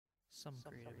Some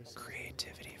creative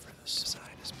Creativity for the side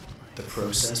is the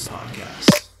Process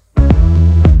Podcast.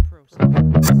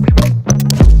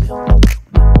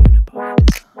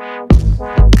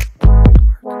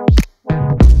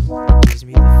 Gives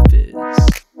me the fizz.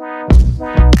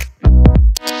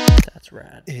 That's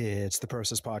rad. It's the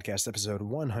Process Podcast, episode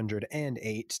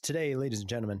 108. Today, ladies and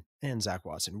gentlemen, and Zach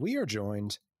Watson, we are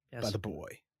joined by the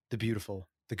boy, the beautiful,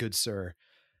 the good sir.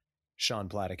 Sean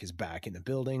Platek is back in the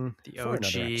building The for OG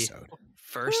another episode.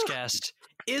 first guest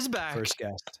is back. First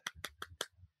guest.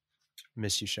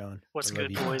 Miss you, Sean. What's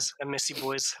good, boys? I miss you,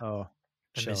 boys. Oh,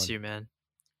 I miss you, man.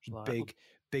 A lot.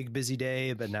 Big busy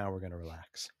day, but now we're going to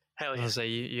relax. Hell I yeah. was gonna say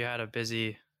you had a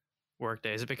busy work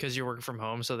day. Is it because you're working from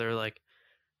home? So they're like,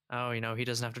 oh, he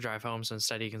doesn't have to drive home, so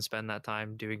instead he can spend that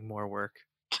time doing more work.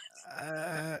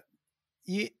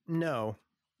 No.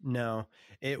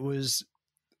 It was,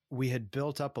 we had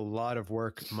built up a lot of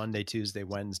work Monday, Tuesday,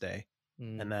 Wednesday,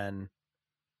 and then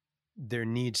there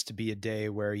needs to be a day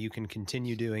where you can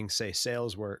continue doing, say,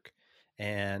 sales work,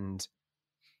 and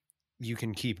you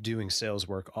can keep doing sales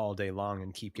work all day long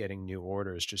and keep getting new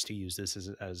orders. Just to use this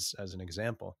as an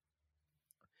example,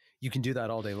 you can do that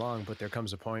all day long, but there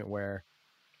comes a point where,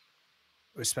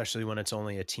 especially when it's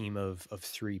only a team of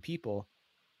 3 people,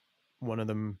 one of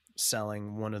them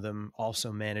selling, one of them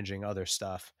also managing other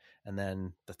stuff, and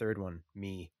then the third one,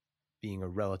 me, being a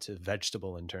relative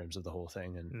vegetable in terms of the whole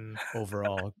thing and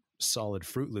overall solid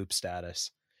Fruit Loop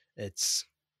status. It's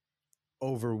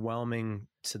overwhelming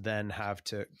to then have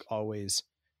to always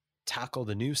tackle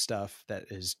the new stuff that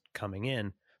is coming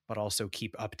in, but also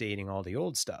keep updating all the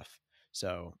old stuff.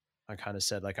 So I kind of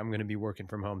said, like, I'm going to be working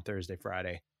from home Thursday,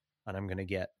 Friday, and I'm going to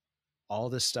get all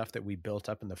this stuff that we built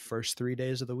up in the first 3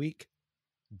 days of the week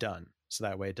done. So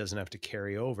that way it doesn't have to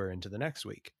carry over into the next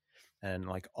week. And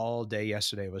like all day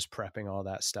yesterday was prepping all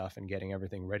that stuff and getting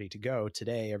everything ready to go.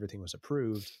 Today, everything was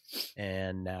approved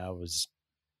and now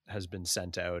has been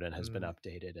sent out and has been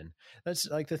updated. And that's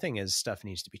like, the thing is, stuff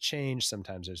needs to be changed.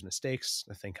 Sometimes there's mistakes.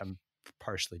 I think I'm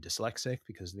partially dyslexic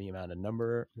because of the amount of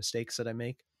number mistakes that I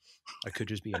make. I could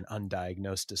just be an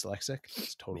undiagnosed dyslexic.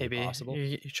 It's totally possible.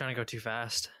 You're trying to go too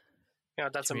fast. Yeah,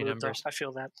 that's Too a many mood, though. numbers. I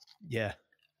feel that. Yeah.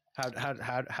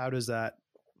 How does that,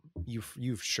 you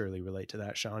surely relate to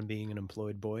that, Sean, being an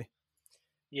employed boy?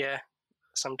 Yeah.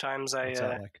 Sometimes What's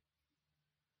that like?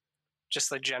 just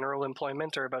the general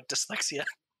employment or about dyslexia.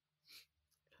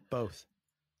 Both.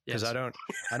 Because Yes. I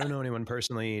don't know anyone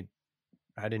personally.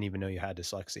 I didn't even know you had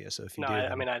dyslexia. So if you No, do,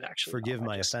 I mean, I'd actually forgive know.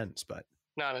 my offense, but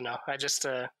No. I just,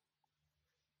 I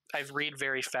read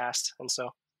very fast, and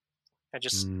so I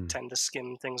just tend to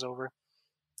skim things over.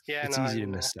 Yeah, it's easy to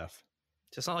miss stuff.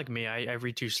 It's not like me. I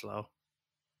read too slow.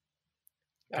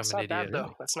 That's I'm not an bad, idiot.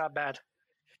 though. That's not bad.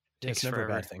 Yeah, it's Takes never a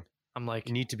forever. bad thing. I'm like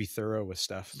You need to be thorough with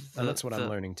stuff. And that's what I'm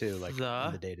learning too, like in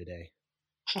the day to day.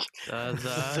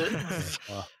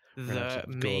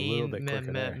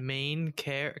 the main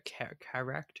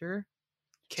character.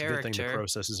 It's a good thing the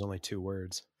process is only 2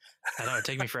 words. I know, it'd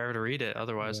take me forever to read it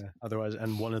otherwise. Yeah, otherwise,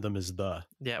 and one of them is the.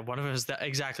 Yeah, one of them is that.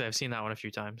 Exactly. I've seen that one a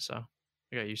few times, so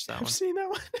I got used to that I've one. seen that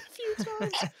one a few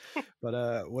times.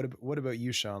 But what about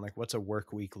you, Sean? Like, what's a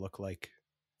work week look like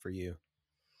for you?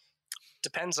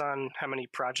 Depends on how many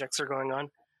projects are going on.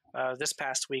 This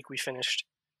past week, we finished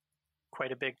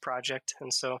quite a big project,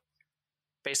 and so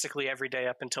basically every day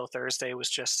up until Thursday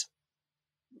was just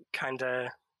kind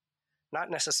of not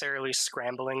necessarily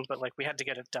scrambling, but like we had to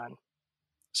get it done.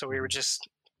 So we were just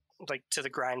like to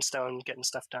the grindstone getting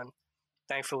stuff done.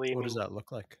 Thankfully, What does that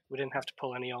look like? we didn't have to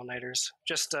pull any all-nighters.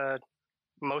 Just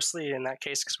mostly in that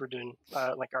case because we're doing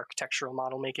like architectural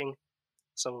model making.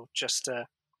 So just a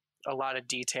lot of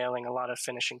detailing, a lot of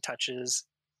finishing touches,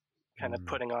 kind of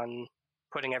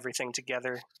putting everything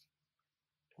together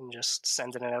and just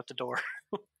sending it out the door.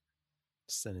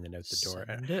 Sending it out the door.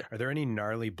 Send it. Are there any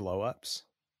gnarly blow-ups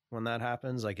when that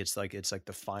happens? Like it's like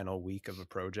the final week of a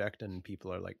project and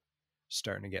people are like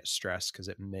starting to get stressed because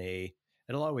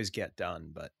it'll always get done,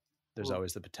 but there's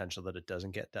always the potential that it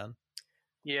doesn't get done.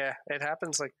 Yeah, it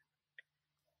happens like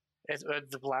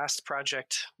the last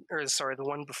project, the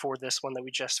one before this one that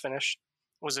we just finished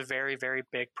was a very, very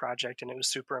big project, and it was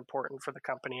super important for the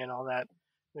company and all that.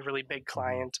 A really big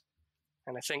client.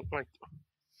 And I think like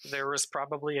there was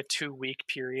probably a 2-week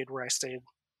period where I stayed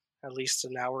at least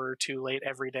an hour or 2 late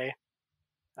every day.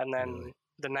 And then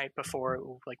the night before,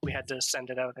 like we had to send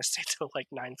it out, I stayed till like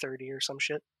 9:30 or some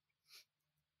shit.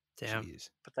 Damn. Jeez.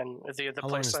 But then the How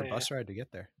long place is the bus ride to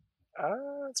get there?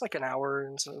 it's like an hour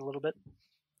and a little bit.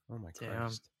 Oh my Damn.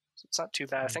 Christ. So it's not too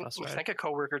bad. Bus ride. I think a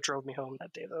coworker drove me home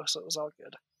that day though, so it was all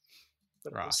good.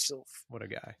 But it was still What a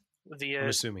guy. I'm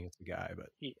assuming it's a guy, but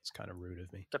he, it's kind of rude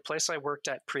of me. The place I worked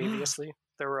at previously,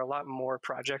 there were a lot more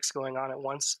projects going on at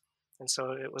once, and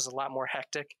so it was a lot more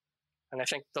hectic. And I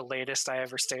think the latest I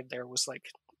ever stayed there was like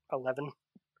 11.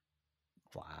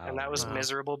 Wow. And that was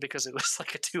miserable because it was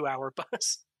like a 2-hour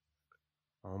bus.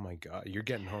 Oh my God. You're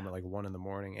getting home at like 1 a.m.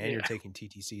 and you're taking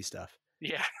TTC stuff.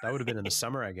 Yeah. That would have been in the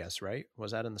summer, I guess, right?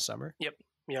 Was that in the summer? Yep.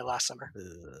 Yeah, last summer.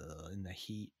 In the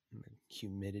heat and the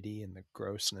humidity and the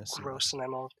grossness. Gross, and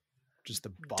I'm all just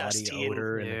the body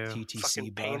odor and the TTC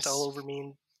fucking bus. Paint all over me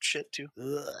and shit too.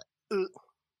 Ugh.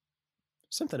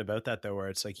 Something about that though, where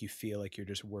it's like you feel like you're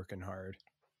just working hard.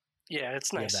 Yeah,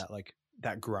 it's nice. That like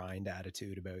that grind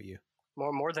attitude about you.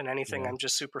 More than anything, I'm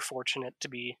just super fortunate to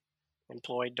be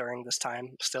employed during this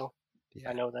time still. Yeah.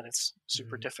 I know that it's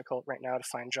super difficult right now to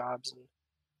find jobs, and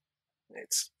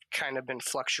it's kind of been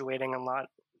fluctuating a lot,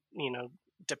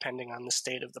 depending on the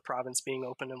state of the province being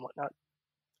open and whatnot.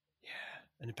 Yeah.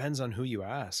 And it depends on who you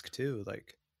ask too.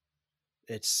 Like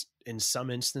it's in some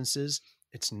instances,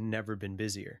 it's never been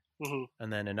busier. Mm-hmm.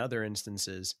 And then in other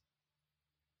instances,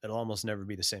 it'll almost never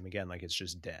be the same again. Like it's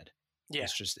just dead. Yeah.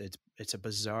 It's just, it's a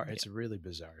bizarre, it's really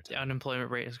bizarre time. The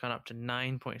unemployment rate has gone up to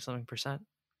 9.something%.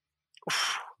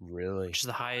 Really? Which is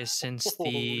the highest since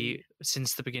the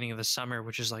beginning of the summer,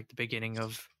 which is like the beginning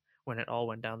of when it all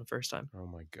went down the first time. Oh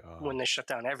my God. When they shut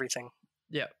down everything.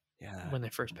 Yeah. Yeah. When they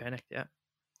first panicked. Yeah.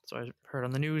 So I heard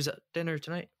on the news at dinner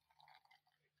tonight.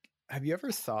 Have you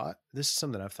ever thought, this is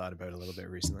something I've thought about a little bit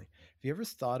recently. Have you ever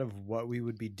thought of what we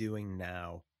would be doing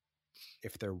now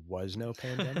if there was no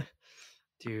pandemic?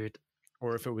 Dude.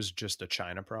 Or if it was just a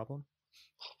China problem?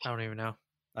 I don't even know.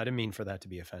 I didn't mean for that to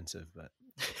be offensive, but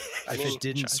if it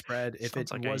didn't spread, if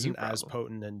it like wasn't as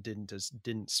potent and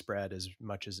didn't spread as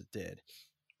much as it did.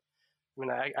 I mean,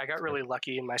 I got really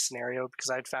lucky in my scenario because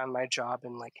I'd found my job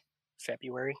in like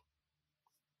February,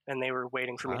 and they were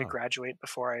waiting for me to graduate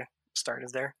before I started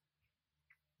there.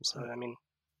 So, I mean,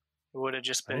 it would have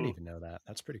just been... I didn't even know that.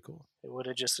 That's pretty cool. It would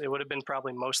have been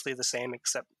probably mostly the same,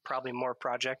 except probably more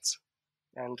projects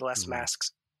and less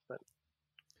masks. But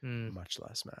much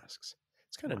less masks.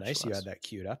 It's kind of nice you had that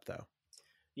queued up, though.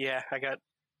 Yeah, I got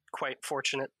quite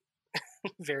fortunate.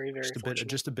 Very, very fortunate.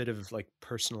 Just a bit of like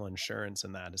personal insurance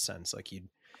in that sense. Like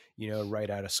right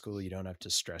out of school, you don't have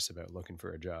to stress about looking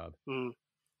for a job.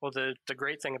 Well, the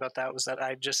great thing about that was that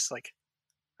I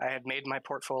had made my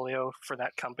portfolio for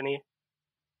that company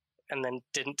and then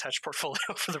didn't touch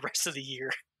portfolio for the rest of the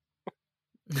year.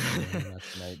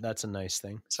 That's a nice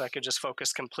thing. So I could just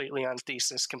focus completely on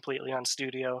thesis, completely on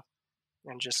studio,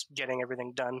 and just getting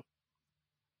everything done.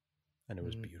 And it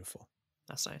was beautiful.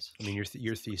 That's nice. I mean,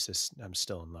 your thesis, I'm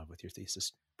still in love with your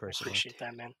thesis personally. I appreciate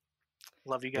that, man.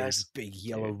 Love you guys. Big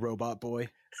yellow robot boy.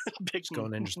 Big just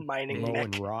going in, just mining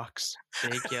mowing rocks.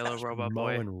 Big yellow robot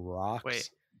boy. Mowing rocks. Wait.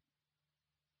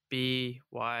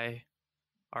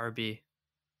 BYRB.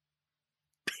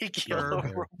 Big yellow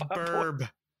robot boy.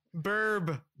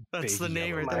 Burb. That's the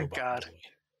name right there. Oh my God.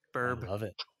 Burb. I love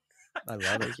it. I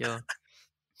love it.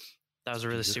 That was a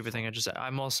really stupid thing I just said.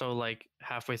 I'm also like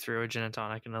halfway through a gin and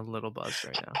tonic and a little buzzed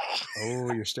right now.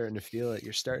 Oh, you're starting to feel it. A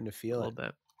little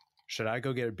bit. Should I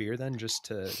go get a beer then just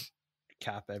to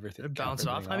cap everything? Bounce it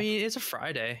off. I mean, it's a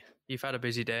Friday. You've had a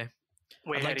busy day.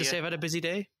 I'd like to say I've had a busy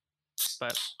day,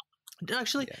 but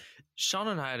actually, Sean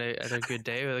and I had a good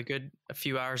day with a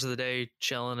few hours of the day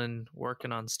chilling and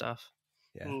working on stuff.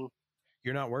 Yeah.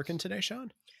 You're not working today,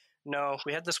 Sean? No,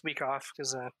 we had this week off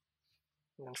because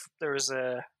there was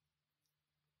a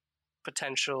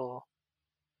potential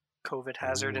COVID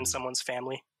hazard in someone's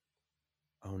family.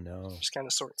 Oh no. Just kind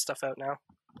of sorting stuff out now.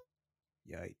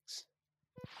 Yikes.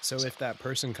 So if that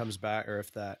person comes back, or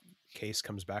if that case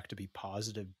comes back to be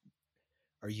positive,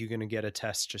 are you going to get a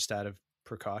test just out of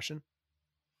precaution?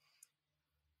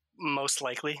 Most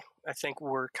likely. I think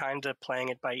we're kind of playing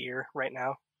it by ear right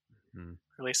now. Or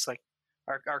at least like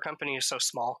our company is so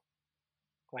small.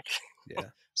 Like,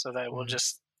 so that we'll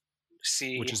just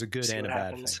see. Which is a good and a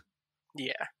bad thing.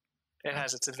 Yeah. It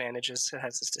has its advantages. It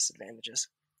has its disadvantages.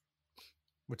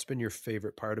 What's been your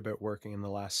favorite part about working in the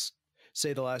last,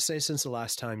 say since the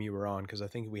last time you were on? Because I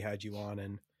think we had you on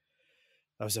and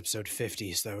that was episode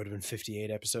 50. So that would have been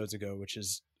 58 episodes ago, which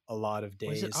is a lot of days.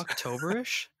 Was it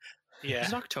October-ish? Yeah. Is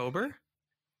it October?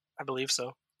 I believe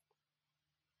so.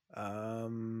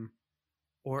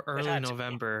 Or early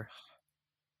November.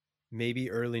 Maybe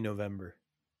early November.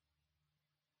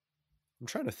 I'm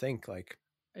trying to think like.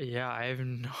 Yeah, I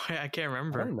can't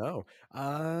remember. I don't know.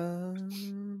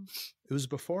 It was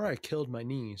before I killed my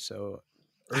knee, so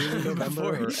early November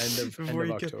or end of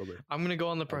October. I'm going to go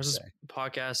on the Process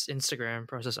Podcast Instagram,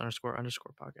 Process __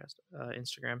 podcast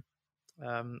Instagram.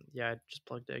 Yeah, I just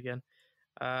plugged it again.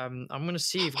 I'm gonna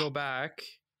see if go back.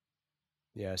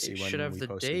 Yeah, see, it when should have we the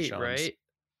posted date, Sean's, right?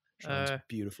 Sean's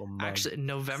beautiful mug. Actually,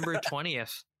 November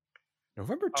 20th.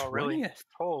 November 20th. Oh, really?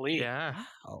 Holy. Yeah.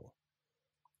 Wow.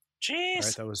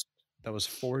 Jeez. All right, that was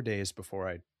 4 days before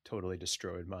I totally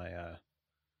destroyed my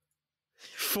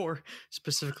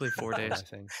Specifically 4 days. I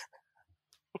think.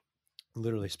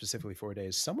 Literally specifically 4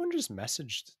 days. Someone just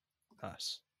messaged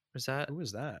us. Was that? Who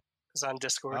was that? It's on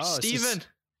Discord. Oh, Steven.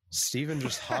 Steven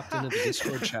just hopped into the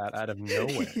Discord chat out of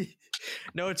nowhere.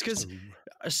 No, it's because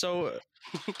so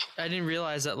I didn't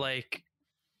realize that like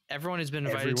everyone has been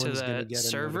invited to the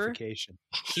server.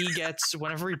 He gets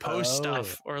whenever he posts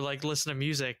stuff or like listen to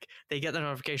music, they get the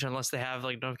notification unless they have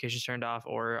like notifications turned off,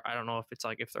 or I don't know if it's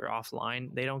like if they're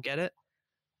offline, they don't get it.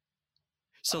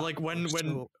 So like when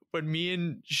me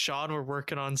and Sean were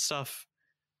working on stuff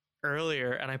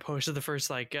earlier, and I posted the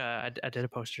first like I did a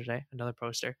poster today, another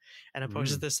poster, and I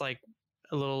posted this like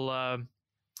a little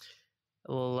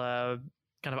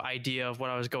kind of idea of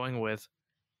what I was going with,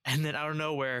 and then out of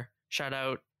nowhere, shout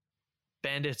out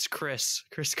Bandits Chris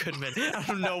Goodman out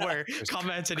of nowhere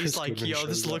commented. He's like, Goodman, yo,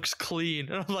 this looks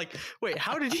clean, and I'm like, wait,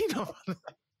 how did he know?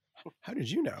 How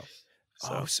did you know?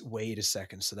 So, wait a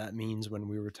second. So that means when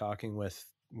we were talking with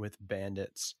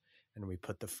Bandits and we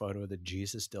put the photo of the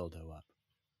Jesus dildo up,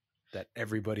 that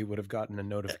everybody would have gotten a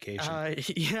notification.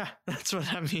 Yeah, that's what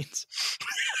that means.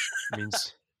 It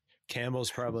means Campbell's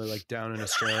probably like down in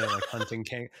Australia, like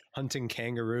hunting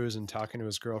kangaroos and talking to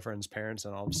his girlfriend's parents,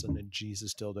 and all of a sudden a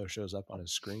Jesus dildo shows up on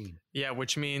his screen. Yeah,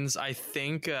 which means I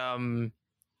think I'm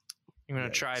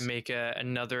gonna try and make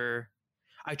another.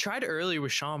 I tried earlier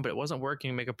with Sean, but it wasn't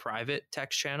working. Make a private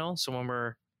text channel, so when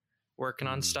we're working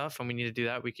on stuff and we need to do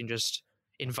that, we can just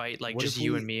invite like just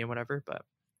you and me and whatever. But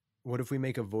what if we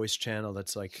make a voice channel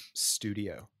that's like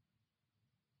studio?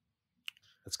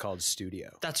 That's called Studio.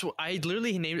 That's what I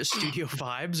literally named it. Studio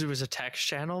Vibes. It was a text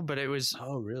channel, but it was.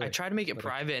 Oh, really? I tried to make it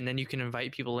private, and then you can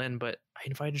invite people in. But I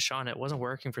invited Sean. It wasn't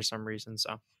working for some reason.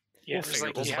 So yeah, we'll figure.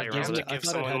 Like, we'll play around with it. I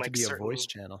thought it had to be a voice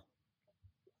channel.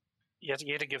 You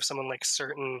had to give someone like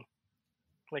certain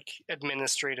like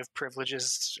administrative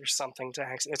privileges or something to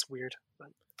access. It's weird, but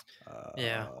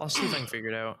yeah, I'll see if I can figure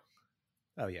it out.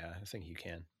 Oh yeah, I think you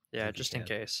can. Yeah, just in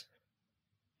case.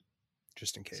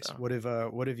 Just in case. So.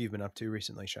 What have you been up to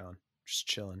recently, Sean? Just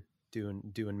chilling,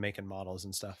 making models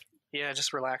and stuff. Yeah,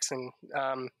 just relaxing.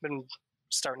 Been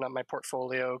starting up my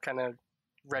portfolio, kind of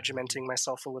regimenting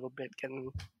myself a little bit,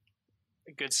 getting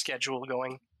a good schedule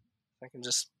going. I can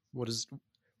just. What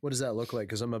does that look like?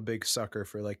 Because I'm a big sucker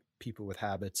for like people with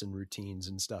habits and routines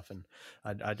and stuff, and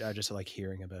I just like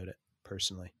hearing about it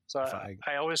personally. So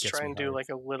I always try and do like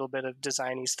a little bit of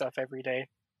designy stuff every day,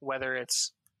 whether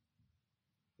it's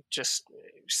just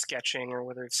sketching or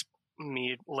whether it's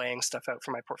me laying stuff out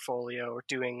for my portfolio or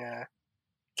doing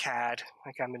CAD.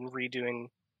 Like I've been redoing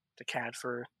the CAD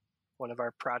for one of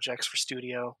our projects for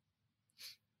studio.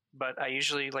 But I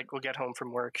usually like will get home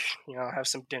from work, have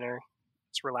some dinner,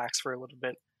 just relax for a little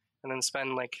bit, and then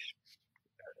spend like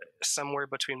somewhere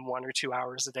between 1 or 2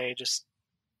 hours a day just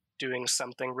doing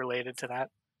something related to that.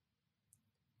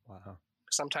 Wow.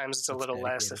 Sometimes it's a little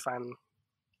less if I'm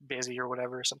busy or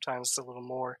whatever. Sometimes it's a little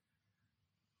more.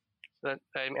 But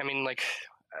I mean, like,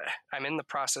 I'm in the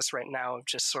process right now of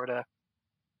just sort of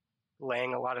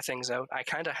laying a lot of things out. I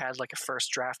kind of had like a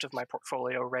first draft of my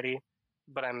portfolio ready,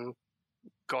 but I'm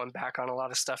going back on a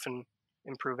lot of stuff and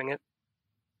improving it.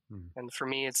 And for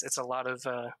me, it's a lot of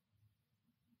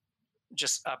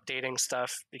just updating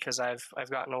stuff because I've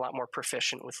gotten a lot more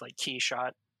proficient with like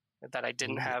Keyshot that I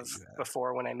didn't have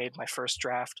before when I made my first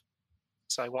draft.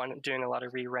 So I wanted doing a lot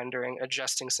of re-rendering,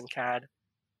 adjusting some CAD,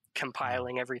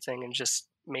 compiling everything, and just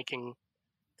making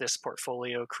this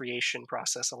portfolio creation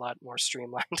process a lot more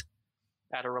streamlined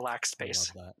at a relaxed pace.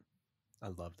 I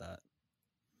love that.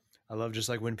 I love just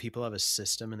like when people have a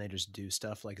system and they just do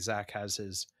stuff. Like Zach has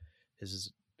his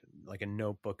like a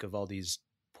notebook of all these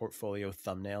portfolio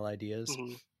thumbnail ideas,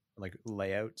 like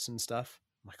layouts and stuff.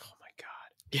 I'm like, oh my God.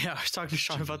 Yeah, I was talking to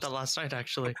Sean about that last night,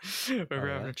 actually. We were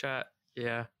having a chat.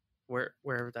 Yeah.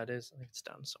 Wherever that is. I think it's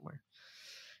down somewhere.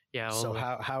 Yeah. So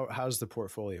how's the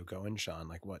portfolio going, Sean?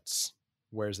 Like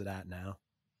where's it at now?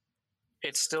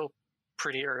 It's still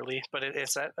pretty early, but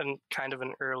it's at kind of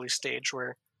an early stage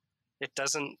where it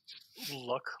doesn't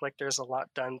look like there's a lot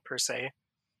done per se,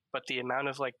 but the amount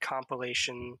of like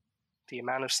compilation, the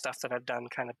amount of stuff that I've done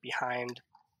kind of behind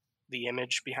the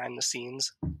image, behind the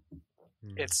scenes,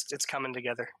 it's coming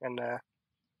together. And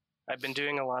I've been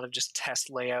doing a lot of just test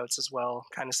layouts as well,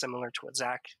 kind of similar to what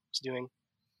Zach was doing,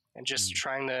 and just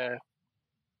trying to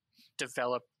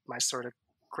develop my sort of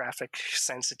graphic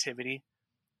sensitivity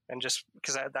And just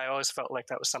because I always felt like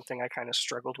that was something I kind of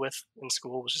struggled with in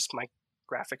school, was just my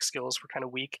graphic skills were kind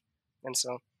of weak. And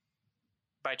so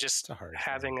by just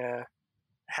having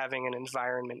an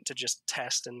environment to just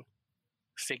test and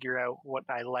figure out what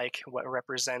I like, what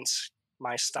represents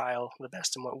my style the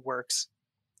best, and what works,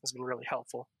 has been really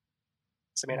helpful.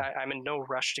 So I mean, I'm in no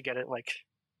rush to get it like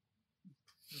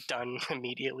done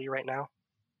immediately right now,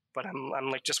 but I'm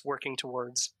like just working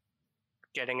towards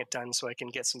getting it done so I can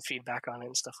get some feedback on it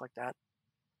and stuff like that.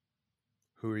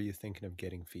 Who are you thinking of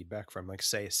getting feedback from? Like,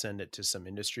 say, send it to some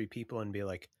industry people and be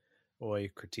like, "Oi,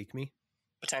 critique me."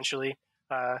 Potentially,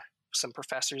 some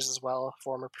professors as well,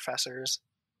 former professors.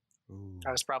 Ooh,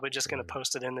 I was probably just going to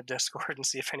post it in the Discord and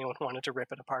see if anyone wanted to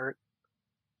rip it apart.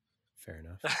 Fair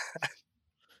enough.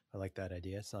 I like that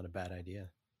idea. It's not a bad idea.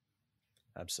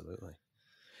 Absolutely.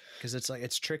 Because it's like,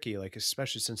 it's tricky, like,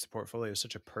 especially since the portfolio is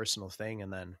such a personal thing,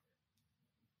 and then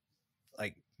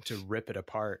like to rip it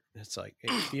apart, it's like,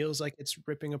 it feels like it's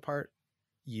ripping apart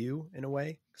you in a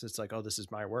way, because it's like, oh, this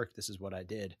is my work, this is what I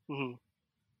did. Mm-hmm.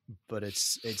 But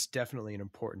it's definitely an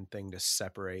important thing to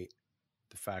separate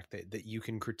the fact that you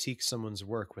can critique someone's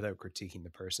work without critiquing the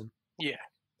person. Yeah.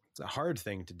 It's a hard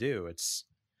thing to do. It's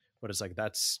like,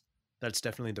 that's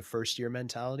definitely the first year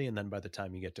mentality. And then by the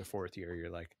time you get to fourth year, you're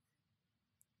like,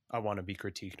 I want to be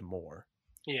critiqued more.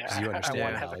 Yeah. I want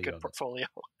to have a good portfolio.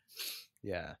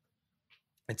 Yeah.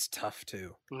 It's tough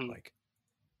too. Mm-hmm. Like,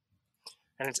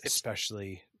 and it's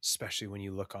especially when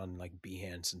you look on like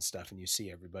Behance and stuff and you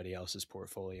see everybody else's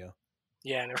portfolio.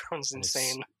 Yeah. And everyone's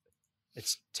insane.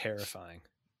 It's terrifying.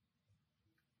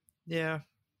 Yeah.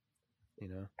 You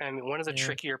know, I mean, one of the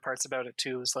trickier parts about it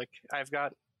too is like, I'm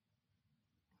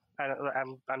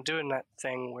doing that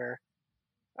thing where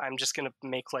I'm just going to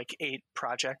make like 8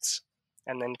 projects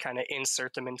and then kind of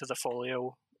insert them into the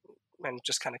folio and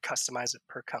just kind of customize it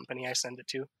per company I send it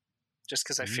to. Just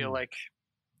because I feel like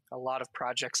a lot of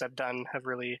projects I've done have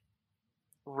really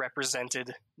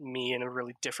represented me in a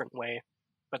really different way,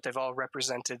 but they've all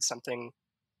represented something,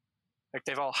 like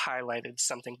they've all highlighted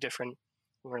something different.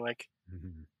 We're like,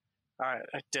 all right,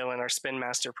 Dylan, our Spin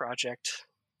Master project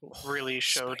really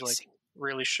showed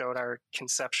our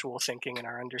conceptual thinking and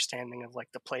our understanding of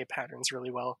like the play patterns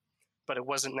really well, but it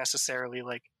wasn't necessarily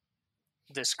like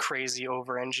this crazy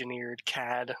over-engineered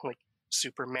CAD, like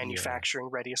super manufacturing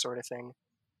ready sort of thing.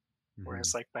 Mm-hmm.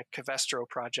 Whereas like my Cavestro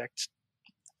project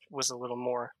was a little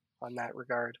more on that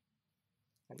regard.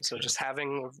 And so just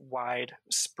having a wide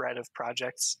spread of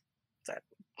projects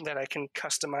that I can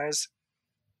customize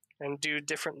and do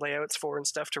different layouts for and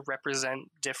stuff to represent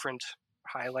different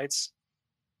highlights.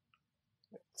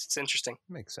 It's interesting.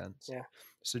 Makes sense. Yeah.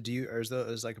 So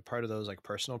is like a part of those like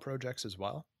personal projects as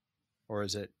well? Or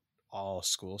is it all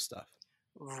school stuff?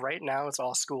 Right now it's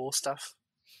all school stuff,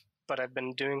 but I've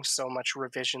been doing so much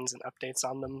revisions and updates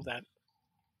on them that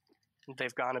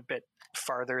they've gone a bit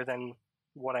farther than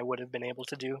what I would have been able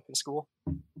to do in school.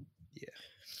 Yeah.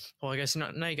 Well, I guess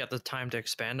now you got the time to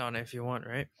expand on it if you want,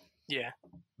 right? Yeah.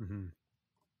 Mm-hmm.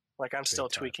 Like I'm still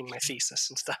tweaking my thesis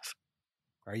and stuff.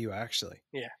 Are you actually?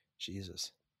 Yeah.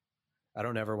 Jesus. I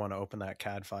don't ever want to open that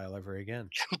CAD file ever again.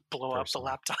 Blow up the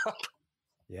laptop.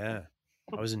 Yeah.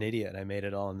 I was an idiot and I made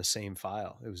it all in the same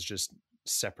file. It was just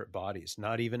separate bodies,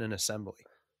 not even an assembly.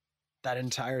 That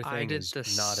entire thing is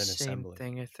not an assembly.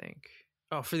 Thing, I think.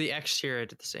 Oh, for the exterior, I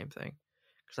did the same thing.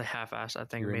 Because I half-assed that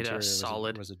thing, Your made a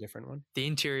solid. Was a different one? The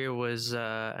interior was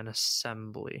an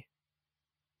assembly.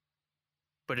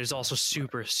 But it's also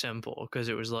super simple because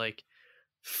it was like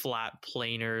flat,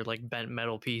 planar, like bent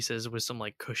metal pieces with some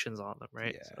like cushions on them,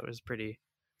 right? Yeah. So it was pretty.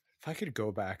 If I could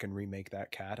go back and remake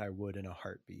that CAD, I would in a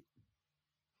heartbeat.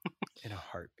 In a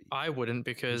heartbeat. I wouldn't,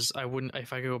 because I wouldn't.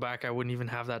 If I could go back, I wouldn't even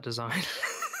have that design.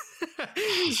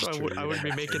 So I wouldn't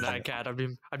be making that CAD.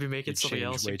 I'd be making something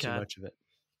else in CAD. Too much of it.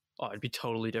 Oh, it'd be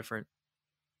totally different.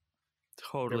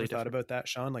 Totally different. Thought about that,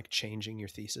 Sean? Like changing your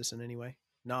thesis in any way?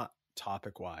 Not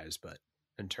topic wise, but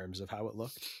in terms of how it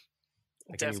looked.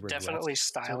 Like definitely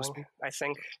styling. So I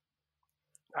think.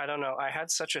 I don't know. I had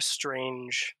such a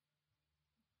strange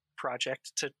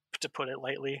project, to put it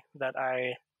lightly, that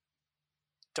I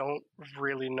don't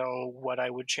really know what I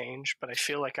would change, but I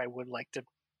feel like I would like to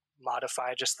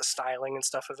modify just the styling and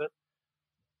stuff of it.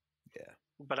 Yeah.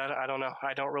 But I don't know.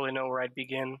 I don't really know where I'd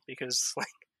begin, because like,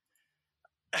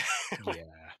 yeah,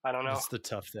 I don't know. That's the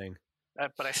tough thing.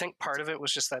 But I think part of it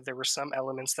was just that there were some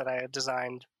elements that I had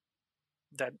designed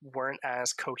that weren't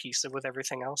as cohesive with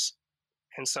everything else.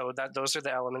 And so those are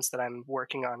the elements that I'm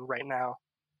working on right now.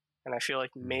 And I feel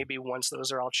like maybe once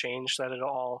those are all changed, that it'll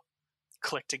all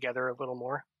click together a little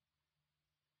more.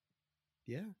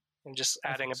 Yeah. and just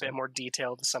adding a bit more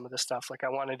detail to some of the stuff. Like I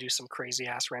want to do some crazy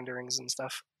ass renderings and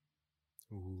stuff.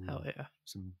 Ooh, hell yeah.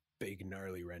 Some big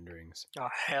gnarly renderings. Oh,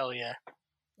 hell yeah.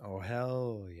 Oh,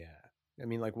 hell yeah. I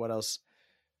mean, like what else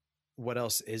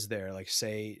is there? Like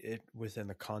say it within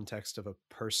the context of a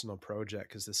personal project,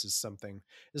 because this is something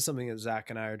that Zach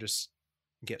and I are just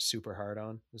get super hard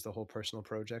on, is the whole personal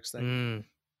projects thing.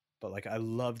 But like I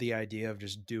love the idea of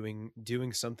just doing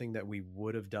something that we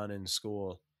would have done in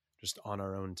school just on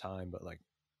our own time, but like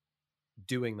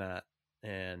doing that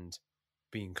and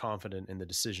being confident in the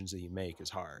decisions that you make is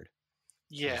hard.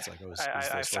 Yeah. So like,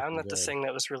 I found that the thing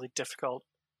that was really difficult,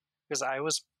 because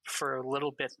for a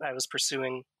little bit, I was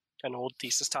pursuing an old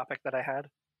thesis topic that I had,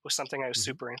 was something I was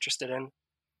super interested in.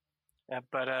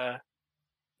 But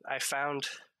I found,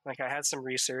 like, I had some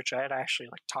research. I had actually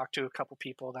like talked to a couple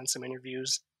people, done some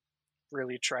interviews,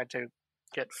 really tried to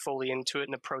get fully into it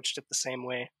and approached it the same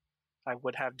way I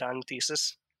would have done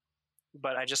thesis.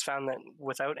 But I just found that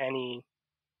without any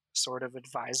sort of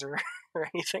advisor or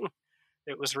anything,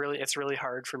 it's really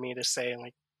hard for me to say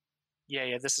like,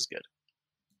 yeah, this is good.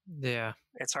 Yeah.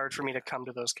 It's hard for me to come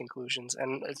to those conclusions.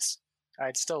 And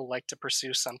I'd still like to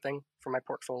pursue something for my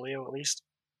portfolio, at least,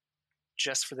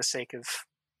 just for the sake of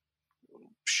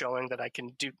showing that I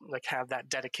can have that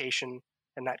dedication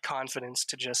and that confidence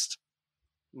to just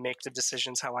make the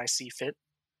decisions how I see fit.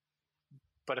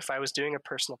 But if I was doing a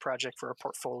personal project for a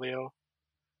portfolio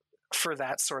for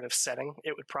that sort of setting,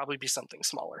 it would probably be something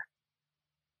smaller.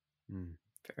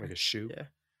 Like a shoe? Yeah.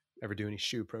 Ever do any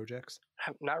shoe projects?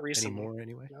 Not recently. Anymore,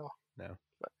 anyway? No.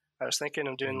 But I was thinking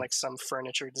of doing like some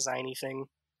furniture designy thing.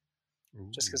 Ooh.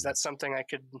 Just because that's something I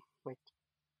could, like,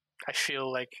 I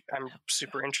feel like I'm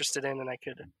super interested in and I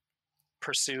could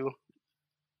pursue.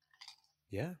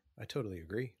 Yeah, I totally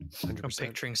agree. 100%. I'm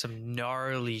picturing some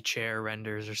gnarly chair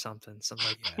renders or something.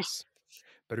 Yes.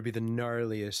 Better be the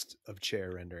gnarliest of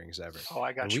chair renderings ever. Oh,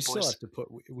 I got and you, boys.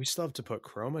 We still have to put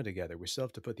chroma together. We still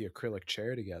have to put the acrylic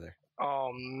chair together.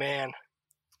 Oh man.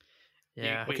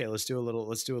 Yeah. Okay, let's do a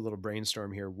little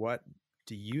brainstorm here. What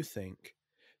do you think?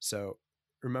 So,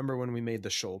 remember when we made the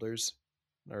shoulders,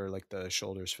 or like the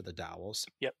shoulders for the dowels?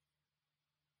 Yep.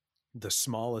 The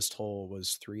smallest hole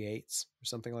was 3/8 or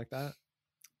something like that.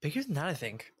 Bigger than that, I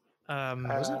think.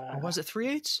 Was it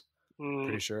 3/8?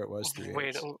 Pretty sure it was 3/8.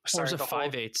 Wait, sorry, or was it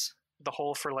 5/8? The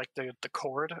hole for like the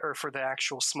cord, or for the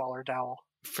actual smaller dowel?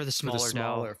 For the smaller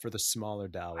dowel. For the smaller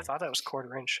dowel. I thought that was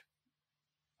 1/4 inch.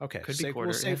 Okay, could be quarter.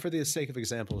 We'll say for the sake of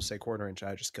example, we'll say 1/4 inch.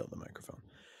 I just killed the microphone.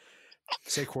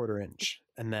 Say 1/4 inch,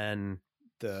 and then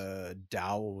the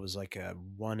dowel was like a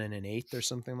 1 1/8 or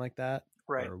something like that,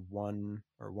 right? Or 1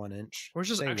 inch. Or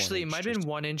just actually, it might have been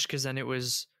 1 inch because then it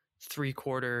was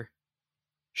 3/4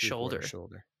 shoulder.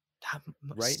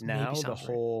 Right now, the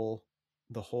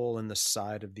hole in the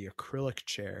side of the acrylic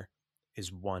chair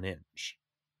is 1 inch.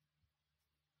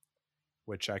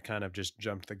 Which I kind of just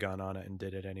jumped the gun on it and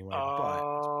did it anyway.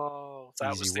 Oh, but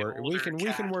that was the older we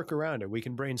can work around it. We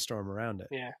can brainstorm around it.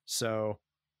 Yeah. So,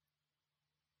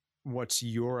 what's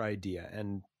your idea?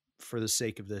 And for the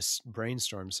sake of this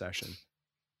brainstorm session,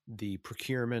 the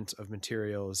procurement of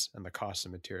materials and the cost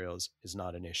of materials is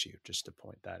not an issue. Just to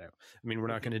point that out. I mean, we're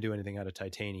not going to do anything out of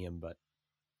titanium, but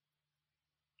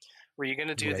were you going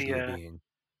to do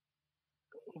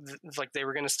like they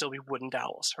were going to still be wooden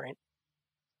dowels, right?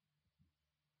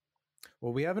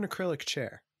 Well, we have an acrylic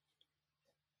chair.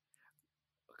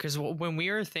 Because when we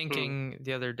were thinking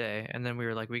the other day, and then we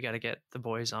were like, we got to get the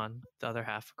boys on the other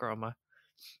half of Chroma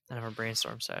and have a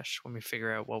brainstorm sesh when we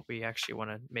figure out what we actually want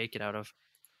to make it out of.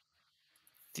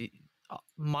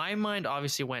 My mind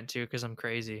obviously went to, because I'm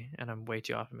crazy and I'm way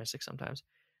too optimistic sometimes,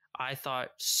 I thought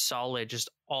solid, just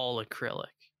all acrylic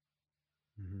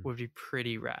would be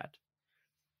pretty rad.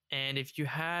 And if you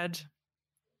had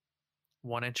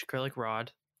 1 inch acrylic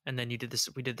rod, and then we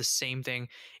did the same thing.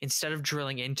 Instead of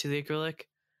drilling into the acrylic,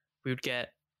 we would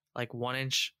get like 1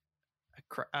 inch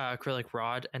acrylic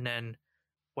rod, and then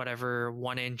whatever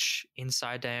 1 inch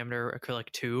inside diameter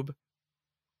acrylic tube,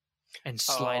 and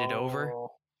slide it over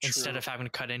instead of having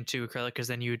to cut into acrylic, because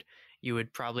then you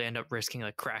would probably end up risking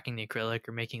like cracking the acrylic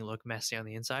or making it look messy on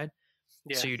the inside.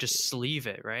 Yeah. So you just sleeve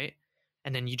it, right?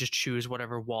 And then you just choose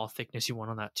whatever wall thickness you want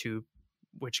on that tube,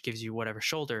 which gives you whatever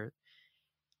shoulder.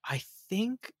 I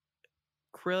think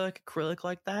acrylic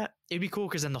like that, it'd be cool,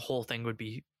 because then the whole thing would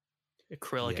be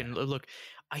acrylic. And look,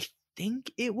 I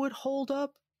think it would hold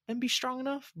up and be strong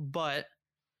enough, but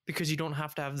because we don't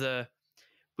have the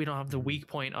weak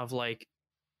point of like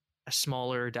a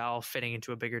smaller dowel fitting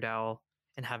into a bigger dowel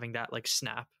and having that like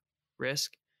snap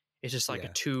risk. It's just like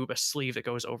a tube, a sleeve that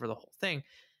goes over the whole thing.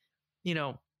 You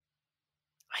know,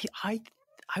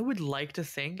 I would like to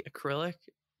think acrylic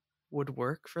would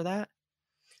work for that.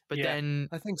 But then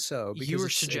I think so, because you were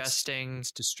suggesting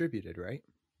it's distributed, right?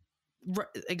 Right,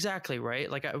 exactly, right?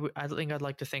 Like I think I'd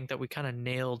like to think that we kind of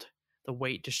nailed the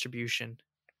weight distribution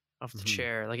of the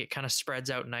chair. Like it kind of spreads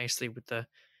out nicely with the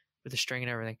string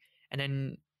and everything. And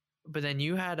then, but then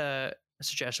you had a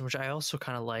suggestion, which I also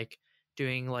kind of like,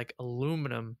 doing like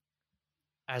aluminum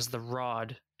as the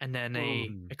rod and then a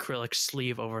acrylic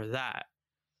sleeve over that.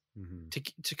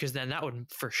 Because then that would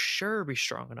for sure be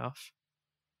strong enough.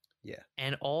 Yeah.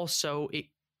 And also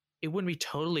it wouldn't be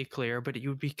totally clear, but it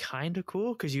would be kind of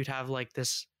cool because you'd have like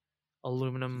this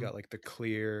aluminum. You got like the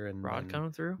clear and rod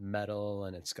coming through metal,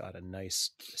 and it's got a nice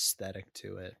aesthetic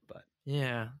to it. But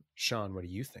yeah, Sean, what do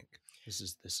you think? This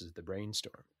is the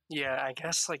brainstorm. Yeah, I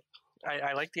guess like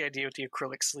I like the idea with the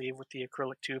acrylic sleeve with the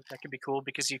acrylic tube. That could be cool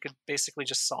because you could basically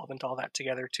just solvent all that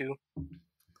together too,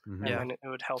 and then it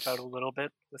would help out a little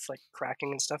bit with like cracking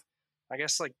and stuff. I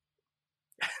guess like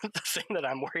the thing that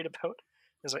I'm worried about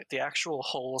is like the actual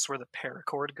holes where the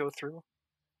paracord go through.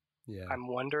 Yeah. I'm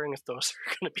wondering if those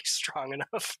are going to be strong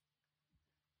enough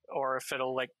or if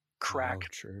it'll like crack,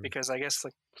 because I guess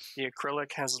like the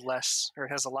acrylic has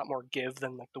a lot more give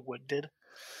than like the wood did.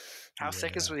 How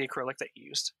thick is the acrylic that you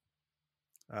used?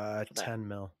 10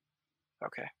 mil.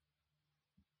 Okay.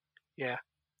 Yeah.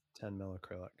 10 mil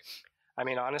acrylic. I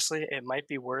mean, honestly, it might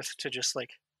be worth to just like,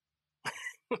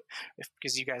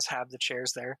 because you guys have the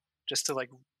chairs there, just to like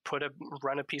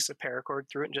run a piece of paracord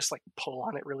through it and just like pull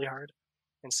on it really hard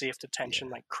and see if the tension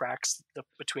like cracks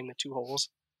between the two holes.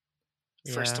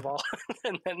 First of all,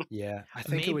 and then I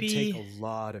think it would take a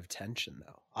lot of tension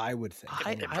though. I would think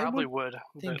it probably would.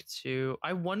 Think too.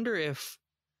 I wonder if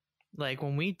like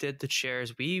when we did the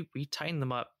chairs, we tightened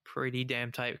them up pretty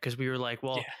damn tight because we were like,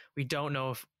 well, we don't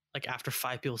know if like after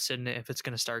 5 people sit in it, if it's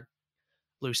going to start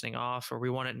loosening off, or we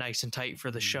want it nice and tight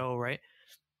for the show, right?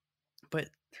 But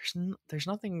there's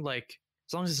nothing like,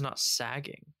 as long as it's not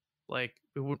sagging, like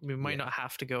we might not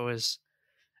have to go as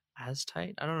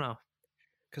tight. I don't know,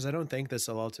 because I don't think this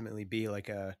will ultimately be like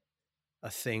a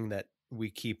thing that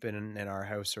we keep in our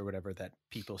house or whatever that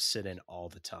people sit in all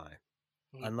the time,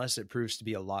 unless it proves to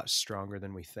be a lot stronger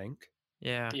than we think.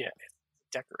 Yeah, it's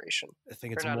decoration. I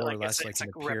think it's more or less like an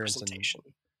appearance representation.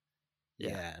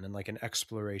 And then like an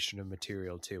exploration of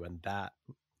material too, and that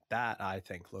I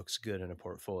think looks good in a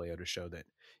portfolio to show that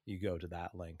you go to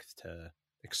that length to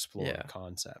explore a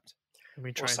concept. And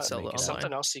we try and sell it online.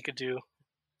 Something else you could do,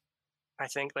 I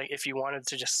think, like if you wanted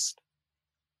to just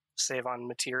save on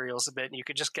materials a bit, you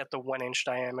could just get the 1-inch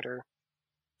diameter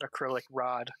acrylic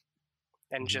rod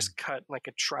and just cut like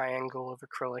a triangle of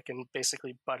acrylic and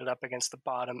basically butt it up against the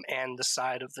bottom and the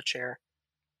side of the chair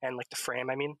and like the frame,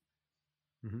 I mean,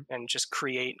 and just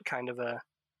create kind of a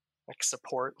like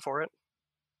support for it,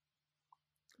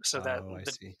 so that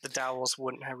the dowels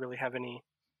wouldn't really have any,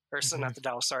 or not the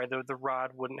dowel, sorry, the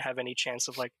rod wouldn't have any chance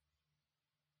of like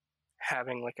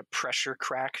having like a pressure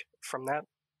crack from that.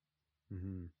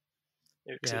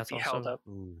 It could be held up.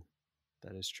 Ooh,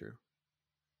 that is true,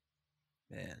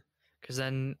 man. Because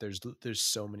then there's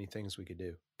so many things we could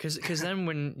do. Because then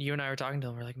when you and I were talking to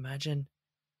them, we're like, imagine,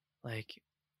 like,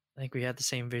 I think we had the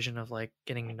same vision of like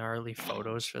getting gnarly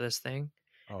photos for this thing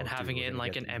and having it in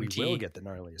like an empty, we will get the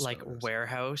gnarliest like photos.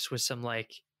 Warehouse with some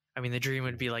like, I mean, the dream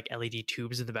would be like LED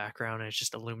tubes in the background and it's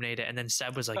just illuminated. And then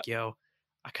Seb was like, yo,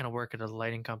 I kind of work at a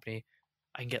lighting company.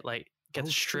 I can get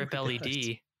the strip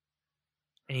LED.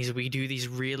 And we do these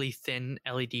really thin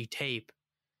LED tape.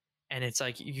 And it's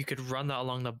like, you could run that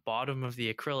along the bottom of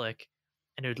the acrylic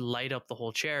and it would light up the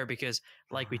whole chair, because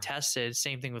like we tested,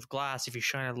 same thing with glass. If you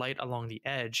shine a light along the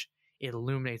edge, it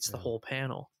illuminates the whole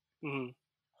panel. And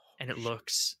it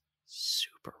looks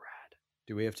super rad.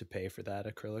 Do we have to pay for that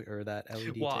acrylic or that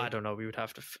LED Well, tape? I don't know. We'd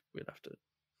have to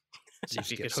see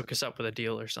if you could hook us up with a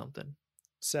deal or something.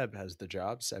 Seb has the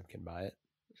job. Seb can buy it.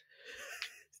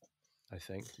 I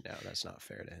think. No, that's not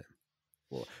fair to him.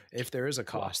 Well, if there is a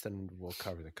cost, then we'll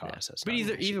cover the cost. Yeah.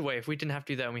 But either way, if we didn't have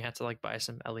to do that and we had to like buy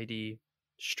some LED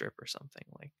strip or something,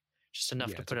 like just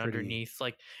enough to put underneath,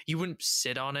 like you wouldn't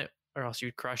sit on it or else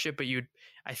you'd crush it, but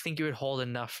I think you would hold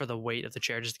enough for the weight of the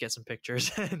chair just to get some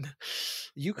pictures.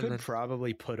 You could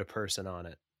probably put a person on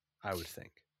it, I would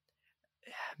think.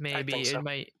 Maybe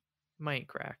it might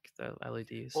crack the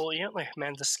LEDs. Well, yeah, like,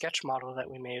 man, the sketch model that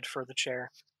we made for the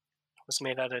chair was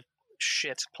made out of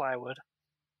shit plywood,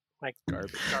 like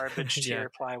garbage tier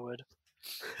plywood.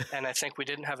 And I think we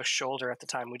didn't have a shoulder at the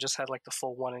time. We just had like the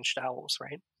full 1-inch dowels,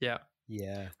 right?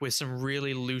 Yeah. With some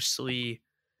really loosely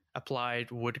applied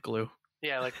wood glue.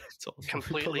 Yeah, like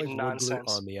completely like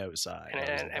nonsense on the outside.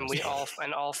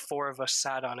 And all 4 of us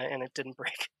sat on it and it didn't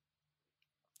break.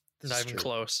 Not even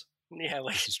close. Yeah,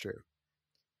 like this is true.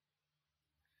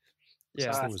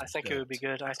 Yeah, so I think it would be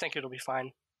good. I think it'll be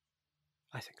fine.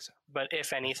 I think so. But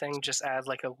if anything, just add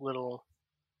like a little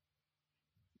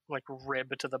like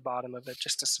rib to the bottom of it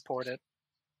just to support it.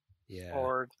 Yeah.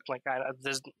 Or like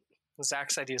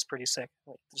Zach's idea is pretty sick.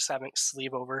 Like just having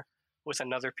sleeve over with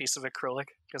another piece of acrylic,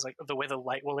 because like the way the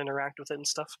light will interact with it and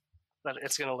stuff, that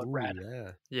it's gonna look rad.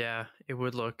 Yeah, it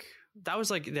would look. That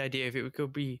was like the idea. If it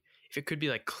could be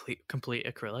like complete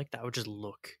acrylic, that would just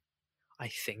look, I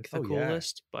think, the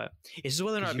coolest. Yeah. But it's just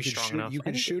whether or not it'd be strong enough. You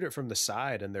can shoot it from the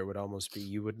side, and there would almost be.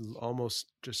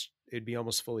 It'd be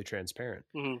almost fully transparent.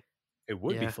 Mm-hmm. It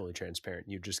would be fully transparent.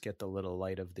 You just get the little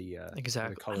light of the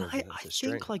exactly. The color I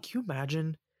think, like, you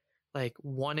imagine like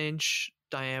 1 inch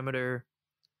diameter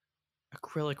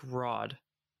acrylic rod.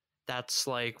 That's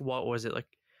like, what was it, like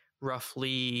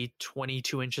roughly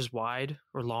 22 inches wide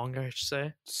or long, I should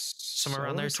say. Somewhere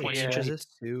around there, 20 inches.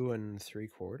 2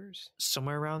 3/4.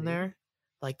 Somewhere around there.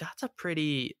 Like that's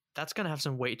gonna have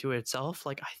some weight to it itself.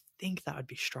 Like I think that would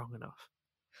be strong enough.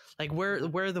 Like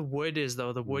where the wood is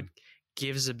though, the wood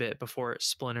gives a bit before it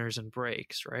splinters and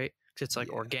breaks, right? Because it's like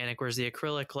organic, whereas the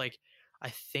acrylic, like I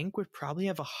think would probably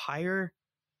have a higher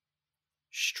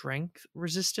strength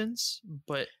resistance,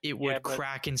 but it would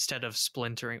crack instead of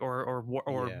splintering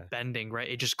or bending, right?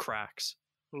 It just cracks.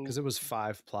 Because it was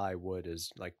 5-ply wood,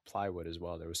 is like plywood as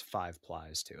well. There was 5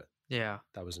 plies to it. Yeah,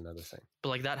 that was another thing. But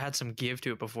like that had some give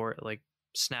to it before it like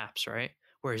snaps, right?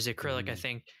 Whereas the acrylic, I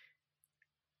think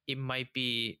it might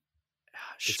be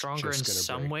stronger in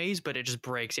some ways, but it just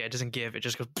breaks. Yeah, it doesn't give. It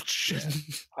just goes.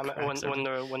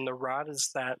 When the rod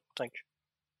is that like,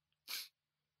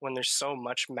 when there's so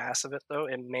much mass of it though,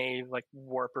 it may like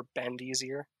warp or bend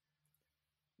easier,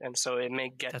 and so it may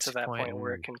get to that point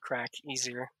where it can crack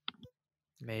easier.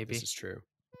 Maybe this is true,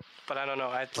 but I don't know.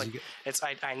 I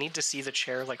need to see the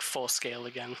chair like full scale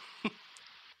again.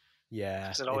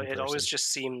 Yeah, it always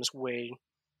just seems way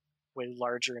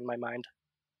larger in my mind.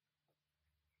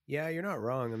 Yeah, you're not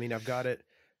wrong. I mean, I've got it.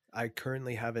 I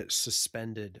currently have it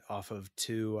suspended off of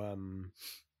 2,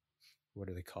 what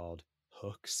are they called?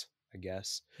 Hooks, I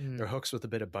guess. They're hooks with a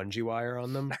bit of bungee wire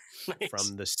on them nice.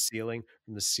 from the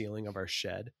ceiling of our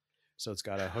shed. So it's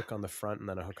got a hook on the front and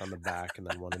then a hook on the back and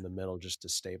then one in the middle just to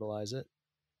stabilize it.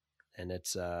 And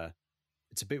it's a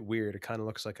bit weird. It kind of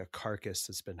looks like a carcass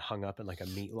that's been hung up in like a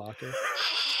meat locker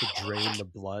to drain the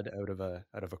blood out of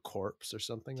a corpse or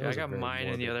something. Yeah, I got mine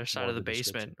in the other side of the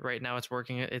basement. Right now it's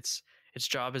working. Its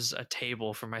job is a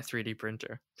table for my 3D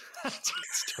printer.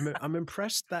 I'm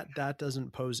impressed that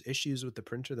doesn't pose issues with the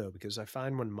printer though, because I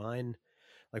find when my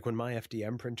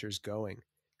FDM printer's going,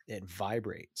 it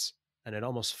vibrates, and it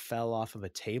almost fell off of a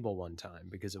table one time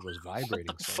because it was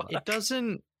vibrating so much. It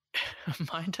doesn't.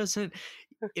 Mine doesn't.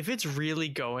 If it's really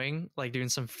going, like doing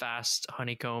some fast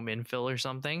honeycomb infill or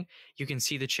something, you can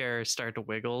see the chair start to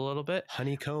wiggle a little bit.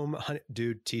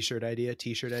 Dude, t-shirt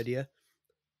idea.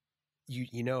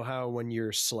 You know how when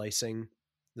you're slicing,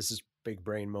 this is big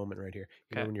brain moment right here.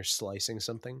 You know when you're slicing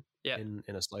something in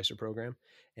a slicer program,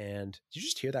 and did you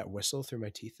just hear that whistle through my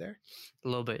teeth there? A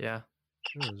little bit, yeah.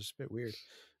 It was just a bit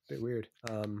weird.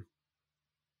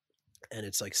 And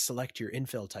it's like select your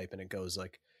infill type, and it goes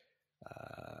like,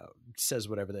 says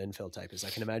whatever the infill type is. I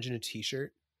can imagine a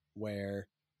t-shirt where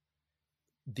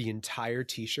the entire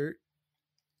t-shirt,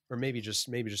 or maybe just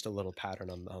a little pattern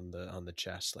on the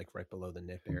chest, like right below the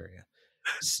nip area,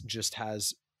 just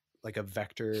has like a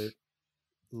vector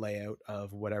layout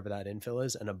of whatever that infill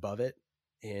is, and above it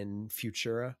in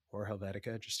Futura or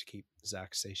Helvetica, just to keep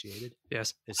Zach satiated.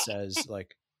 Yes, it says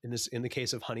like in the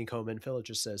case of honeycomb infill, it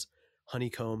just says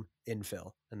honeycomb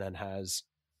infill, and then has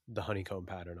the honeycomb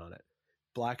pattern on it.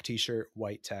 Black t-shirt,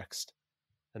 white text,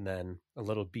 and then a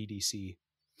little BDC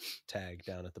tag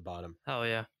down at the bottom. Oh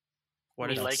yeah.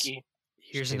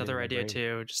 Here's another idea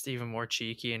too, just even more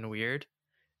cheeky and weird.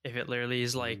 If it literally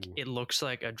is like, it looks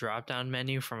like a drop-down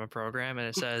menu from a program, and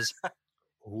it says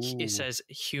it says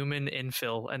human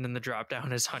infill, and then the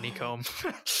drop-down is honeycomb.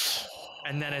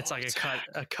 And then it's like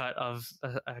a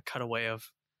cutaway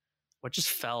of what just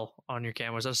fell on your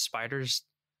camera. Was those spiders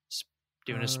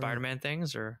doing his Spider-Man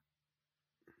things, or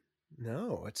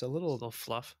no? It's a little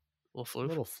fluff,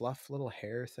 little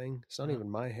hair thing. It's not even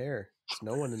my hair. It's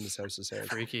no one in this house's hair.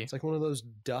 Freaky. It's like one of those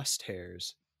dust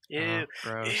hairs. Ew,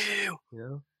 gross. Ew. You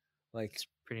know, like it's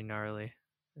pretty gnarly.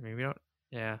 I mean, we don't.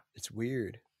 Yeah, it's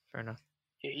weird. Fair enough.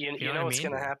 You know what's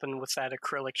going to happen with that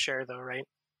acrylic chair, though, right?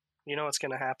 You know what's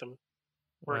going to happen.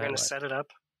 We're going to set it up,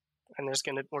 and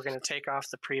we're going to take off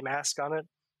the pre-mask on it, and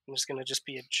there's going to just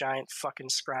be a giant fucking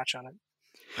scratch on it.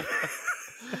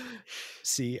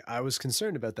 See, I was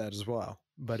concerned about that as well,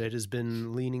 but it has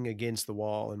been leaning against the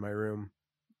wall in my room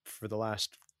for the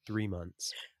last 3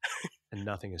 months, and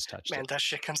nothing has touched Man, it. that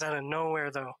shit comes out of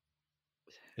nowhere, though.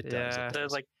 It does. It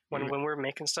does. Like when we're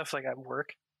making stuff like at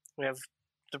work, we have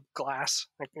the glass,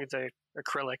 like the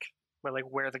acrylic, but like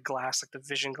where the glass, like the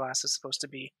vision glass, is supposed to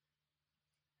be.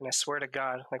 And I swear to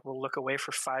God, like we'll look away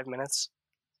for 5 minutes,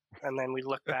 and then we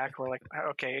look back, and we're like,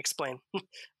 okay, explain,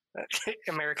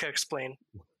 America, explain.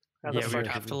 Yeah, we would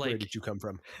have to like. Where did you come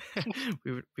from?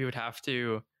 we would have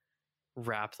to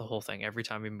wrap the whole thing every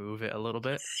time we move it a little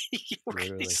bit.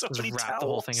 Literally. So just wrap towels. the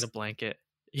whole thing in a blanket.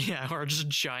 Yeah, or just a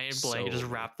giant blanket. Just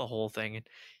wrap the whole thing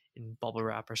in bubble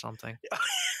wrap or something.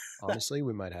 Honestly,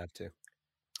 we might have to.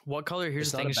 What color? Here's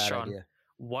It's the thing, not a bad Sean. idea.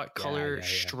 What color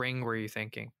string were you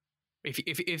thinking?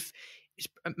 If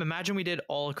imagine we did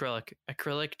all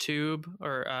acrylic tube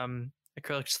or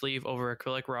acrylic sleeve over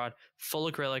acrylic rod,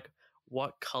 full acrylic.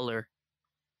 What color?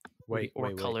 Wait.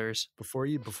 Colors? Before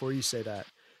you say that,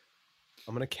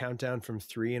 I'm gonna count down from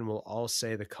 3, and we'll all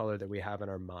say the color that we have in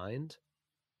our mind,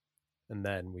 and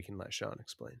then we can let Sean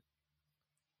explain.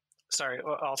 Sorry,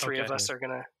 all three of us are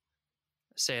gonna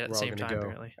say it at the same time.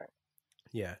 Apparently,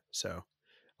 yeah. So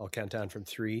I'll count down from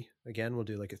 3 again. We'll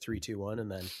do like a 3, 2, 1,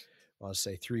 and then I'll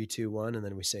say 3, 2, 1, and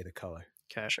then we say the color.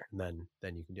 Okay, sure. And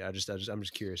then you can do. I'm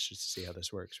just curious just to see how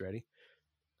this works. Ready?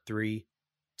 3,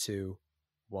 2,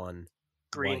 1.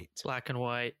 Green. White. Black and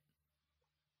white.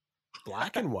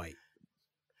 Black and white.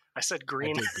 I said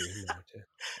green. I did green now too.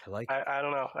 I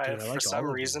don't know. Dude, for some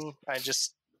reason, I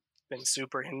just been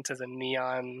super into the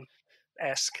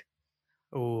neon-esque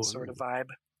sort of vibe,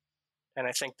 and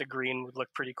I think the green would look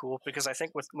pretty cool because I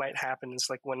think what might happen is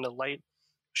like when the light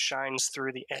shines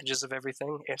through the edges of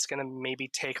everything, it's gonna maybe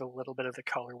take a little bit of the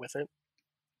color with it.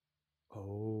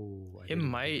 Oh, it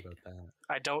might. About that.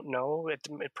 I don't know. It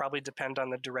probably depend on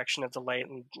the direction of the light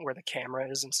and where the camera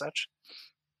is and such.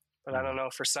 But I don't know.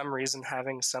 For some reason,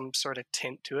 having some sort of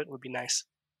tint to it would be nice.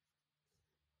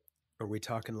 Are we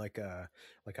talking like a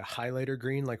highlighter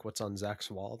green, like what's on Zach's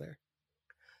wall there?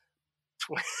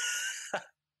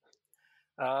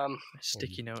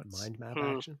 Sticky notes. Mind map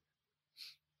action.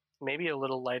 Maybe a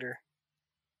little lighter.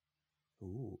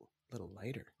 Ooh, a little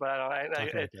lighter. But I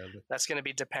don't. That's going to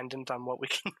be dependent on what we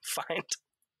can find.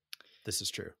 This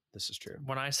is true.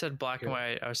 When I said black and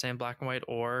white, I was saying black and white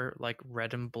or like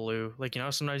red and blue. Like, you know,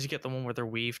 sometimes you get the one where they're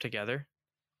weaved together.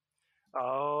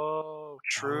 Oh,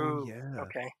 true. Oh, yeah.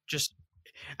 Okay. Just,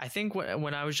 I think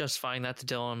when I was justifying that to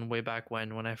Dylan way back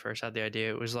when I first had the idea,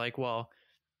 it was like, well,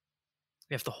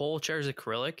 if the whole chair is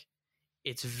acrylic,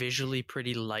 it's visually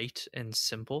pretty light and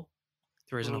simple.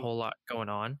 There isn't a whole lot going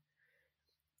on.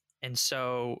 And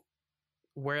so,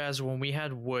 whereas when we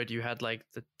had wood, you had like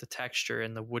the texture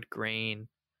and the wood grain,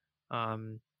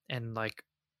 and like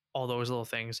all those little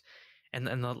things, and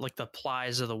the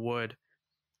plies of the wood.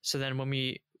 So then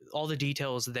all the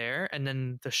detail was there, and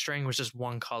then the string was just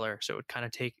one color, so it would kind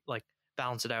of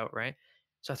balance it out, right?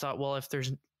 So I thought, well, if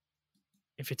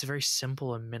it's very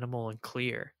simple and minimal and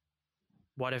clear,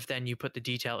 what if then you put the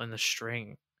detail in the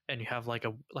string and you have like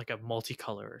a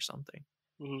multicolor or something?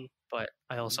 Mm-hmm. But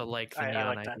I also like the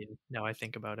neon idea. Now I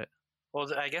think about it.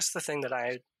 Well, I guess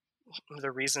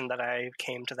the reason that I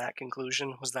came to that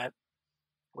conclusion was that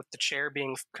with the chair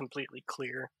being completely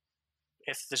clear,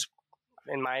 if this,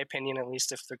 in my opinion at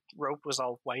least, if the rope was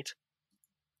all white,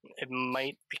 it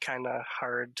might be kind of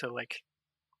hard to like.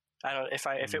 I don't know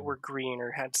if it were green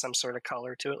or had some sort of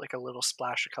color to it, like a little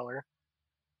splash of color,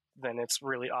 then it's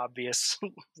really obvious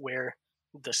where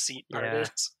the seat part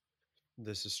is.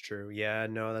 This is true. Yeah,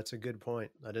 no, that's a good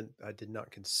point. I did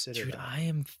not consider that. I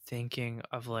am thinking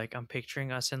of I'm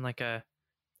picturing us in like a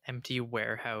empty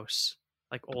warehouse,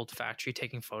 like old factory,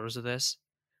 taking photos of this,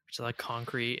 which is like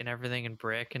concrete and everything and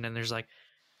brick, and then there's like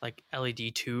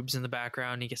LED tubes in the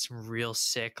background. You get some real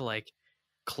sick like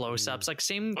close-ups, like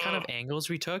same kind of angles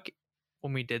we took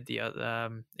when we did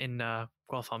the in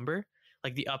Guelph Humber,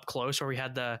 like the up close where we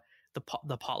had the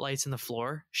pot lights in the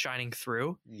floor shining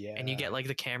through, and you get like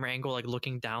the camera angle like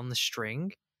looking down the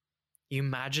string. You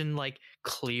imagine like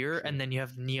clear, and then you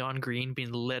have neon green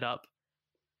being lit up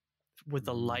with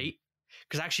the light.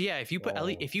 Because actually, yeah, if you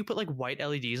put like white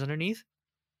LEDs underneath,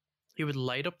 it would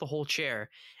light up the whole chair,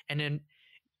 and then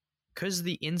because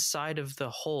the inside of the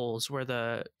holes where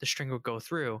the string would go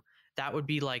through, that would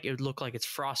be like, it would look like it's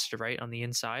frosted right on the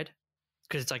inside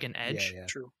because it's like an edge. Yeah.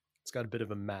 True. It's got a bit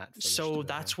of a matte. So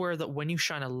that's where when you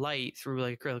shine a light through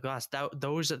like acrylic glass,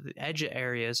 those at the edge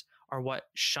areas are what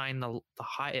shine the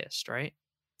highest, right?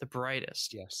 The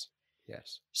brightest. Yes.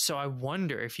 So I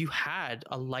wonder if you had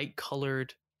a light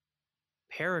colored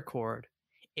paracord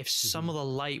if some of the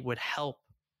light would help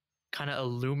kind of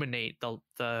illuminate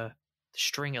the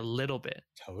string a little bit.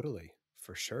 Totally,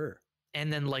 for sure.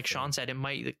 And then, like Sean said, it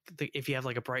might, if you have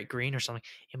like a bright green or something,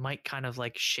 it might kind of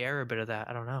like share a bit of that.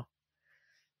 I don't know,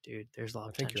 dude. There's a lot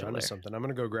of potential. I think you're onto something. I'm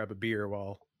gonna go grab a beer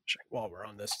while we're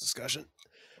on this discussion.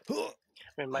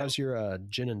 How's your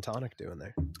gin and tonic doing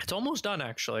there? It's almost done,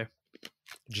 actually.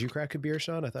 Did you crack a beer,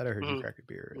 Sean? I thought I heard you crack a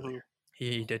beer earlier.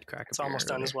 He did crack a beer. It's almost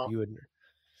done as well. You would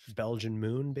Belgian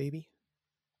Moon, baby.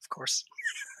 Of course.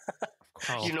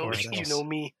 Oh, you know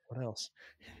me. What else?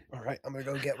 All right, I'm gonna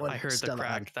go get one. I heard the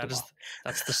crack.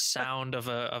 That's the sound of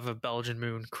a Belgian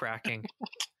Moon cracking.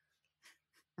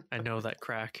 I know that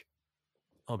crack.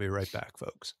 I'll be right back,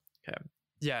 folks. Okay.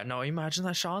 Yeah. No. Imagine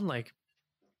that, Sean. Like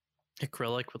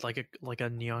acrylic with like a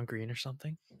neon green or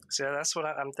something. So that's what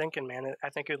I'm thinking, man. I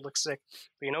think it looks sick.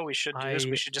 But you know, we should do is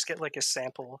we should just get like a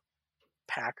sample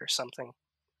pack or something.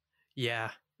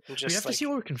 Yeah. We have to see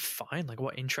what we can find, like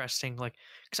what interesting, like,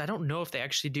 because I don't know if they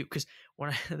actually do. Because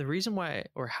the reason why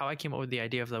or how I came up with the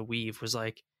idea of the weave was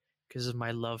like because of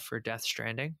my love for Death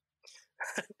Stranding.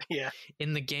 Yeah.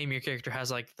 In the game, your character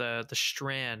has like the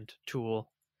strand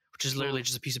tool, which is literally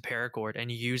just a piece of paracord,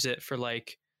 and you use it for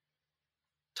like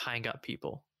tying up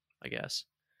people, I guess,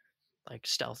 like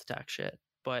stealth attack shit.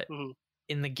 But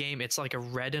in the game, it's like a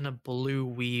red and a blue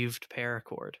weaved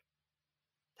paracord.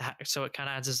 So it kind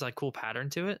of adds this like cool pattern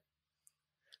to it.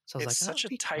 So I was it's like,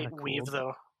 such a tight weave,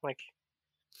 though. Like,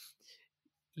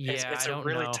 yeah, it's a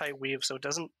really tight weave, so it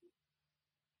doesn't,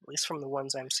 at least from the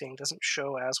ones I'm seeing, doesn't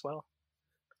show as well.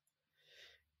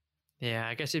 Yeah,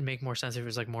 I guess it'd make more sense if it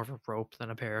was like more of a rope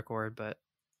than a paracord, but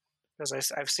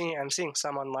because I'm seeing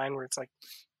some online where it's like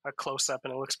a close up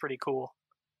and it looks pretty cool,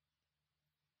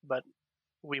 but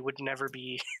we would never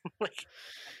be like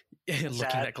looking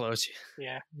that close.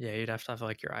 Yeah, you'd have to have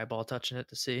like your eyeball touching it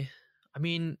to see. I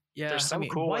mean, yeah, there's some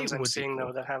cool ones I'm seeing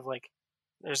though that have like,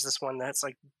 there's this one that's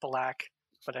like black,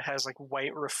 but it has like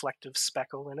white reflective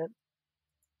speckle in it,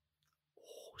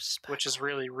 which is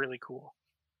really, really cool.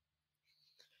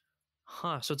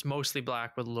 Huh? So it's mostly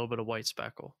black with a little bit of white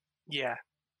speckle. Yeah,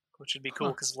 which would be cool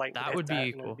because light that would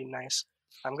be cool. It would be nice.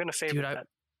 I'm gonna favorite that.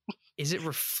 Is it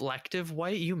reflective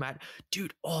white? You mad,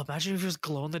 dude? Oh, imagine if it was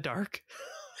glow in the dark.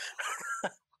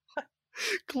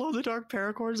 Glow in the dark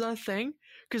paracord, is that a thing?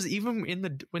 Because even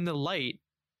when the light,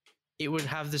 it would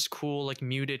have this cool like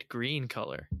muted green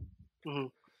color.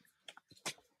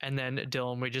 And then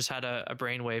Dylan, we just had a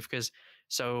brainwave because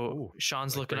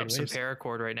Sean's looking up some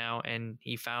paracord right now, and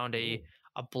he found a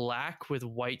black with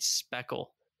white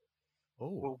speckle.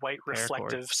 Oh, white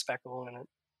reflective speckle in it.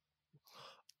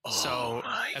 So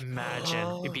imagine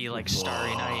it'd be like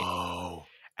Starry Night.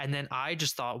 And then I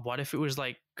just thought, what if it was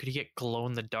like, could you get glow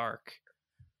in the dark?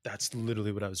 That's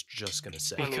literally what I was just going to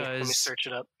say. Let me search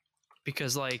it up.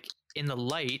 Because like in the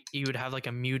light, you would have like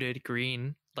a muted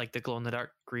green, like the glow in the dark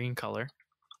green color,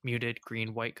 muted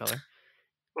green, white color.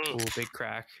 Oh, big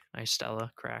crack. Nice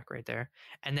Stella crack right there.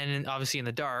 And then obviously in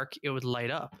the dark, it would light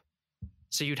up.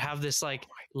 So you'd have this like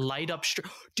light up.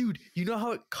 Dude, you know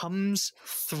how it comes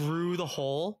through the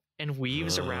hole and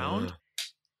weaves around?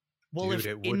 Well, dude,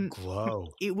 it would glow.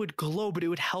 It would glow, but it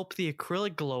would help the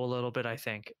acrylic glow a little bit, I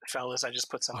think. Fellas, I just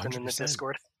put something 100%. In the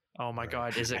Discord. Oh my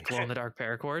God, is it glow in the dark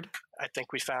paracord? I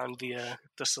think we found the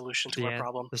solution to our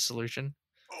problem. The solution.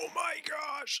 Oh my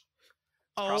gosh.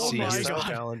 Oh my God.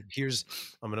 Challenge.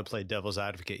 I'm going to play devil's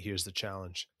advocate. Here's the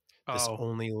challenge. This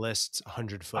only lists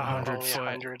 100 foot. 100 foot.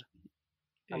 100,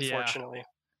 unfortunately.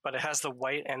 But it has the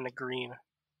white and the green.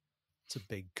 It's a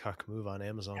big cuck move on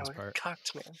Amazon's part.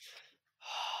 Cucked, man.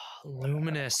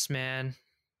 Luminous, man.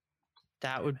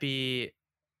 That would be...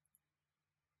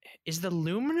 Is the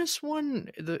luminous one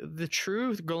the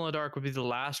true glow in the dark would be the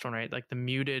last one, right? Like the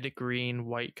muted green,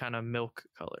 white kind of milk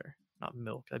color. Not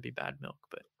milk, that'd be bad milk,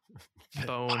 but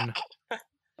bone. It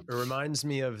reminds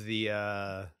me of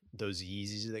the those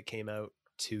Yeezys that came out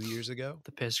 2 years ago.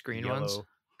 The piss green ones.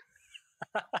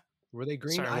 Were they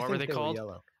green? Sorry, what were they called?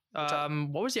 Yellow.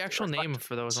 What was the actual name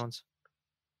for those ones?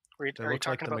 They look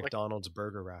like the McDonald's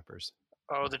burger wrappers.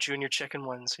 Oh, the junior chicken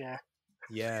ones, yeah.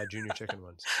 Yeah, junior chicken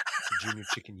ones. The junior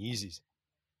chicken Yeezys.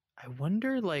 I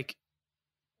wonder, like,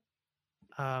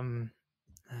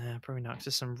 probably not.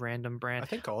 Just some random brand. I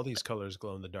think all these colors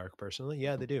glow in the dark. Personally,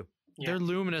 yeah, they do. Yeah. They're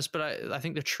luminous, but I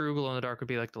think the true glow in the dark would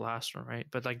be like the last one, right?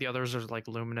 But like the others are like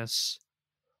luminous.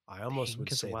 I almost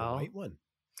would say the white one.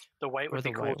 The white would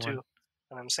be cool too.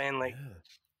 And I'm saying, like,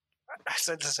 I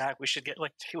said to Zach, we should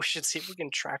see if we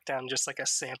can track down just like a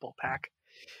sample pack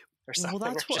or something.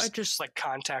 Well, that's what I just like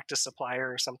contact a supplier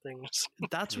or something.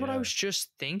 That's what I was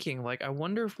just thinking. Like, I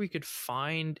wonder if we could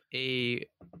find a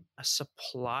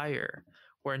supplier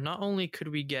where not only could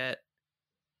we get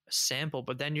a sample,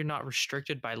 but then you're not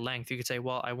restricted by length. You could say,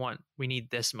 well, we need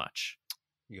this much.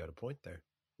 You got a point there.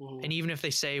 And even if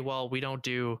they say, well, we don't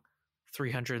do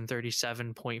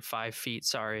 337.5 feet,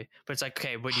 sorry, but it's like,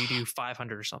 okay, but you do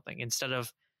 500 or something instead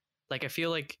of like, I feel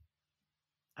like,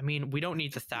 I mean, we don't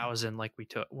need the 1,000 like we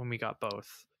took when we got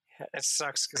both. Yeah, it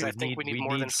sucks because I think we need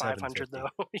more than 500 though.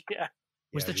 Yeah.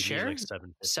 Was the chair like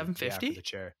 750? Yeah, for the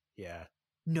chair. Yeah.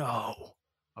 No.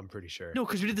 I'm pretty sure. No,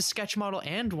 because we did the sketch model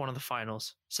and one of the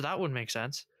finals, so that wouldn't make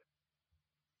sense.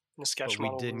 The sketch but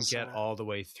model we didn't was, get all the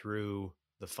way through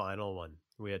the final one.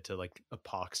 We had to like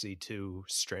epoxy 2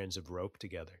 strands of rope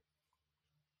together.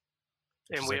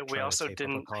 And we also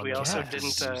didn't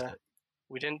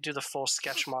we didn't do the full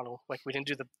sketch model. Like we didn't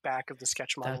do the back of the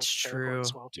sketch model. That's true.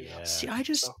 As well, too. Yeah. See,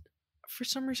 for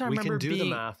some reason I remember we can do the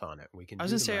math on it. I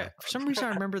was gonna say for some reason I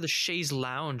remember the Chaise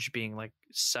Lounge being like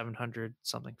 700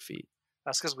 something feet.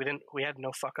 That's because we had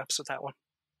no fuck ups with that one.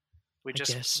 We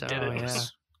just did it. Yeah.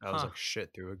 I was like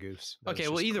shit through a goose. Okay,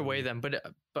 well either way then, but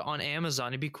on Amazon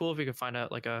it'd be cool if we could find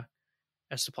out like a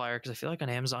supplier, because I feel like on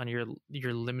Amazon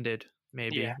you're limited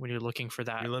maybe when you're looking for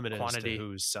that you're limited quantity. As to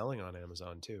who's selling on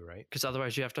Amazon too, right? Because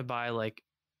otherwise you have to buy like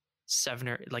 7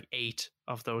 or like 8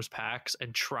 of those packs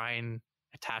and try and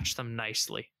attach them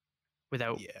nicely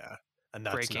without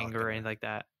breaking or anything like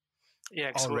that. Yeah,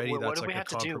 because what did we have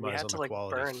to do? We had to like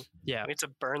burn. Yeah, we had to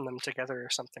burn them together or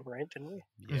something, right? Didn't we?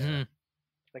 Yeah. Mm-hmm.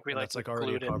 Like we that's like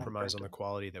already a compromise on the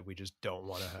quality that we just don't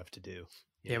want to have to do.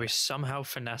 Yeah, we somehow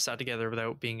finessed that together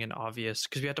without being an obvious,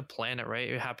 because we had to plan it, right?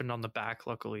 It happened on the back,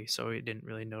 luckily, so we didn't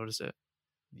really notice it.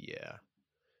 Yeah.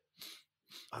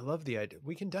 I love the idea.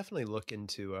 We can definitely look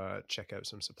into check out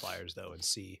some suppliers though and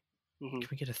see. Can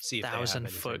we get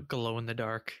 1,000-foot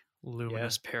glow-in-the-dark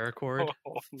luminous paracord?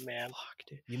 Oh man, fuck,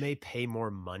 dude. You may pay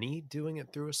more money doing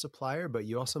it through a supplier, but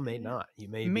you also may not. You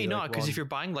may not, because if you're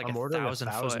buying like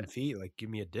 1,000 feet, like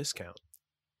give me a discount.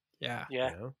 Yeah. You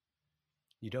know?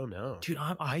 You don't know, dude.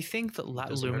 I think that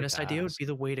luminous idea would be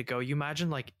the way to go. You imagine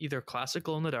like either classic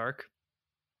glow in the dark,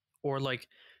 or like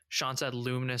Sean said,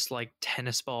 luminous like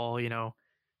tennis ball,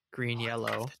 green yellow.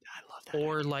 I love that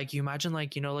or idea. Like you imagine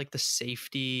like like the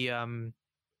safety.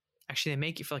 Actually, they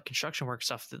make it for like construction work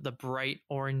stuff. The bright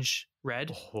orange red.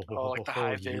 Like the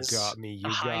high vis. You got me.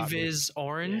 High vis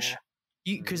orange.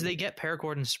 Because they get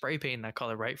paracord and spray paint in that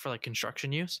color, right, for like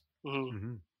construction use.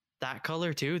 Mm-hmm. That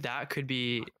color too. That could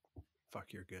be.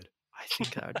 Fuck, you're good. I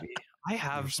think that would be. I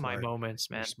have my moments,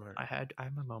 man. I have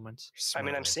my moments. I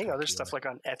mean, I'm seeing other stuff like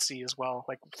on Etsy as well,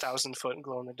 like 1,000-foot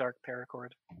glow in the dark paracord.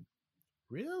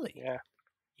 Really? Yeah.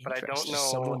 But I don't know.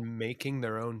 Someone making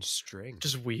their own string,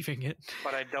 just weaving it.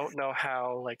 But I don't know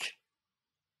how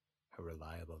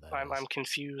reliable that is. I'm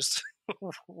confused.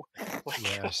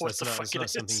 Yes, that's not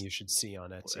something you should see on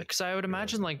Etsy. Because I would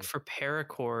imagine like for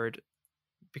paracord,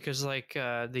 because like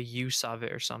the use of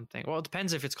it or something. Well, it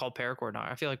depends if it's called paracord or not.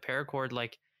 I feel like paracord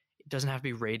like it doesn't have to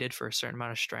be rated for a certain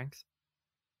amount of strength.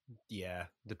 Yeah,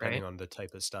 depending on the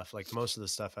type of stuff. Like most of the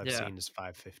stuff I've seen is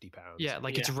 550 pounds. Yeah,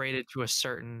 like it's rated to a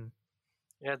certain.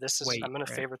 Yeah, this is. I'm gonna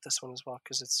favorite this one as well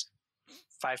because it's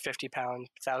 550 pound,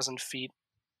 1,000 feet,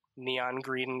 neon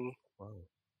green,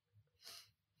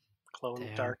 glow in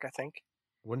the dark. I think.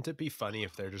 Wouldn't it be funny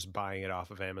if they're just buying it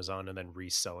off of Amazon and then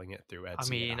reselling it through Etsy? I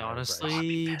mean,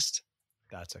 honestly,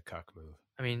 that's a cuck move.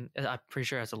 I mean, I'm pretty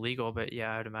sure that's illegal, but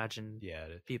yeah, I would imagine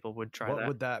people would try that. What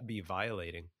would that be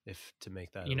violating if to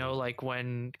make that? Illegal? Like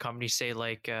when companies say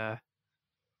like,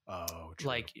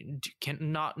 like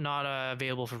not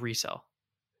available for resale.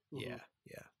 Yeah,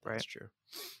 that's true.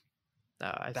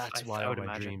 That's why one of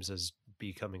my dreams as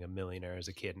becoming a millionaire as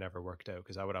a kid never worked out,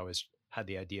 because I would always had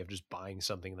the idea of just buying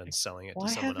something and then selling it to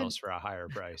someone else for a higher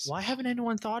price. Why haven't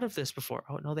anyone thought of this before?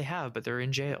 Oh no, they have, but they're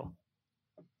in jail.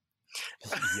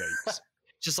 Yikes.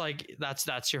 Just like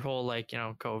that's your whole like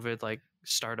COVID like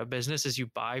startup business is you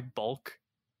buy bulk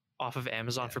off of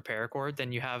Amazon for paracord,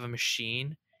 then you have a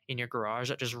machine in your garage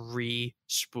that just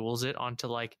re-spools it onto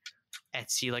like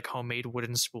Etsy like homemade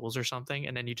wooden spools or something,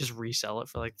 and then you just resell it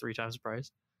for like 3 times the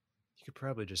price. You could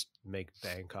probably just make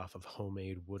bank off of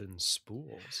homemade wooden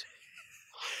spools.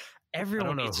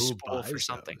 Everyone needs a spool for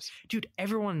something. Dude,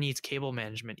 everyone needs cable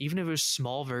management, even if it was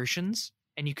small versions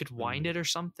and you could wind it or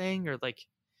something, or like.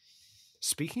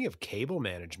 Speaking of cable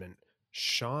management,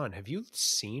 Sean, have you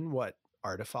seen what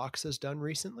Artifox has done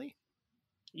recently?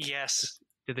 Yes.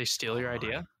 Did they steal your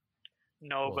idea?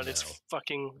 No, but it's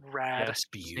fucking rad. It's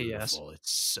beautiful. Yes.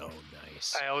 It's so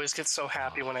nice. I always get so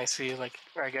happy when I see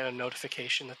or I get a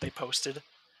notification that they posted.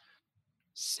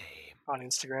 Same. On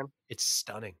Instagram. It's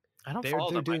stunning. I don't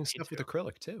follow them. They're doing stuff with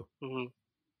acrylic too. Mm-hmm.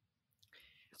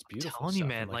 It's beautiful. I'm telling you,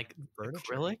 man, like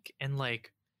acrylic and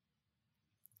like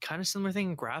kind of similar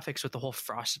thing in graphics with the whole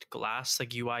frosted glass,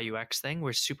 like UI UX thing,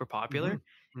 where it's super popular.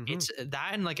 It's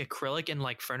that and like acrylic and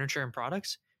like furniture and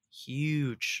products,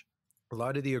 huge. A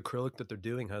lot of the acrylic that they're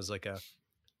doing has like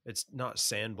it's not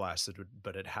sandblasted,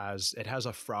 but it has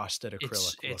a frosted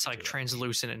acrylic. It's like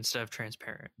translucent instead of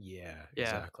transparent. Yeah,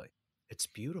 exactly. It's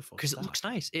beautiful because it looks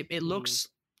nice. It looks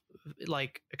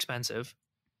like expensive.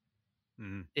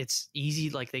 It's easy,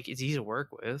 like it's easy to work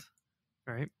with,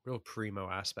 right? Real primo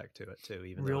aspect to it too.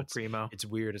 Even real though primo. It's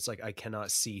weird. It's like I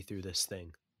cannot see through this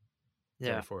thing.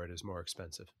 Yeah. Therefore, it is more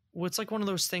expensive. Well, it's like one of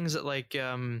those things that like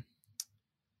the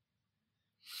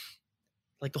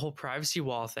whole privacy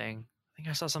wall thing. I think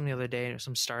I saw something the other day, and it was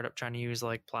some startup trying to use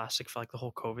like plastic for like the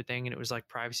whole COVID thing, and it was like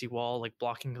privacy wall, like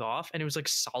blocking it off, and it was like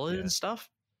solid and stuff.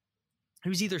 It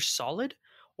was either solid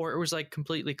or it was like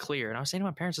completely clear. And I was saying to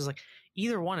my parents, I was like,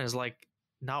 either one is like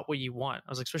not what you want.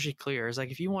 I was like, especially clear. It's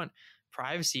like if you want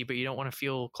privacy but you don't want to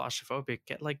feel claustrophobic,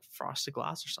 get like frosted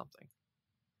glass or something,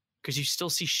 because you still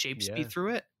see shapes be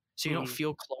through it, so you don't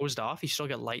feel closed off. You still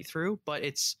get light through, but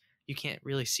you can't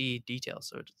really see details,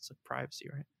 so it's like privacy,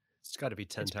 right? It's got to be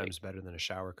 10 times better than a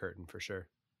shower curtain for sure.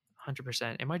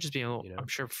 100%. It might just be a little, I'm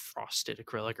sure, frosted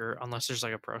acrylic, or unless there's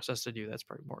like a process to do that's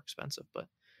probably more expensive, but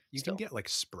you can get like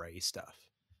spray stuff.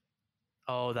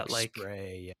 Oh, that like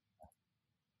spray. Yeah.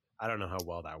 I don't know how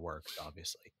well that works,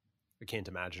 obviously. I can't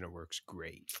imagine it works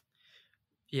great.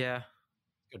 Yeah.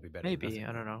 Could be better. Maybe.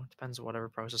 I don't know. It depends on whatever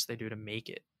process they do to make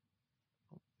it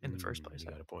in the first place. You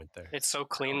got a point there. It's so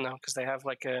clean though, because they have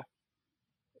like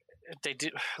they do,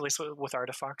 at least with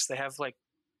Artifox, they have like,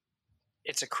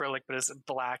 it's acrylic, but it's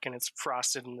black and it's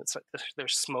frosted, and it's like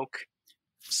there's smoke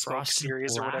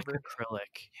series or whatever.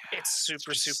 Acrylic. Yeah, it's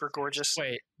super gorgeous.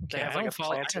 Wait, they have like a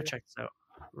planter. I gotta check this out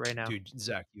right now. Dude,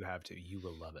 Zach, you have to. You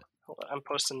will love it. Hold on, I'm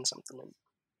posting something in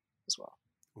as well.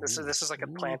 This is like a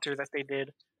planter that they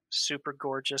did. Super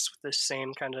gorgeous with the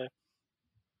same kind of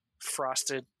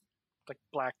frosted, like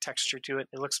black texture to it.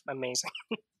 It looks amazing.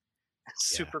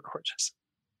 Super gorgeous.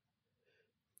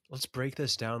 Let's break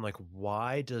this down. Like,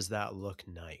 why does that look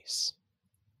nice?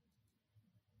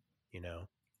 You know,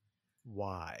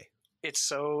 why? It's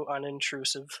so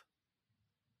unintrusive,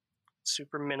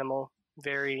 super minimal,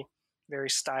 very, very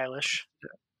stylish.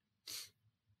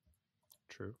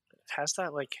 True. It has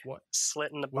that like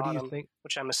slit in the bottom, do you think?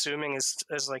 Which I'm assuming is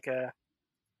like a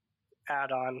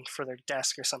add-on for their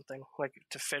desk or something, like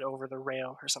to fit over the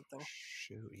rail or something.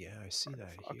 Shoot, yeah, I see that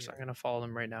here. I'm gonna follow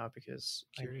them right now because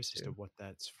I'm curious as to what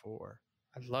that's for.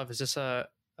 I love. Is this a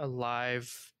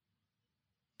live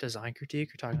design critique?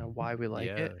 You're talking about why we like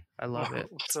it. I love it.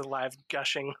 It's a live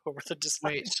gushing over the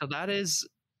design. Wait, so that is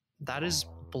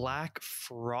black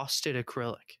frosted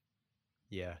acrylic.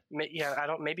 Yeah. Yeah,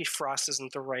 maybe frost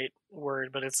isn't the right word,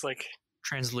 but it's like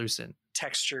translucent,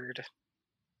 textured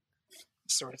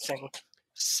sort of thing.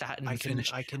 Satin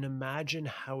finish. I can imagine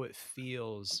how it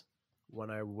feels when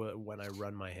I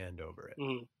run my hand over it.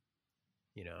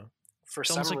 You know, for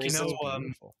some reason,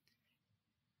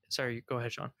 sorry, go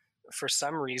ahead, Sean. For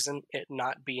some reason, it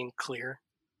not being clear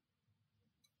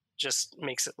just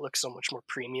makes it look so much more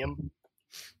premium.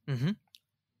 It's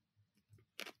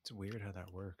weird how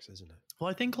that works, isn't it? Well,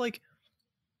 I think like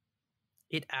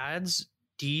it adds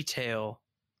detail,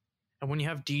 and when you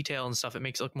have detail and stuff, it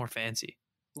makes it look more fancy.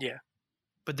 Yeah.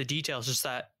 But the detail is just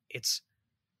that it's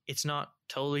not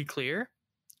totally clear,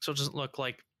 so it doesn't look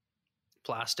like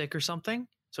plastic or something,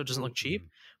 so it doesn't look cheap,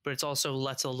 but it's also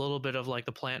lets a little bit of like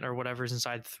the plant or whatever's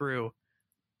inside through,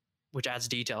 which adds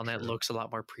detail, and it looks a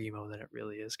lot more primo than it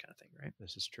really is, kind of thing, right?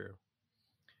 This is true.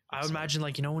 I would imagine,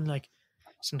 like, you know, when like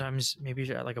sometimes maybe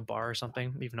you're at like a bar or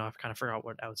something, even though I've kind of forgot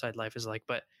what outside life is like,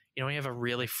 but you know, when you have a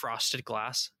really frosted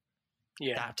glass,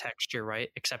 that texture, right?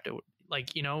 Except it,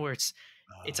 like, you know, where it's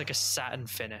like a satin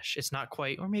finish. It's not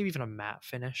quite, or maybe even a matte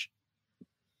finish.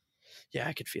 Yeah,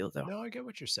 I could feel it though. No, I get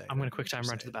what you're saying. I'm gonna quick time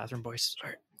run to the bathroom, boys. All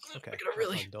right. Okay.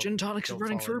 Gin tonics are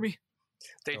running through me.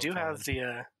 They do have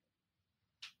the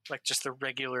like just the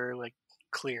regular like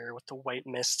clear with the white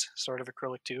mist sort of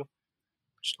acrylic too,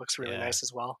 which looks really nice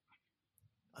as well.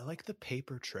 I like the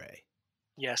paper tray.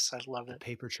 Yes, I love it. The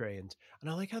paper tray, and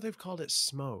I like how they've called it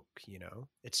smoke. You know,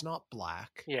 it's not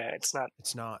black. Yeah, it's not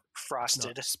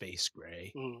frosted. It's not space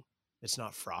gray. It's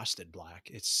not frosted black.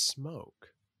 It's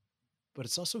smoke. But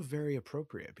it's also very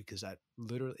appropriate because it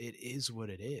is what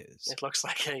it is. It looks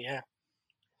like it, yeah.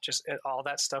 Just all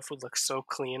that stuff would look so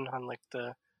clean on like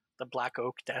the black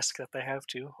oak desk that they have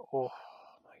too. Oh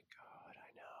my God, I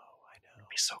know. It'd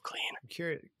be so clean. I'm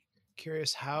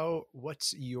curious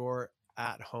what's your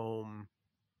at-home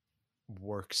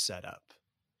work setup?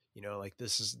 You know, like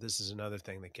this is another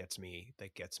thing that gets me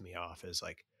off is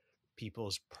like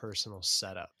people's personal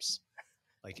setups.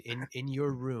 Like in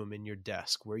your room, in your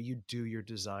desk, where you do your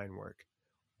design work,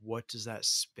 what does that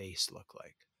space look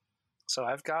like? So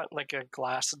I've got like a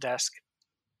glass desk,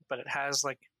 but it has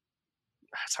like,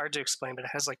 it's hard to explain, but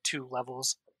it has like 2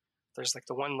 levels. There's like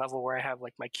the one level where I have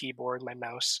like my keyboard, my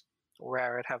mouse, where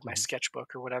I would have my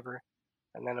sketchbook or whatever.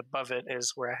 And then above it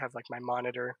is where I have like my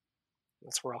monitor.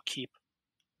 That's where I'll keep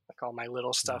like all my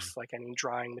little stuff, like any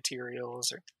drawing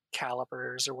materials or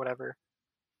calipers or whatever.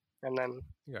 And then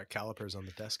you got calipers on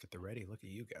the desk at the ready. Look at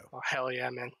you go. Oh hell yeah,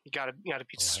 man. You gotta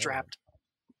be strapped.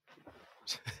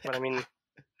 But I mean,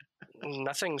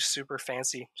 nothing super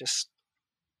fancy. Just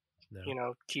you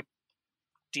know, keep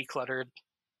decluttered.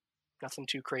 Nothing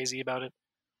too crazy about it.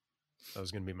 That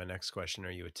was going to be my next question. Are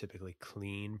you a typically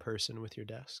clean person with your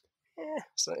desk?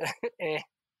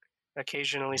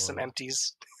 Occasionally some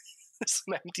empties.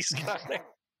 Some empties got there.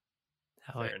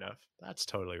 Fair enough. That's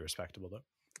totally respectable, though.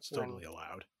 It's totally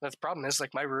allowed. The problem is,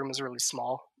 like, my room is really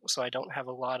small, so I don't have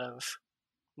a lot of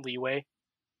leeway.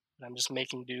 I'm just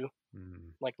making do.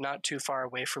 Like, not too far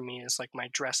away from me is, like, my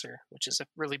dresser, which is a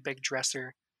really big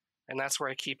dresser. And that's where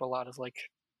I keep a lot of, like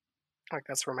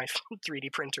that's where my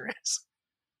 3D printer is.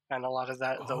 And a lot of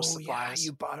those supplies. Yeah,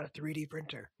 you bought a 3D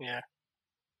printer. Yeah.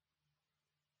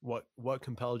 What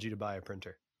compelled you to buy a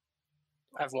printer?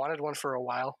 I've wanted one for a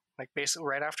while. Like, basically,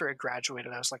 right after I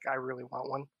graduated, I was like, I really want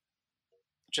one.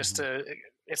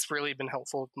 It's really been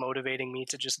helpful motivating me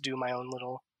to just do my own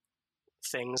little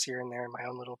things here and there, my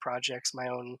own little projects, my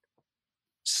own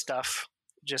stuff,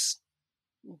 just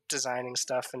designing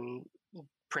stuff and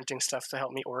printing stuff to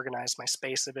help me organize my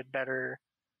space a bit better,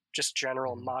 just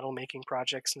general model making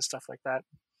projects and stuff like that.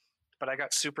 But I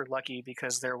got super lucky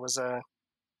because there was I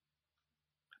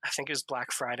think it was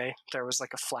Black Friday, there was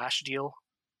like a flash deal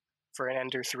for an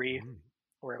Ender 3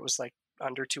 where it was like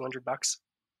under $200.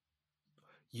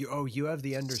 You have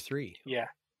the Ender 3? Yeah.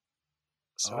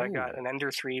 So I got an Ender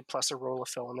 3 plus a roll of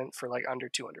filament for like under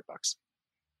 $200.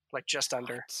 Like just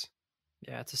under. What?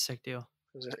 Yeah, it's a sick deal.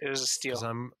 It was a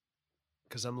steal.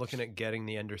 Because I'm looking at getting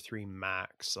the Ender 3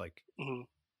 Max like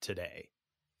today,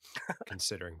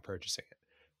 considering purchasing it.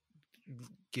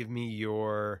 Give me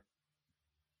your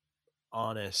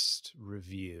honest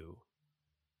review,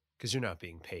 because you're not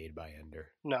being paid by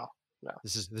Ender. No.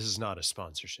 This is not a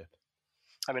sponsorship.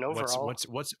 I mean, overall,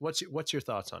 what's your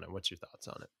thoughts on it?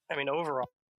 I mean, overall,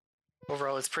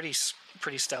 it's pretty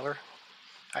stellar.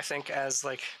 I think as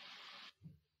like,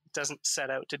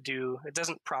 it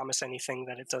doesn't promise anything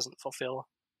that it doesn't fulfill.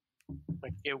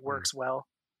 Like, it works well.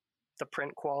 The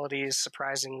print quality is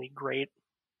surprisingly great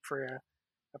for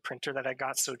a printer that I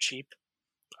got so cheap.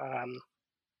 The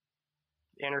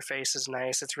interface is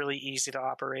nice. It's really easy to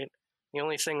operate. The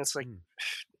only thing that's like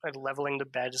leveling the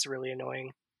bed is really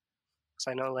annoying.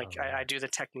 So I know, like, I do the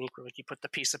technique where like you put the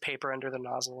piece of paper under the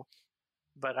nozzle,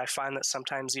 but I find that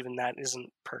sometimes even that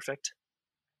isn't perfect.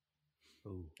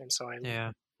 Ooh. And so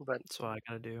but that's what I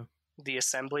gotta do. The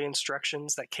assembly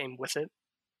instructions that came with it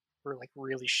were like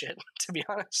really shit, to be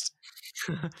honest.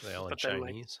 They all in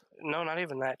Chinese? No, not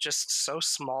even that. Just so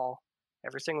small.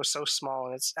 Everything was so small,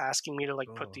 and it's asking me to like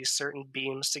put these certain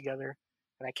beams together,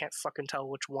 and I can't fucking tell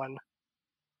which one.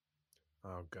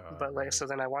 Oh god! But like, so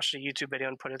then I watched a YouTube video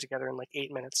and put it together in like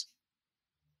 8 minutes.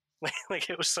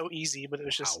 Like it was so easy, but it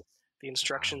was just the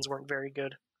instructions weren't very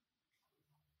good.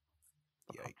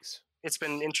 Yikes! It's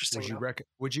been interesting.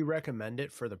 Would you recommend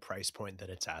it for the price point that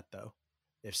it's at, though?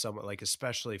 If someone, like,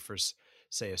 especially for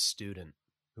say a student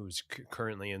who's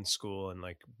currently in school and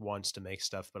like wants to make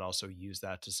stuff, but also use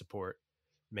that to support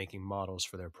making models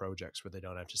for their projects where they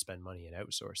don't have to spend money and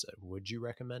outsource it, would you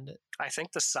recommend it? I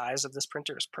think the size of this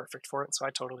printer is perfect for it, so I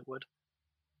totally would.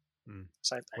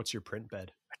 So what's your print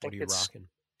bed? I think what are you it's rocking?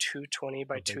 220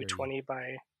 by 220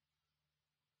 by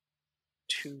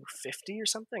 250 or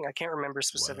something. I can't remember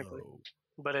specifically. Whoa.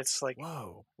 But it's like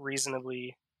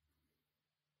reasonably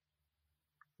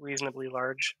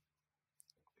large.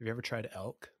 Have you ever tried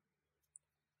elk?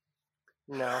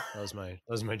 No. That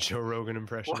was my Joe Rogan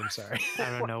impression. I'm sorry.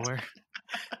 Out of nowhere.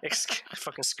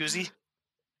 Fucking Scoozy.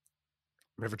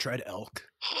 Never tried elk.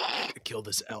 I killed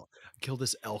this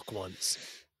elk once,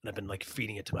 and I've been like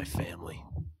feeding it to my family.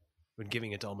 I've been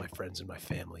giving it to all my friends and my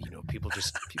family. You know, people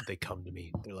they come to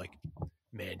me. They're like,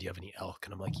 "Man, do you have any elk?"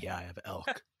 And I'm like, "Yeah, I have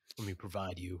elk. Let me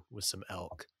provide you with some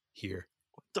elk here."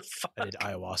 What the fuck? I did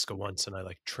ayahuasca once, and I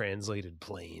like translated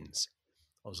planes.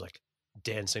 I was like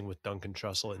dancing with Duncan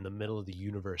Trussell in the middle of the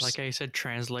universe. Like I said,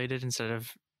 translated instead of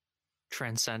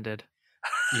transcended.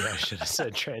 Yeah, I should have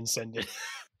said transcended.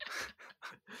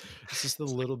 It's just a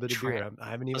little bit of beer. I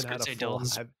haven't even had a full.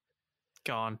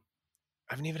 Gone.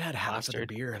 I haven't even had half of the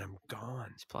beer and I'm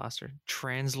gone. It's plastered.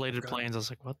 Translated planes. I was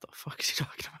like, what the fuck is he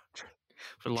talking about?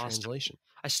 For lost translation.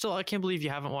 I can't believe you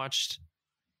haven't watched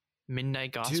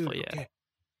Midnight Gospel yet.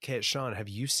 Okay, Sean, have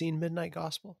you seen Midnight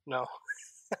Gospel? No.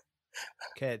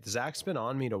 Okay, Zach's been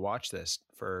on me to watch this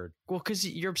for because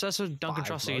you're obsessed with Duncan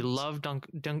Trussell. You love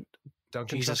Duncan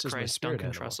Jesus Christ,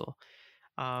 Duncan Trussell.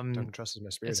 Duncan Trussell is my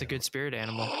spirit. It's a good spirit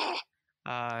animal.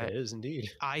 It is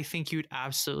indeed. I think you'd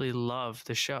absolutely love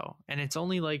the show, and it's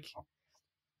only like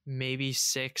maybe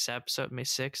 6 episodes, maybe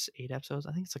 8 episodes.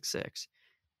 I think it's like 6.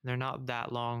 They're not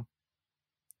that long.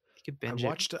 You could binge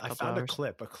it. I found a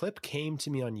clip. A clip came to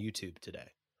me on YouTube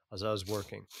today as I was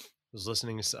working. I was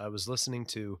listening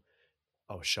to.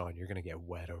 Oh, Sean, you're gonna get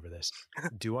wet over this.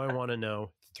 Do I want to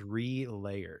know 3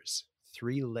 layers?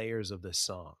 3 layers of this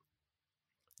song.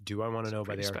 Do I want to know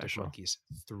by the Arctic Monkeys?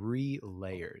 3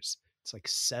 layers. It's like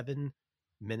 7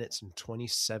 minutes and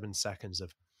 27 seconds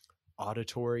of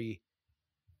auditory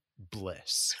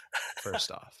bliss.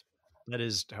 First off, that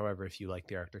is, however, if you like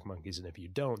the Arctic Monkeys, and if you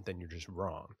don't, then you're just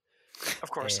wrong.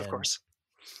 Of course.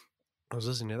 I was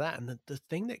listening to that, and the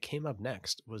thing that came up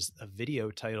next was a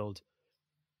video titled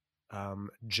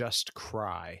Just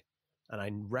Cry. And I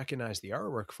recognized the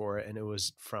artwork for it, and it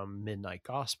was from Midnight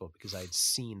Gospel because I'd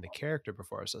seen the character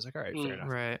before. So I was like, all right, fair enough.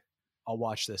 Right. I'll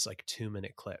watch this like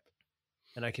 2-minute clip.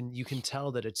 And you can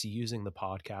tell that it's using the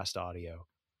podcast audio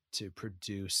to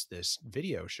produce this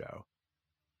video show.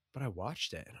 But I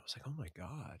watched it and I was like, oh my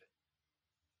God.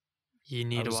 You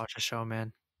need to watch a show,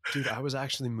 man. Dude, I was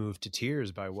actually moved to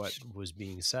tears by what was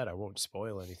being said. I won't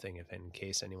spoil anything in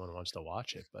case anyone wants to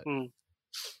watch it, but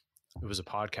it was a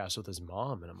podcast with his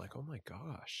mom, and I'm like, oh my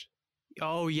gosh.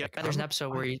 Oh yeah, like, there's an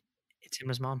episode where it's him and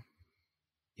his mom.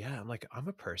 Yeah, I'm like, I'm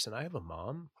a person. I have a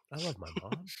mom. I love my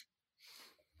mom.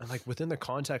 And like within the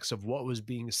context of what was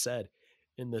being said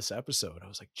in this episode, I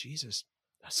was like, Jesus,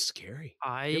 that's scary.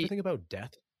 You ever think about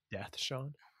death,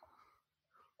 Sean?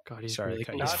 God, he's really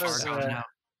he's far gone now.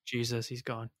 Jesus, he's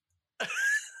gone.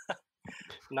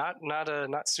 Not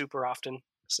super often.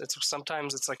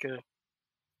 Sometimes it's like a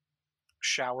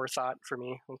shower thought for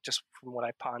me, just from what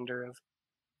I ponder of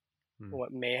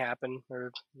what may happen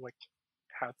or like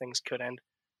how things could end.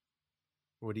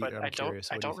 What do you? I'm curious.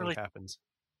 What do you think happens?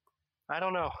 I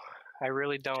don't know. I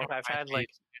really don't. I've had like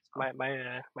my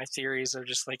theories are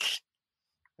just like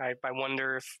I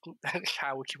wonder if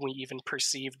how can we even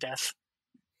perceive death.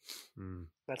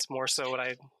 That's more so what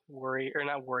I worry, or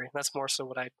not worry. That's more so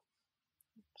what I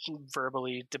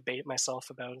verbally debate myself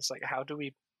about. It's like, how do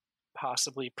we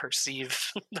possibly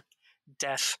perceive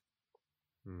death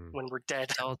when we're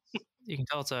dead? You can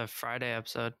tell it's a Friday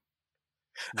episode.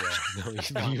 Yeah,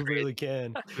 no, you really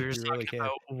can. We were just talking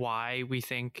about why we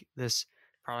think this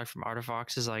product from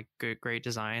Artifox is like great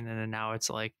design, and then now it's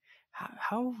like,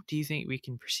 how do you think we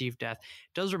can perceive death?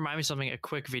 It does remind me of something, a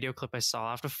quick video clip I saw.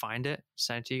 I have to find it,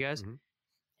 send it to you guys.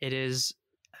 It is,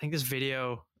 I think this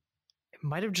video, it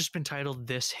might have just been titled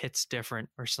 "This Hits Different"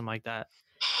 or something like that.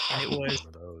 And it was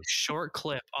a short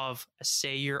clip of,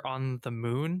 say you're on the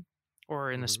moon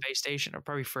or in the space station, or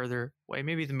probably further away,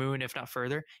 maybe the moon, if not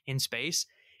further, in space,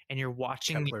 and you're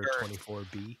watching Kepler the Earth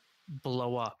 24b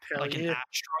blow up. Like an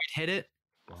asteroid hit it,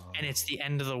 and it's the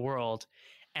end of the world.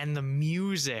 And the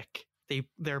music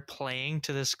they're playing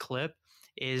to this clip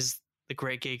is "The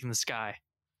Great Gig in the Sky."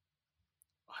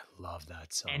 I love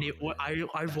that song. And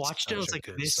I watched it. I was like,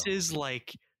 this song is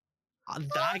like,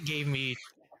 that gave me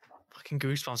fucking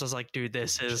goosebumps. I was like, dude,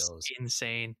 this is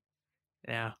insane.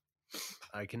 Yeah.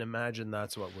 I can imagine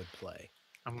that's what would play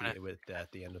with at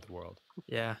the end of the world.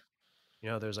 Yeah. You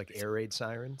know, there's like air raid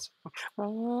sirens.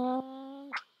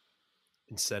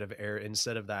 Instead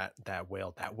of that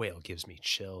whale gives me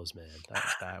chills, man.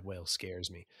 That whale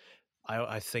scares me.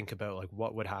 I think about like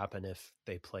what would happen if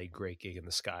they play Great Gig in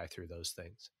the Sky through those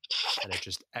things, and it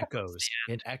just echoes.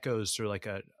 It echoes through like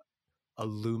a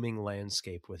looming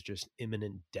landscape with just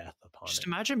imminent death upon it. Just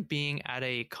imagine being at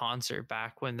a concert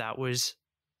back when that was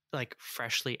like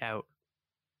freshly out,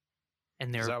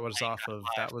 and that was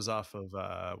off of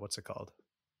what's it called?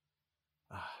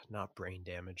 Not Brain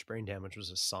Damage. Brain Damage was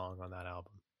a song on that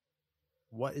album.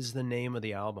 What is the name of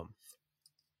the album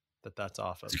that's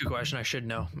off of? That's a good question. I should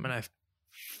know. And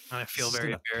I feel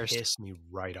very embarrassed. Piss me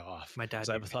right off. My dad.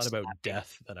 I have a thought about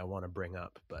death that I want to bring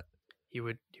up, but he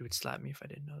would slap me if I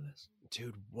didn't know this.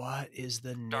 Dude, what is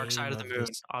the name? Dark Side of the Moon.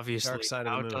 Obviously. Dark Side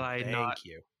of the Moon. Thank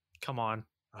you. Come on.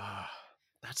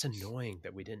 That's annoying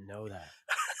that we didn't know that.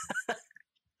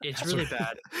 It's really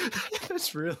bad.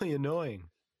 That's really annoying.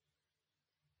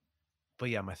 But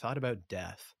yeah, my thought about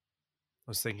death,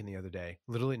 I was thinking the other day,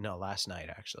 last night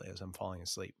actually, as I'm falling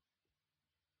asleep.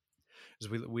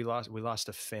 because we lost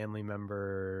a family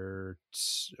member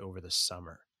over the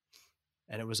summer,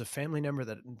 and it was a family member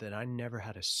that I never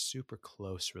had a super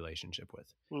close relationship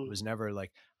with. It was never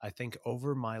like, I think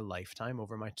over my lifetime,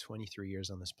 over my 23 years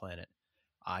on this planet,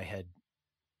 I had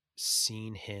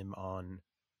seen him on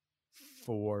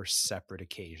 4 separate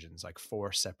occasions, like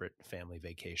 4 separate family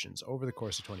vacations over the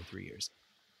course of 23 years.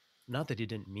 Not that he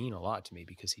didn't mean a lot to me,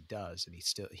 because he does, and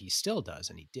he still does,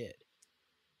 and he did.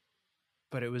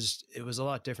 But it was a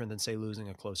lot different than, say, losing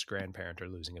a close grandparent or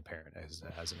losing a parent, as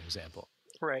an example.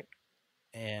 Right.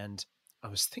 And I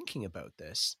was thinking about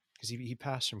this because he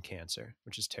passed from cancer,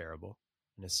 which is terrible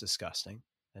and it's disgusting,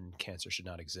 and cancer should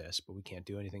not exist, but we can't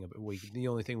do anything about it. The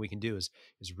only thing we can do is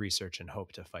research and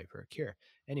hope to fight for a cure.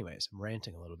 Anyways, I'm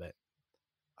ranting a little bit.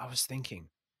 I was thinking,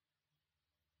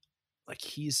 like,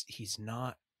 he's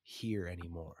not here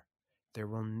anymore. There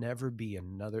will never be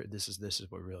another, this is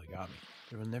what really got me.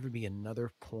 There will never be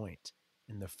another point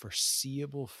in the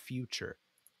foreseeable future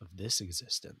of this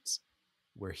existence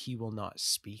where he will not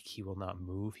speak, he will not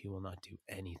move, he will not do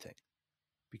anything,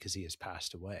 because he has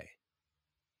passed away.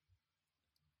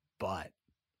 But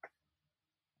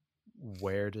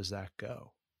where does that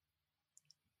go?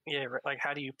 Yeah, like,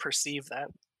 how do you perceive that?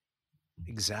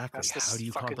 Exactly. That's how do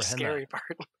you fucking comprehend scary that?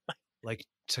 part. Like,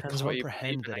 to Depends what you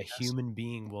comprehend believe in, that I a guess. human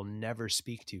being will never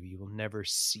speak to you, you will never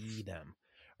see them,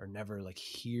 or never like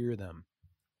hear them.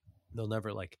 They'll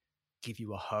never like give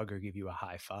you a hug or give you a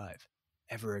high five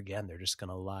ever again. They're just going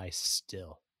to lie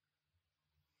still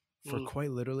for quite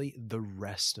literally the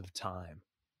rest of time.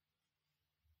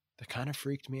 That kind of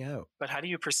freaked me out. But how do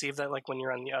you perceive that, like, when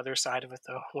you're on the other side of it,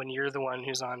 though? When you're the one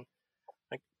who's on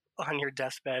your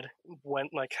deathbed, when,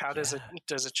 like, how does it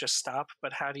just stop?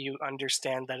 But how do you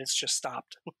understand that it's just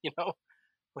stopped? You know,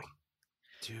 like,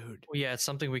 dude. Well, yeah, it's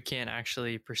something we can't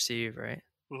actually perceive, right?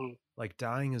 Mm-hmm. Like,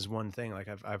 dying is one thing. Like,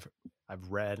 I've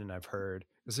read and I've heard.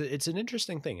 It's an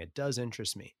interesting thing. It does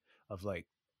interest me, of like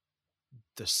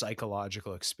the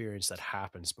psychological experience that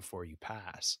happens before you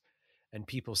pass. And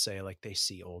people say, like, they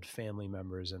see old family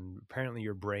members, and apparently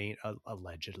your brain,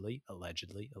 allegedly,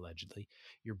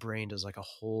 your brain does like a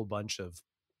whole bunch of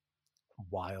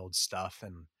wild stuff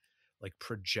and like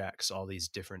projects all these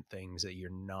different things that you're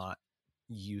not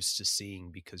used to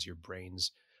seeing, because your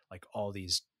brain's like, all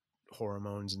these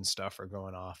hormones and stuff are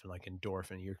going off, and like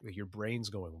endorphin, your brain's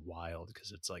going wild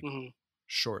because it's like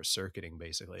short circuiting,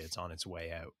 basically. It's on its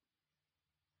way out.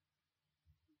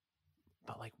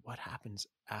 But like, what happens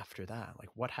after that? Like,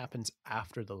 what happens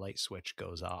after the light switch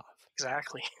goes off?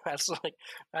 Exactly. That's like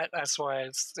that's why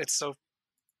it's so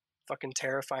fucking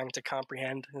terrifying to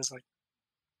comprehend. It's like,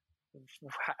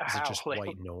 Is it just like,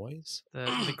 white noise?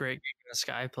 The Great Gig in the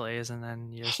Sky plays, and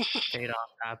then you just fade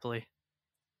off happily.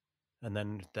 And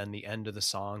then the end of the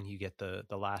song, you get the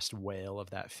last wail of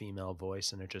that female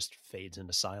voice, and it just fades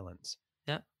into silence.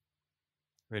 Yeah.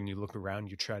 And you look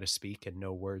around, you try to speak, and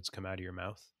no words come out of your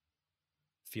mouth.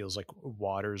 Feels like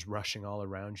water's rushing all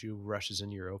around you, rushes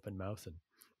into your open mouth, and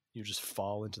you just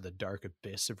fall into the dark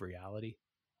abyss of reality.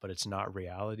 But it's not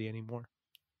reality anymore.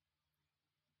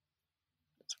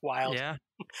 It's wild. Yeah.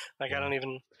 Like, yeah.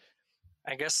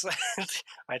 I guess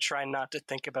I try not to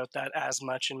think about that as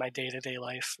much in my day-to-day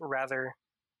life. Rather,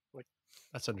 like,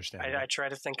 that's understandable. I try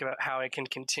to think about how I can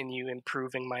continue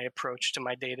improving my approach to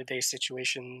my day-to-day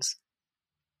situations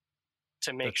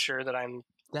to make sure that I'm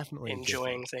definitely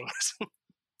enjoying things.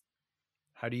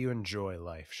 How do you enjoy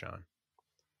life, Sean?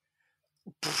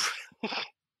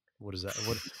 What does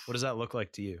that look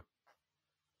like to you?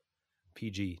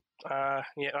 PG.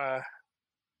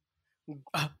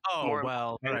 More,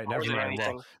 well, all right, never mind.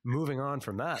 Well, moving on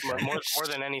from that. More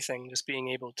than anything, just being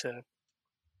able to,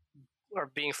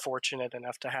 or being fortunate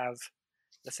enough to have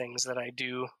the things that I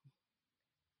do,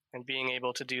 and being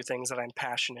able to do things that I'm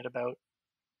passionate about.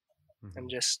 Mm-hmm. And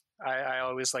just, I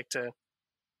always like to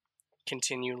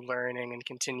continue learning and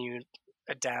continue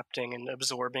adapting and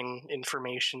absorbing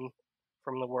information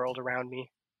from the world around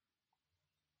me.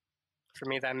 For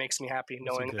me, that makes me happy,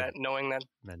 knowing that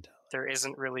mentality. There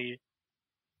isn't really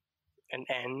an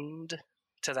end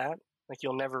to that. Like,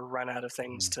 you'll never run out of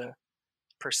things to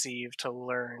perceive, to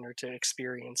learn, or to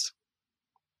experience.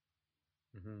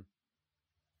 Mm-hmm.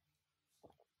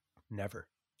 Never.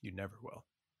 You never will.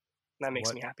 That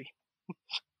makes me happy.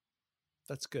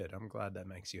 That's good. I'm glad that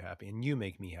makes you happy, and you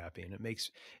make me happy, and it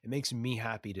makes me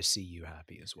happy to see you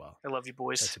happy as well. I love you,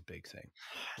 boys. That's a big thing.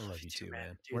 I love you too,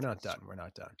 man. Dude, we're not done. We're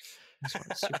not done.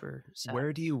 Super sad.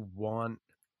 Where do you want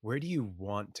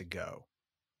to go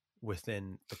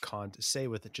within the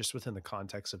within the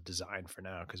context of design for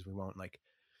now? Because we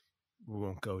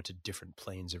won't go to different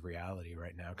planes of reality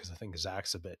right now, because I think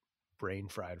Zach's a bit brain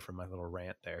fried from my little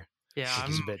rant there. Yeah,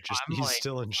 like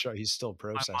he's still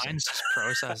processing. My mind's just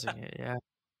processing it. Yeah.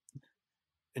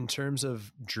 In terms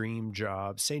of dream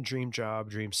job,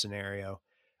 dream scenario.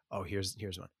 Oh, here's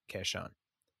one. Okay, Sean,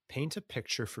 paint a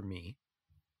picture for me,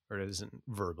 or it isn't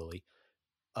verbally,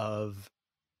 of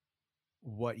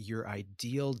what your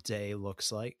ideal day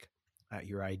looks like at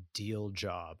your ideal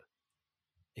job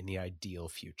in the ideal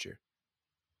future.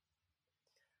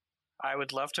 I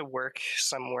would love to work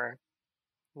somewhere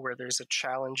where there's a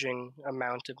challenging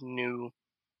amount of new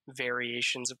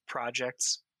variations of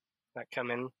projects that come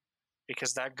in,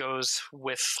 because that goes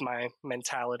with my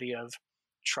mentality of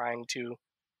trying to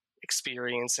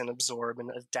experience and absorb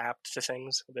and adapt to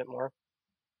things a bit more.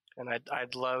 And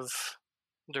I'd love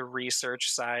the research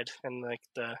side and like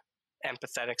the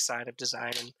empathetic side of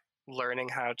design and learning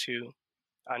how to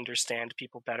understand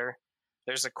people better.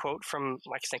 There's a quote from,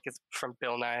 I think it's from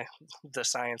Bill Nye, the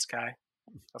science guy,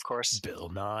 of course. Bill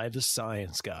Nye, the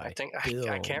science guy. I think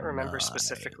I can't remember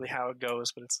specifically how it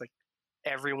goes, but it's like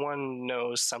everyone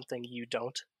knows something you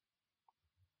don't.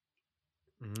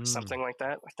 Something like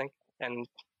that, I think. And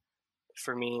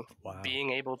for me,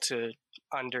 being able to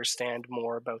understand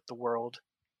more about the world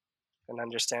and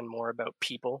understand more about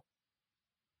people,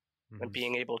 and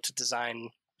being able to design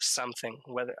something,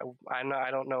 whether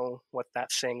I don't know what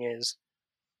that thing is,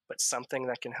 but something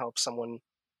that can help someone,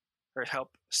 or help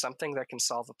something that can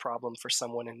solve a problem for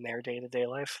someone in their day-to-day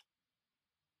life.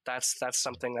 That's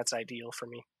something that's ideal for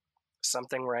me.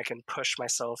 Something where I can push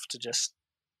myself to just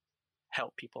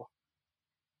help people.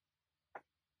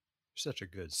 You're such a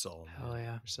good soul, man. Hell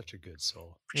yeah. You're such a good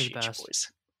soul. You're the best.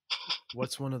 Boys.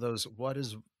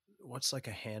 What's like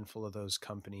a handful of those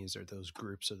companies or those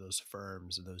groups or those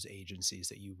firms or those agencies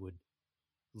that you would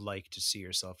like to see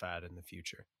yourself at in the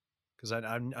future? Because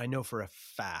I know for a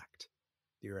fact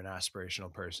that you're an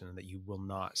aspirational person and that you will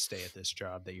not stay at this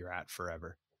job that you're at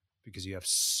forever, because you have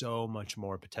so much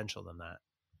more potential than that.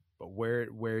 But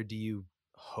where do you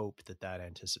hope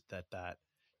that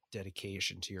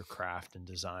dedication to your craft and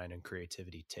design and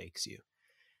creativity takes you?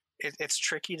 It's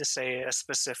tricky to say a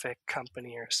specific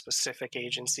company or a specific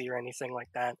agency or anything like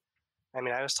that. I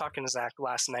mean, I was talking to Zach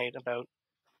last night about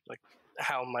like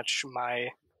how much my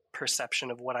perception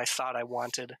of what I thought I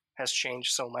wanted has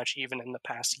changed so much, even in the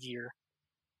past year.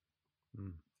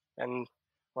 And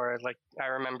or like I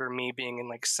remember me being in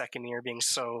like second year being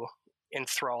so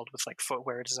enthralled with like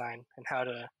footwear design and how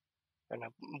to, and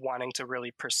wanting to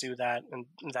really pursue that and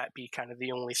that be kind of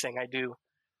the only thing I do.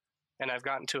 And I've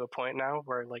gotten to a point now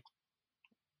where like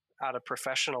at a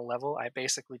professional level, I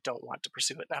basically don't want to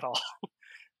pursue it at all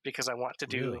because I want to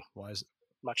do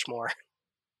much more.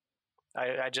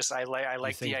 I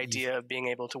like the idea of being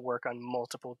able to work on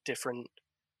multiple different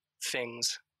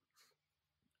things.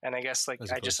 And I guess like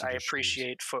I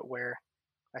appreciate footwear.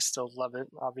 I still love it,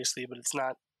 obviously, but it's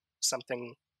not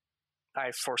something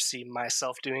I foresee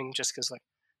myself doing, just because like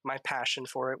my passion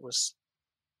for it was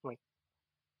like,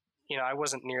 I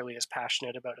wasn't nearly as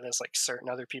passionate about it as like certain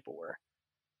other people were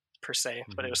per se,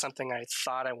 but it was something I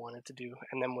thought I wanted to do.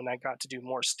 And then when I got to do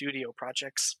more studio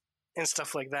projects and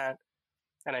stuff like that,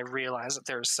 and I realized that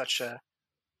there was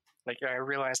I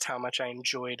realized how much I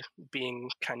enjoyed being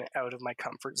kind of out of my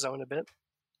comfort zone a bit.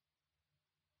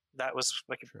 That was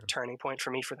like a turning point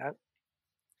for me for that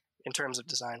in terms of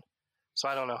design. So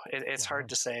I don't know. It's hard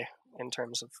to say in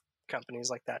terms of companies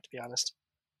like that, to be honest.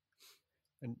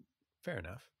 And fair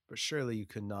enough, but surely you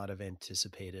could not have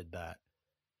anticipated that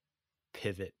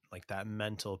pivot, like that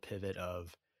mental pivot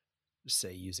of,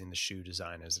 say, using the shoe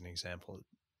design as an example,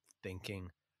 thinking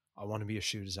I want to be a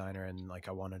shoe designer and like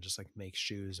I want to just like make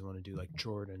shoes. I want to do like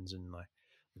Jordans and like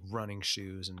running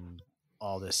shoes and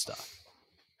all this stuff.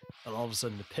 And all of a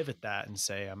sudden to pivot that and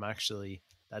say,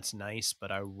 that's nice,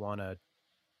 but I want to.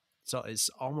 So it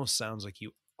almost sounds like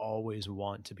you always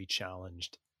want to be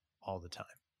challenged all the time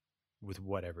with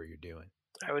whatever you're doing.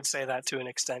 I would say that to an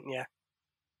extent, yeah.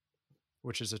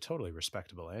 Which is a totally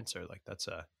respectable answer. Like it's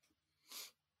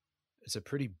a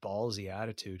pretty ballsy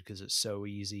attitude, because it's so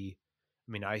easy.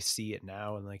 I mean, I see it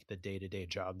now in like the day-to-day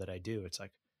job that I do. It's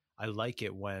like, I like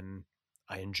it when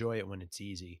I enjoy it when it's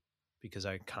easy, because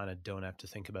I kind of don't have to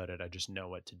think about it. I just know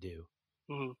what to do.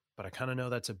 Mm-hmm. But I kind of know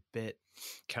that's a bit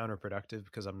counterproductive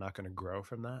because I'm not going to grow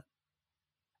from that.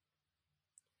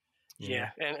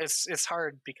 Yeah. And it's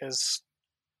hard because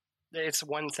it's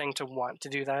one thing to want to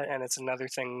do that, and it's another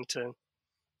thing to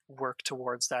work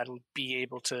towards that and be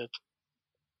able to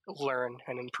learn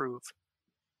and improve.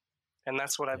 And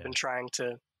that's what I've been trying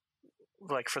to,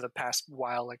 like, for the past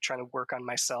while, like trying to work on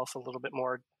myself a little bit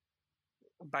more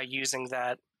by using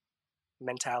that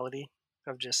mentality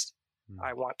of just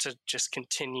I want to just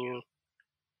continue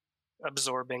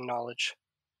absorbing knowledge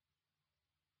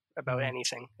about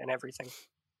anything and everything.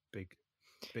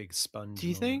 Big sponge. Do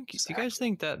you guys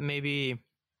think that maybe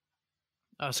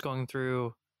us going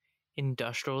through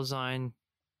industrial design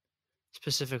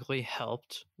specifically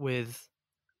helped with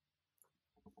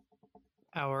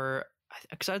our,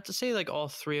 because I have to say, like, all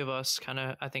three of us kind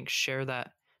of, I think, share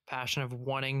that passion of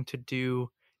wanting to do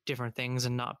different things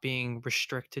and not being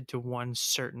restricted to one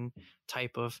certain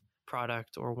type of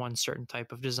product or one certain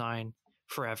type of design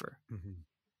forever.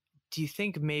 Do you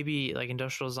think maybe like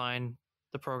industrial design,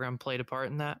 the program, played a part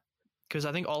in that? Because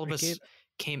I think all of us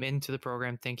came into the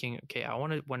program thinking, okay, I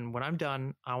want to, when I'm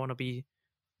done, I want to be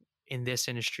in this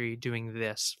industry doing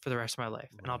this for the rest of my life,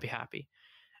 and I'll be happy.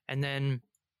 And then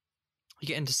you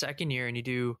get into second year and you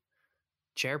do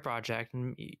chair project,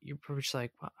 and you're probably just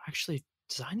like, well, actually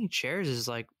designing chairs is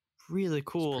like really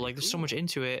cool. Like there's so much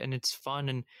into it, and it's fun,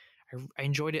 and I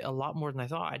enjoyed it a lot more than I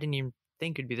thought. I didn't even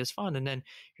think it'd be this fun. And then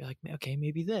you're like, okay,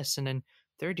 maybe this. And then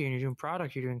third year, you're doing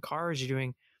product, you're doing cars, you're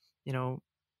doing,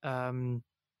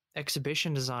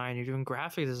 exhibition design, you're doing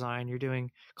graphic design, you're doing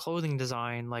clothing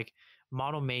design, like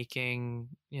model making,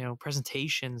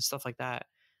 presentation, stuff like that,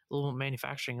 a little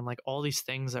manufacturing, and like all these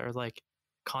things that are like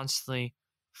constantly,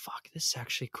 fuck, this is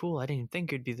actually cool. I didn't even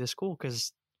think it'd be this cool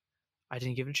because I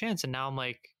didn't give it a chance. And now I'm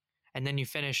like, and then you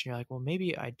finish and you're like, well,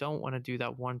 maybe I don't want to do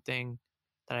that one thing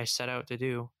that I set out to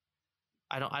do.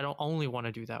 I don't only want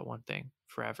to do that one thing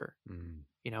forever,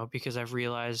 because I've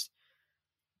realized,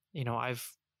 I've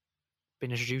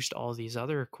been introduced to all these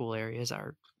other cool areas that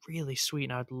are really sweet,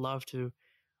 and I'd love to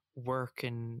work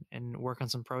and work on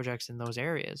some projects in those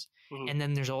areas. And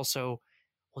then there's also,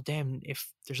 well, damn, if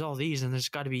there's all these, and there's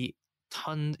got to be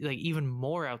tons, like even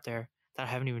more out there that I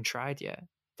haven't even tried yet,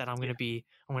 that I'm going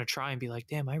to try and be like,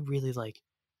 damn, I really like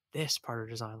this part of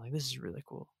design. Like, this is really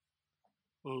cool.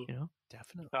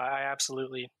 Definitely. I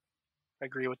absolutely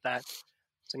agree with that.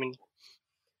 I mean,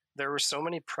 there were so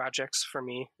many projects for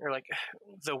me, or like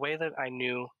the way that I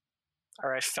knew,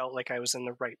 or I felt like I was in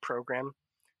the right program,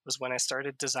 was when I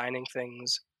started designing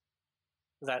things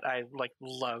that I like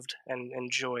loved and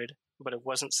enjoyed, but it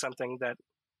wasn't something that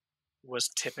was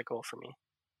typical for me.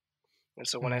 And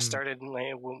so when I started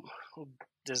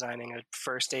designing a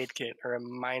first aid kit or a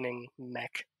mining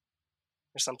mech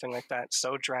or something like that,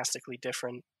 so drastically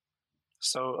different,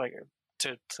 so like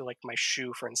to like my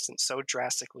shoe, for instance, so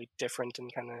drastically different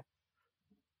and kind of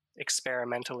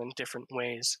experimental in different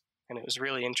ways. And it was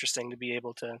really interesting to be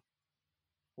able to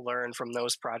learn from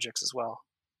those projects as well.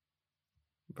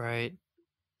 Right.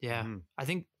 Yeah. I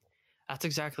think that's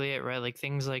exactly it, right? Like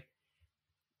things like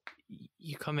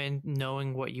you come in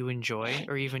knowing what you enjoy,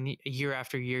 or even year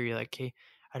after year, you're like, okay,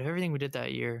 out of everything we did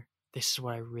that year, this is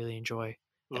what I really enjoy.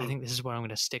 I think this is what I'm going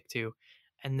to stick to.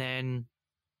 And then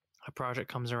a project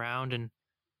comes around and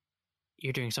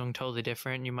you're doing something totally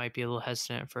different. You might be a little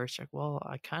hesitant at first. Like, well,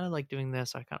 I kind of like doing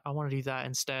this. I want to do that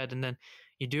instead. And then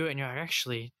you do it and you're like,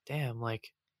 actually, damn,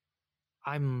 like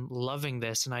I'm loving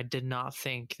this. And I did not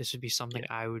think this would be something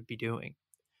I would be doing.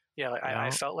 Yeah. Like I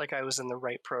felt like I was in the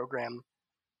right program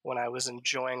when I was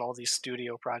enjoying all these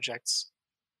studio projects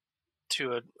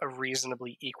to a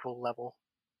reasonably equal level.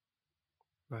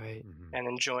 Right. And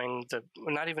enjoying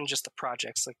not even just the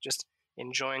projects, like just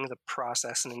enjoying the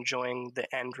process and enjoying the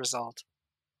end result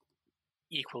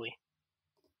equally.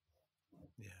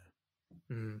 Yeah.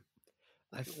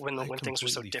 When things were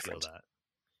so different. That.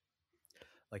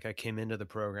 Like I came into the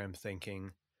program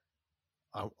thinking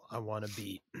I want to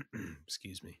be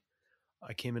excuse me.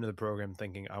 I came into the program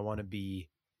thinking I want to be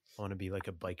like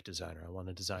a bike designer. I want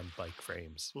to design bike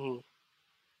frames.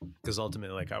 Because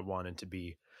ultimately, like I wanted to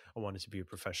be a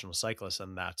professional cyclist,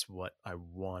 and that's what I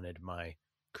wanted my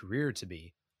career to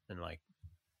be, and like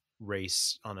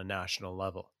race on a national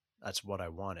level. That's what I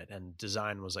wanted. And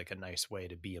design was like a nice way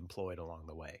to be employed along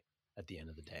the way at the end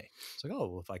of the day. It's like, oh,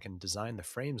 well, if I can design the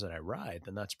frames that I ride,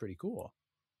 then that's pretty cool.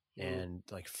 And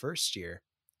like first year,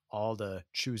 all the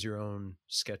choose your own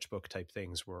sketchbook type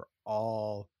things were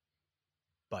all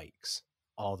bikes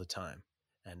all the time.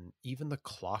 And even the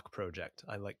clock project,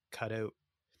 I like cut out,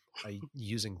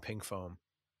 using pink foam,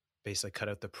 basically cut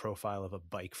out the profile of a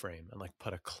bike frame and like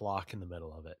put a clock in the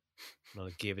middle of it. And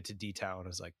I gave it to D-Town. And I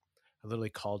was like, I literally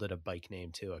called it a bike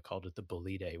name too. I called it the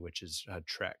Bolide, which is a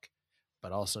Trek.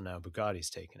 But also now Bugatti's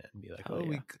taken it and be like,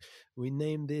 we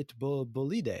named it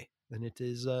Bolide, and it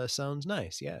is sounds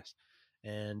nice, yes.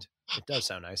 And it does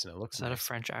sound nice, and it looks nice. Is that a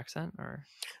French accent, or?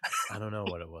 I don't know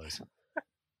what it was.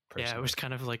 Yeah, it was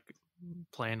kind of like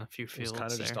playing a few fields. It was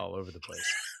kind of just all over the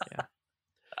place. Yeah.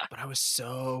 But I was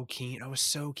so keen.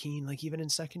 Like even in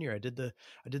second year, I did the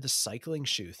cycling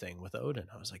shoe thing with Odin.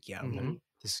 I was like, yeah,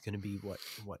 this is going to be what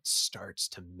starts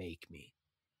to make me.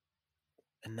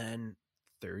 And then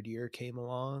third year came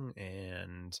along,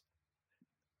 and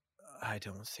I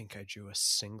don't think I drew a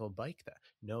single bike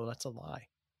no, that's a lie.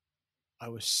 I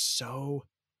was so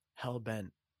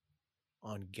hell-bent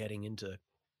on getting into,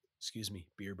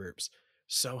 beer burps,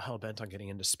 so hell-bent on getting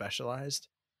into specialized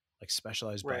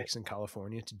bikes in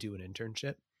California to do an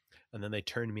internship. And then they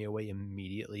turned me away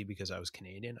immediately because I was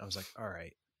Canadian. I was like, all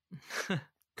right,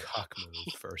 cuck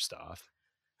move, first off.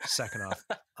 Second off,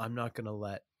 I'm not going to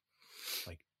let,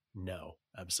 no,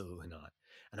 absolutely not.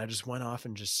 And I just went off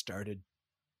and just started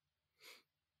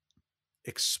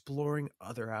exploring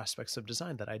other aspects of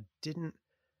design that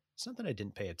it's not that I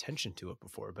didn't pay attention to it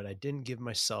before, but I didn't give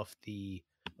myself the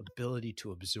ability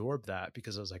to absorb that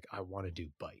because I was like, I want to do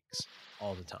bikes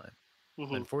all the time.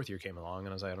 Mm-hmm. Then fourth year came along and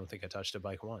I was like, I don't think I touched a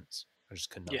bike once. I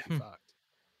just could not be fucked.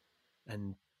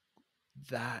 And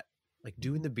that,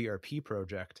 doing the BRP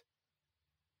project,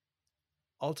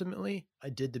 ultimately I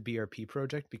did the BRP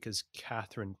project because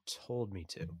Catherine told me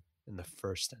to in the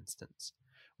first instance.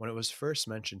 When it was first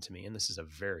mentioned to me, and this is a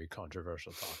very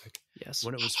controversial topic. Yes.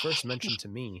 When it was first mentioned to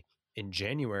me in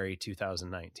January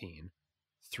 2019,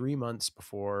 3 months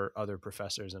before other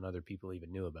professors and other people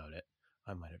even knew about it,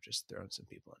 I might have just thrown some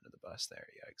people under the bus there.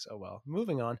 Yikes. Oh, well,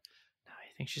 moving on. No,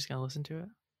 you think she's going to listen to it?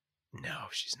 No,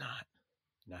 she's not.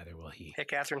 Neither will he. Hey,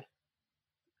 Catherine.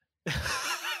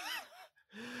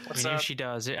 If she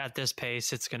does, at this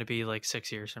pace, it's going to be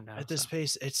 6 years from now. At this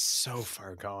pace, it's so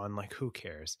far gone. Who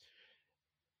cares?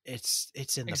 It's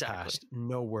in the past.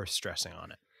 No worth stressing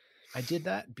on it. I did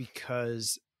that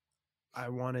because I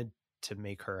wanted to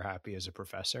make her happy as a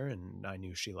professor, and I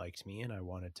knew she liked me, and I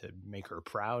wanted to make her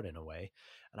proud in a way.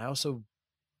 And I also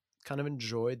kind of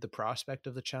enjoyed the prospect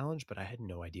of the challenge, but I had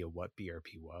no idea what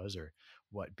BRP was or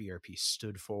what BRP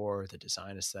stood for, the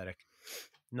design aesthetic,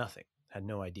 nothing. Had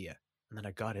no idea. And then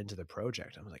I got into the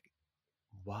project. I was like,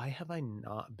 why have I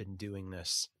not been doing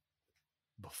this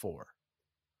before?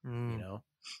 You know?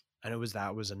 And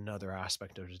that was another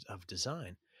aspect of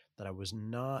design that I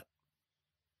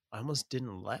almost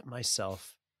didn't let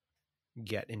myself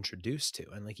get introduced to.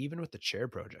 And even with the chair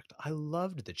project, I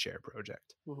loved the chair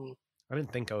project. Mm-hmm. I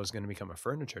didn't think I was going to become a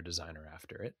furniture designer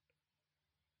after it,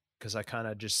 because I kind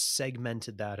of just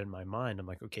segmented that in my mind. I'm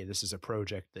like, okay, this is a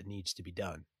project that needs to be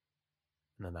done.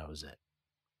 And then that was it.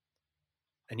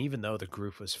 And even though the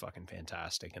group was fucking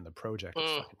fantastic and the project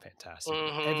was fucking fantastic,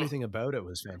 everything about it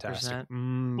was fantastic.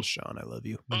 Sean, I love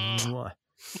you. I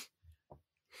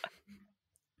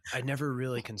never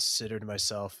really considered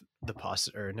myself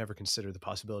never considered the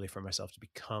possibility for myself to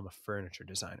become a furniture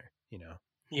designer, you know?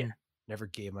 Yeah. Never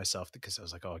gave myself, because I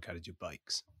was like, oh, I got to do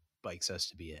bikes. Bikes has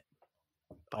to be it.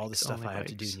 All the stuff I have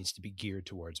to do needs to be geared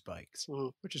towards bikes,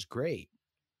 which is great.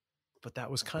 But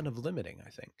that was kind of limiting, I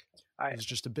think. It was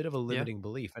just a bit of a limiting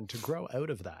belief. And to grow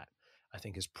out of that, I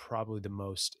think, is probably the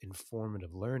most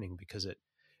informative learning, because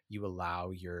you allow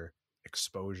your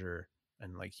exposure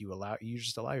and you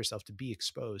just allow yourself to be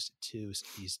exposed to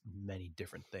these many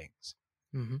different things,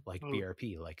 like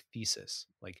BRP, like thesis,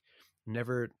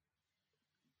 never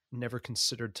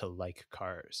considered to like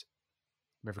cars,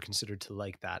 never considered to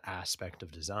like that aspect of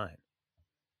design.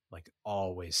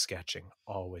 Always sketching,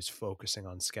 always focusing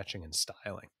on sketching and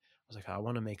styling. I was like, I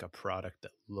want to make a product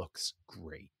that looks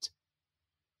great.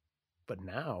 But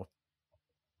now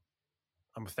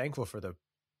I'm thankful for the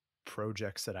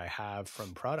projects that I have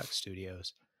from product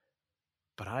studios,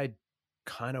 but I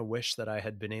kind of wish that I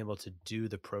had been able to do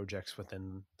the projects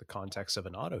within the context of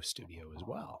an auto studio as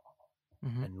well,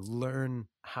 and learn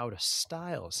how to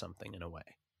style something in a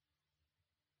way.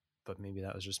 But maybe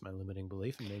that was just my limiting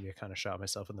belief, and maybe I kind of shot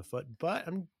myself in the foot, but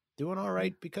I'm doing all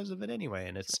right because of it anyway.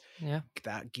 And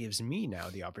that gives me now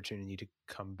the opportunity to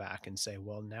come back and say,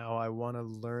 well, now I want to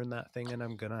learn that thing, and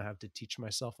I'm going to have to teach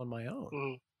myself on my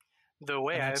own. The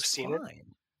way I've seen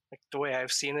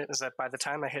it is that by the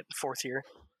time I hit fourth year,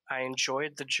 I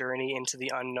enjoyed the journey into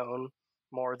the unknown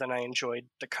more than I enjoyed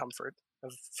the comfort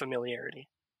of familiarity.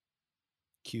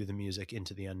 Cue the music,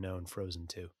 Into the Unknown, Frozen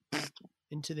 2.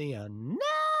 Into the unknown.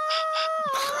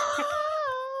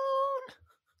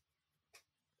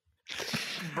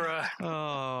 Bruh.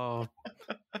 Oh,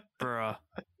 bruh.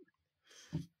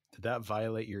 Did that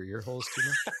violate your ear holes too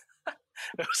much?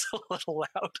 It was a little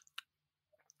loud.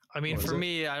 I mean, for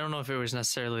me, I don't know if it was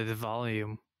necessarily the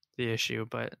volume, the issue,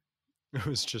 but it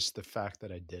was just the fact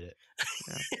that I did it.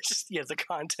 The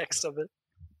context of it.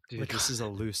 Dude, this is a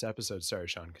loose episode. Sorry,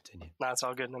 Sean, continue. No, it's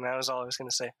all good. That was all I was going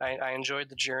to say. I enjoyed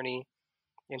the journey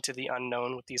into the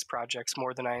unknown with these projects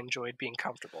more than I enjoyed being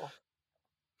comfortable.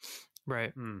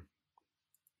 Right.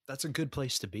 That's a good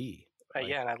place to be.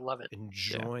 Yeah, and I love it.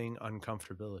 Enjoying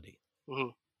uncomfortability. Mm-hmm.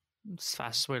 It's the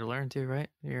fastest way to learn too, right?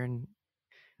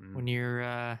 When you're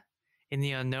in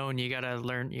the unknown, you gotta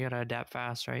learn. You gotta adapt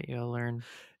fast, right? You gotta learn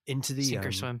into the sink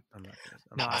or swim.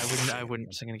 I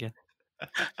wouldn't sing it again.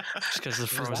 Just because the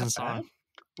Frozen song.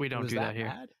 We don't do that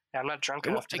here. Yeah, I'm not drunk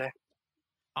enough today.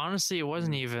 Honestly, it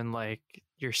wasn't even like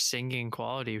your singing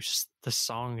quality. It was just the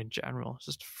song in general. It's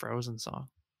just a Frozen song.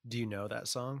 Do you know that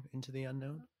song, Into the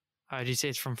Unknown? Did you say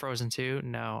it's from Frozen 2?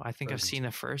 No, I think Frozen I've seen 2.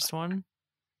 The first one.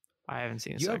 I haven't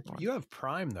seen the second one. You have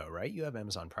Prime though, right? You have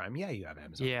Amazon Prime. Yeah, you have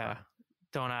Amazon Prime.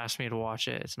 Don't ask me to watch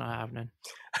it. It's not happening.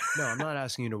 No, I'm not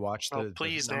asking you to watch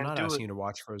please, I'm not asking you to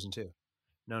watch Frozen 2.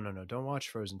 No. Don't watch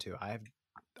Frozen 2.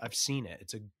 I've seen it.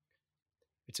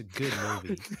 It's a good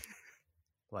movie.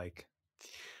 Like,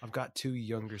 I've got 2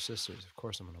 younger sisters. Of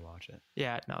course I'm going to watch it.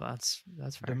 Yeah, no, that's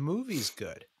fair. The movie's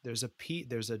good. There's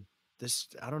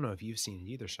I don't know if you've seen it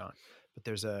either, Sean, but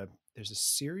there's a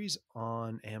series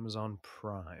on Amazon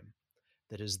Prime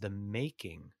that is the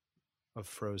making of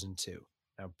Frozen 2.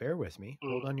 Now, bear with me.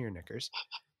 Hold on your knickers.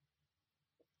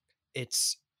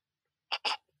 It's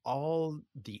all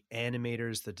the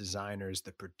animators, the designers,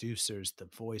 the producers, the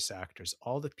voice actors,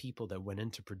 all the people that went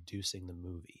into producing the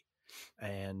movie.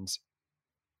 And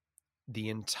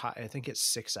I think it's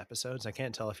 6 episodes. I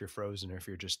can't tell if you're frozen or if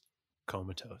you're just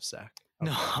comatose, Zach.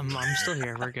 Okay. No, I'm still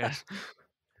here. We're good.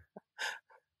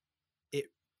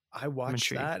 I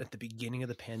watched that at the beginning of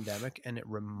the pandemic, and it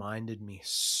reminded me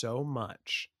so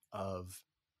much of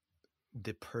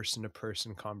the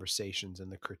person-to-person conversations and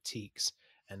the critiques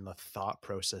and the thought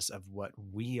process of what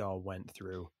we all went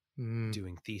through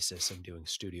doing thesis and doing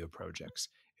studio projects.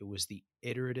 It was the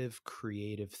iterative,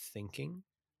 creative thinking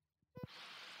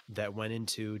that went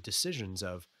into decisions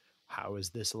of, how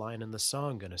is this line in the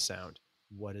song going to sound?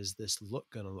 What is this look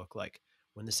going to look like?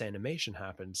 When this animation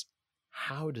happens,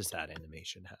 how does that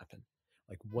animation happen?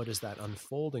 Like, what does that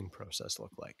unfolding process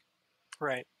look like?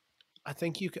 Right. I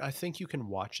think you can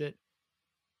watch it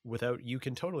you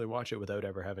can totally watch it without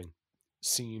ever having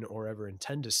seen or ever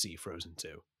intend to see Frozen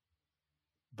 2.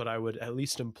 But I would at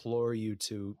least implore you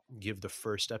to give the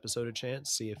first episode a chance,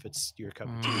 see if it's your cup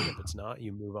of tea, and if it's not,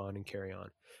 you move on and carry on.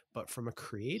 But from a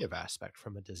creative aspect,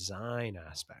 from a design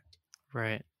aspect,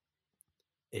 right,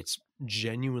 it's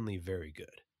genuinely very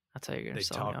good. That's how you're going to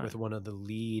They talk with one of the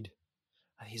lead,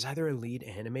 he's either a lead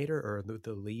animator or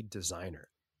the lead designer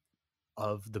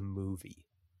of the movie.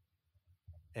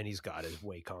 And he's got his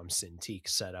Wacom Cintiq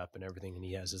set up and everything, and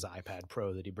he has his iPad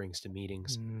Pro that he brings to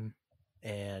meetings.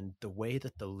 And the way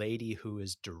that the lady who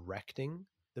is directing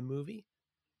the movie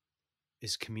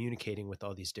is communicating with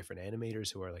all these different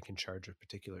animators who are like in charge of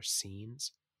particular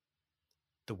scenes,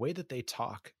 the way that they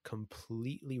talk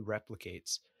completely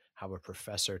replicates how a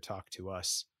professor talked to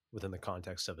us within the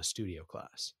context of a studio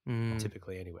class.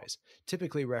 Typically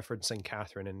referencing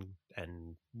Catherine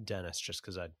and Dennis, just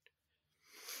because I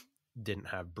didn't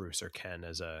have Bruce or Ken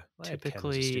as a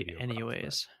typically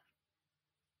anyways.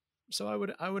 So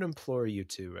I would implore you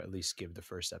to at least give the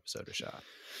first episode a shot.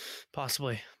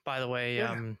 Possibly. By the way,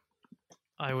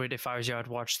 I would, if I was you, I'd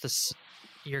watch this.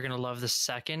 You're gonna love the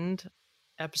second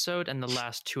episode and the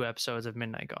last 2 episodes of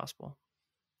Midnight Gospel.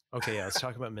 Okay, yeah, let's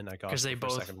talk about Midnight Gospel. Because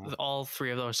they all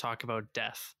 3 of those talk about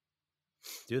death.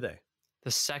 Do they?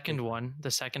 The second one,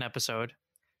 the second episode,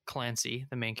 Clancy,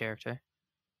 the main character,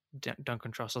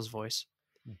 Duncan Trussell's voice,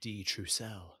 D.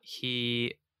 Trussell.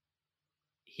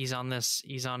 He's on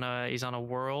a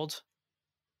world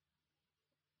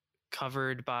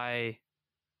covered by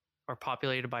or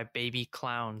populated by baby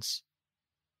clowns,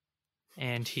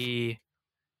 and he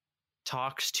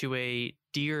talks to a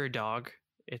deer dog,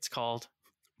 it's called.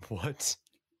 What?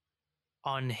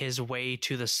 On his way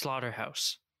to the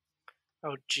slaughterhouse.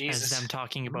 Oh, Jesus. As them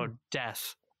talking about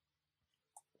death.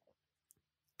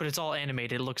 But it's all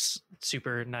animated. It looks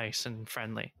super nice and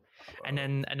friendly. And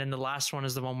then the last one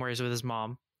is the one where he's with his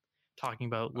mom, talking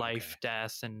about life,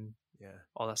 death, and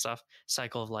all that stuff.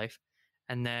 Cycle of life.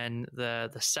 And then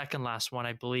the second last one,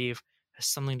 I believe, has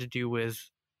something to do with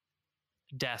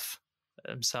death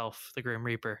himself, the Grim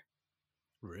Reaper.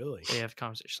 Really? They have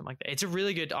conversation like that. It's a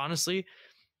really good, honestly,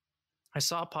 I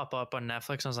saw it pop up on Netflix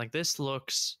and I was like, this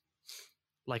looks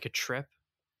like a trip.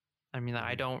 I mean,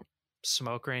 I don't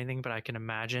smoke or anything, but I can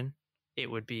imagine it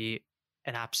would be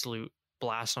an absolute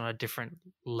blast on a different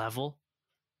level.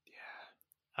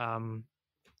 Yeah.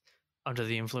 Under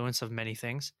the influence of many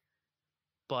things.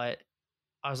 But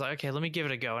I was like, okay, let me give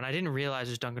it a go. And I didn't realize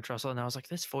it was Duncan Trussell. And I was like,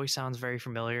 this voice sounds very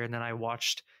familiar. And then I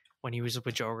watched when he was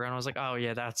with Joe Rogan. I was like, oh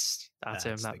yeah, that's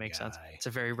him. That makes sense. It's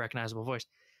a very recognizable voice.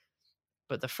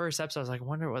 But the first episode, I was like, I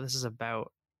wonder what this is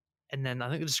about. And then I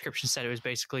think the description said it was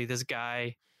basically this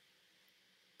guy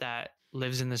that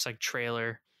lives in this like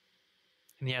trailer,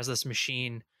 and he has this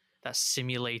machine that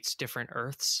simulates different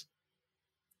Earths.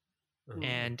 Mm-hmm.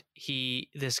 And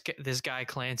this guy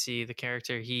Clancy, the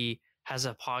character, he has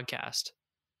a podcast,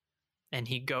 and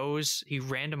he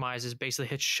randomizes, basically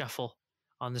hits shuffle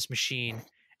on this machine,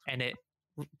 and it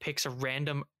picks a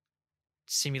random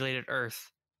simulated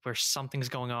Earth where something's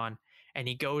going on, and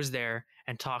he goes there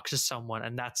and talks to someone,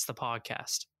 and that's the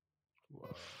podcast.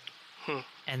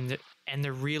 And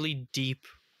they're really deep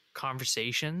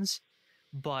conversations,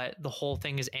 but the whole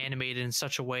thing is animated in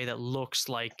such a way that looks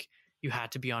like you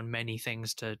had to be on many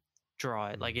things to draw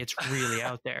it. Like, it's really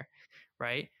out there,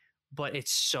 right? But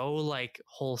it's so like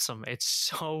wholesome. It's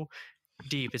so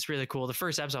deep. It's really cool. The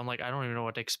first episode, I'm like, I don't even know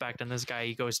what to expect. And this guy,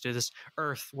 he goes to this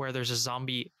Earth where there's a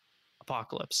zombie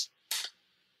apocalypse.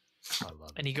 I love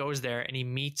it. And he goes there and he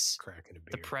meets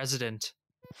the president,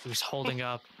 who's holding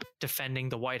up, defending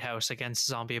the White House against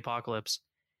zombie apocalypse.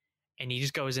 And he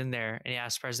just goes in there and he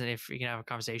asks the president if he can have a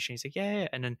conversation. He's like, yeah.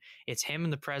 And then it's him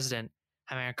and the president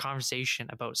having a conversation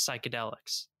about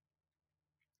psychedelics.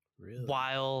 Really?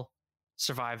 While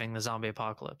surviving the zombie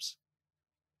apocalypse.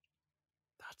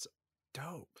 That's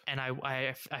dope. And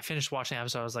I finished watching the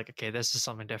episode. I was like, okay, this is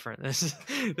something different. This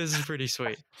is pretty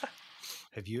sweet.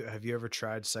 Have you ever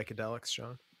tried psychedelics,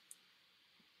 Sean?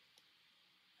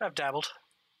 I've dabbled.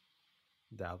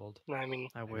 I mean,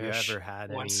 I wish. Have you ever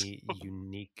had any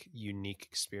unique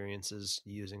experiences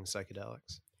using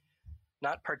psychedelics?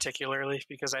 Not particularly,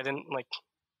 because I didn't like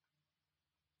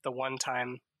the one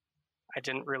time I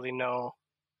didn't really know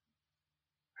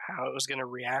how it was going to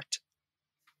react.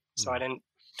 So I didn't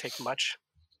take much.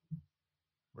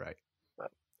 Right.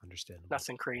 But understandable.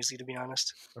 Nothing crazy, to be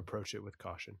honest. Approach it with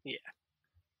caution. Yeah.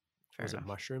 Fair enough. It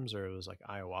mushrooms or it was like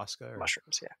ayahuasca? Or?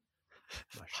 Mushrooms, yeah.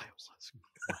 Mushrooms.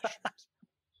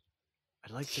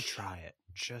 I'd like to try it.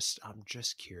 I'm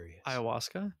just curious.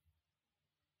 Ayahuasca?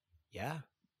 Yeah.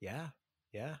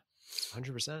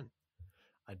 100%.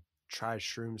 I tried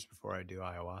shrooms before I do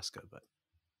ayahuasca, but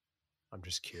I'm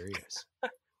just curious.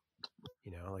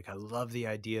 Like I love the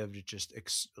idea of just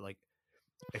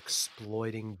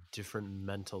exploiting different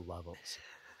mental levels.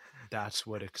 That's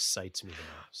what excites me the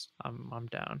most. I'm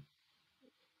down.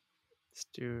 Let's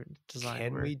do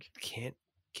design work.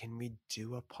 Can we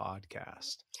do a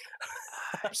podcast?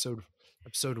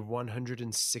 episode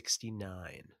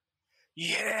 169.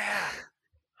 Yeah.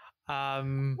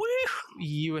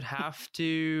 You would have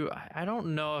to. I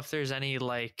don't know if there's any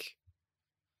like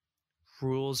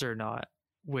rules or not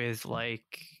with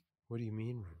like. What do you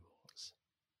mean rules?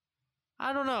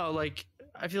 I don't know. Like,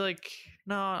 I feel like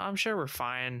no. I'm sure we're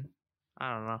fine.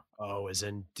 I don't know. Oh, as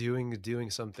in doing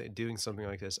something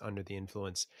like this under the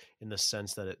influence, in the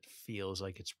sense that it feels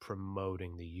like it's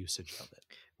promoting the usage of it.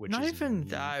 Which not even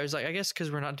that. It was like, I guess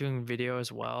because we're not doing video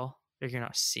as well, like you're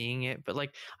not seeing it. But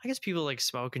like, I guess people like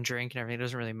smoke and drink and everything. It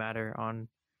doesn't really matter. I don't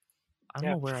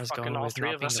know where I was going. All with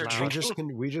three of us are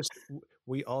drinking.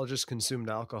 We all just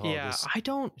consumed alcohol. Yeah, I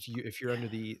don't. If you're under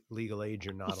the legal age,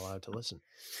 you're not allowed to listen.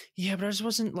 Yeah, but I just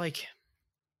wasn't like.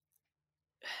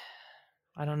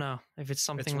 I don't know if it's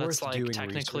something that's like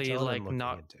technically like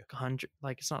not 100,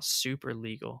 like it's not super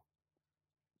legal,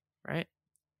 right?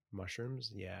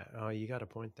 Mushrooms, yeah. Oh, you got a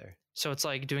point there. So it's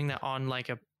like doing that on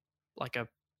on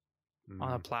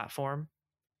a platform.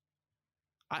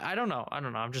 I don't know.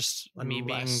 I'm just me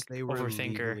being they were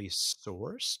overthinker. Legally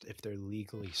sourced. If they're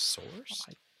legally sourced,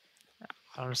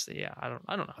 honestly, yeah. I don't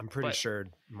know. I'm pretty sure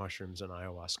mushrooms and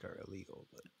ayahuasca are illegal,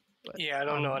 but yeah, I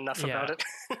don't know enough about it.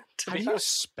 How do you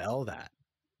spell that?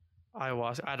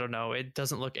 Ayahuasca. I don't know. It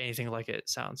doesn't look anything like it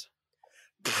sounds.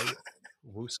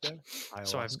 Ayahuasca?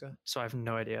 So I have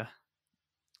no idea.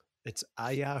 It's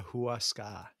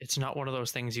ayahuasca. It's not one of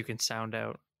those things you can sound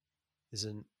out.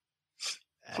 Isn't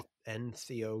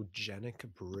entheogenic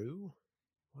brew?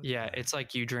 It's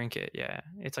like you drink it. Yeah,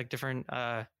 it's like different.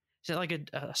 Is it like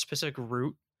a specific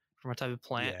root from a type of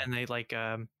plant, and they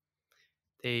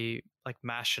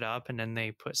mash it up and then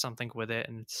they put something with it,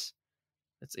 and it's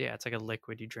like a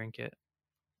liquid. You drink it.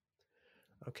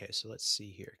 Okay, so let's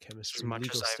see here. Chemistry,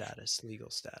 legal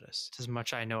status. It's as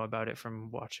much I know about it from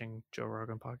watching Joe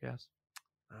Rogan podcast.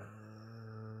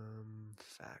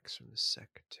 Facts from the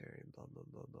secretary, blah, blah,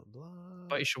 blah, blah, blah.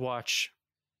 But you should watch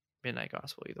Midnight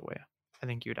Gospel either way. I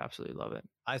think you would absolutely love it.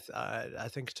 I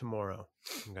think tomorrow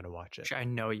I'm going to watch it. I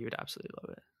know you would absolutely love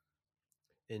it.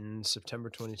 In September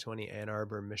 2020, Ann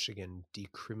Arbor, Michigan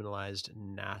decriminalized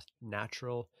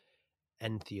natural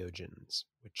entheogens,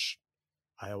 which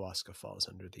ayahuasca falls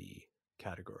under the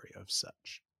category of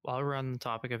such. While we're on the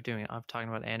topic of talking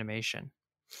about animation,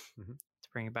 Mm-hmm. to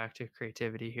bring it back to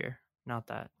creativity here. Not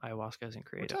that ayahuasca isn't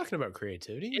creative. We're talking about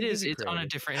creativity. It is. It's creative. In a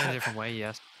different way,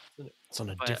 yes. It's on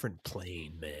a different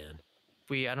plane, man.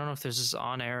 I don't know if this is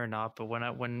on air or not, but when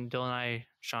Dylan and I,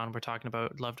 Sean, were talking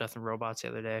about Love, Death, and Robots the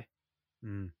other day,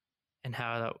 and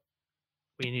how that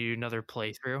we need another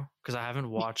playthrough, because I haven't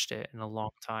watched it in a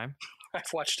long time.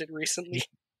 I've watched it recently.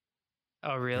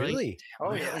 Oh, really? Really?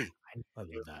 Oh, yeah. I love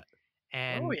that.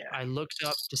 And I looked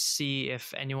up to see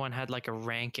if anyone had like a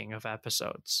ranking of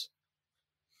episodes.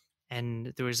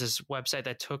 And there was this website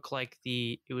that took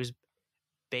it was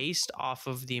based off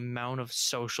of the amount of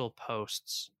social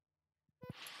posts.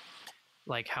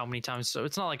 Like how many times. So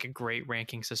it's not like a great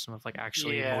ranking system of like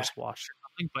actually most watched or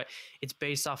something, but it's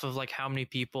based off of like how many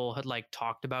people had like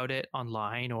talked about it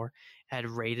online or had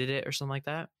rated it or something like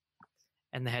that.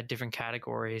 And they had different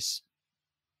categories.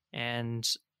 And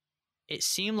it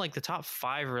seemed like the top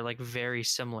 5 were like very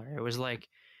similar. It was like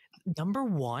number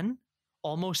 1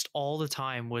 almost all the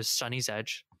time was Sunny's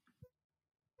Edge.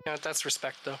 Yeah, that's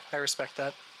respect though. I respect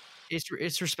that.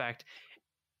 It's respect.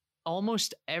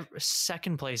 Almost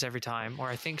second place every time, or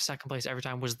I think second place every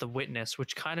time, was The Witness,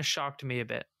 which kind of shocked me a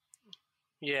bit.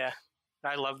 Yeah,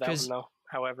 I love that one though.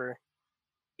 However,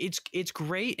 it's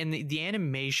great, and the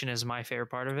animation is my favorite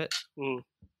part of it. It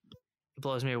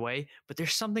blows me away, but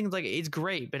there's something like it's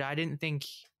great, but I didn't think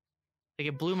like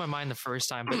it blew my mind the first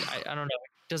time, but I don't know,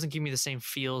 it doesn't give me the same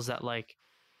feels that like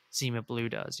Zima Blue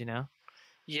does, you know?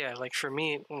 Yeah, like for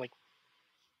me, like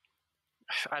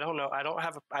I don't know, I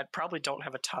probably don't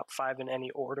have a top 5 in any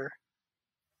order,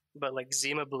 but like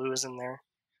Zima Blue is in there,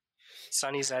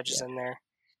 Sunny's Edge is in there,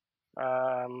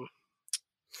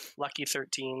 Lucky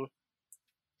 13,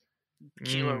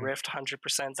 Kilo Rift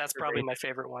 100%. That's probably my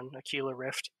favorite one, Aquila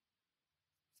Rift.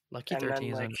 Lucky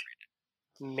 13 is like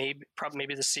maybe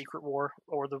the Secret War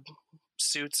or the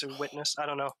Suits or Witness. I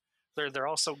don't know. They're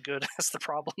all so good. That's the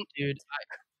problem, dude.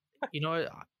 You know what?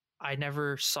 I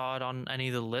never saw it on any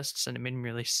of the lists, and it made me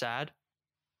really sad.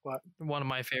 What? One of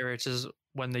my favorites is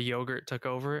When the Yogurt Took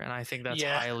Over, and I think that's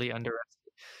highly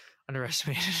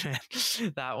underestimated.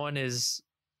 That one is,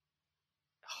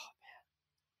 oh man,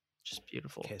 just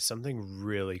beautiful. Okay, something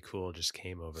really cool just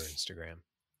came over Instagram.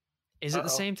 Is it the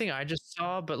same thing I just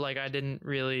saw, but like I didn't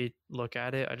really look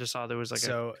at it? I just saw there was like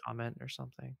a comment or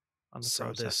something on the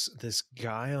process. This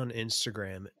guy on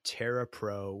Instagram, Terra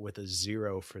Pro with a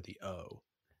 0 for the O,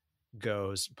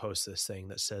 posts this thing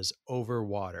that says "Over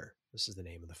Water." This is the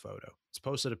name of the photo. It's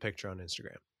posted a picture on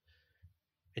Instagram.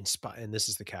 And this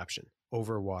is the caption: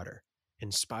 "Over Water.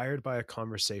 Inspired by a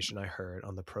conversation I heard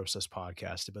on the Process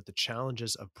podcast about the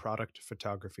challenges of product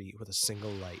photography with a single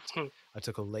light. I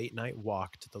took a late night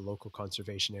walk to the local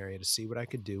conservation area to see what I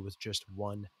could do with just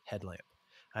one headlamp.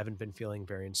 I haven't been feeling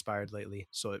very inspired lately,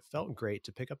 so it felt great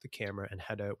to pick up the camera and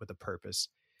head out with a purpose,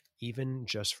 even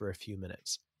just for a few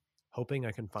minutes. Hoping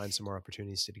I can find some more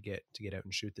opportunities to get out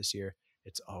and shoot this year.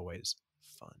 It's always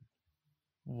fun."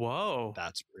 Whoa,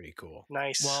 that's pretty cool.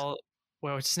 Nice. Well,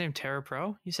 what's his name? Terra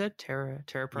Pro? You said Terra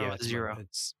Pro with 0.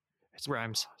 It's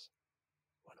rhymes.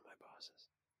 One of my bosses.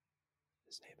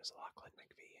 His name is Lachlan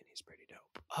McVie, and he's pretty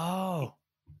dope. Oh,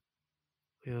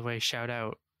 either way, shout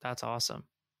out. That's awesome.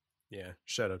 Yeah,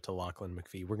 shout out to Lachlan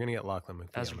McVie. We're gonna get Lachlan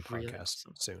McVie on the podcast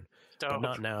soon, but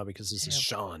not now because this is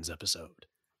Sean's episode.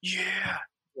 Yeah.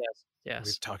 Yes.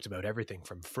 We've talked about everything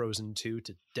from Frozen 2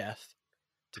 to Death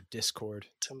to Discord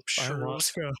to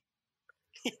ayahuasca.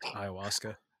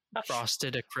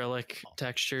 Frosted acrylic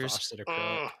textures. Frosted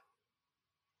acrylic.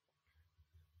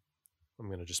 I'm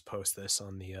gonna just post this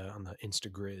on the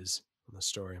Instagrizz on the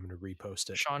story. I'm gonna repost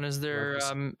it. Sean, is there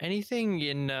anything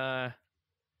in? This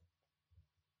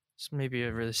may be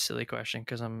a really silly question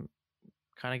because I'm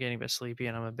kind of getting a bit sleepy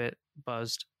and I'm a bit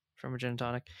buzzed from a gin and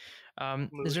tonic.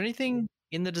 Is there anything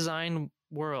in the design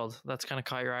world that's kind of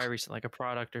caught your eye recently, like a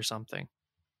product or something,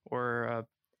 or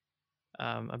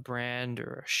a brand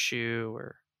or a shoe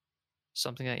or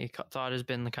something that you thought has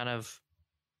been kind of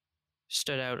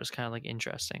stood out as kind of like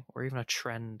interesting, or even a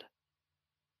trend?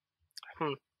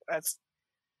 That's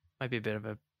might be a bit of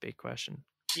a big question.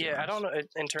 Yeah, I don't know.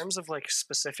 In terms of like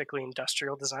specifically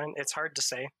industrial design, it's hard to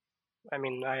say. I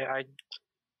mean, I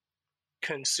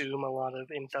consume a lot of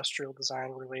industrial design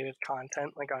related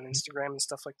content like on Instagram and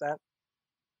stuff like that.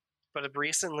 But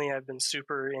recently I've been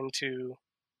super into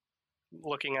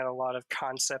looking at a lot of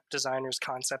concept designers,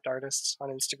 concept artists on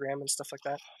Instagram and stuff like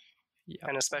that. Yeah.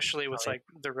 And especially with like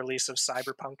the release of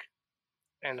Cyberpunk.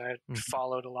 And I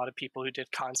followed a lot of people who did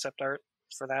concept art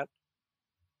for that.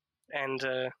 And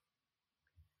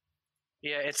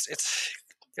Yeah, it's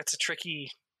a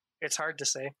tricky. It's hard to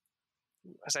say,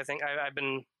 as I think I've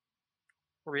been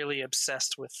really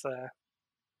obsessed with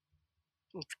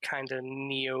kind of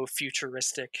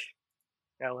neo-futuristic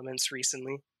elements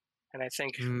recently, and I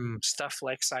think stuff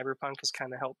like Cyberpunk has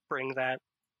kind of helped bring that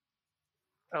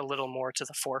a little more to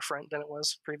the forefront than it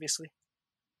was previously.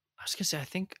 I was gonna say, I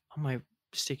think on my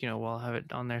sticky note, I'll have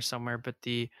it on there somewhere. But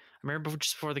I remember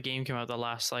just before the game came out, the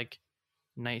last like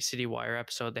Night City Wire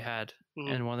episode they had,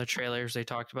 and one of the trailers they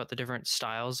talked about the different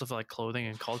styles of like clothing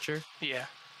and culture. Yeah.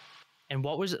 And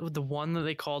what was it, the one that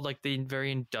they called like the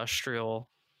very industrial,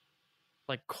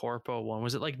 like corpo one?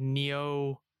 Was it like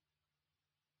neo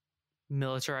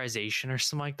militarization or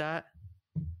something like that?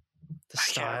 The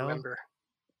style? I can't remember.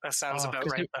 That sounds about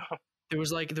right though. There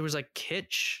was like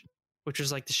kitsch, which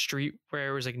was like the streetwear.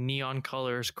 It was like neon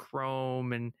colors,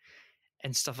 chrome, and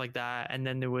stuff like that. And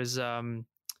then there was what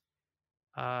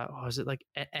was it like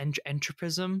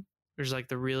entropism? There's like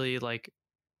the really like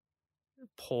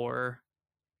poor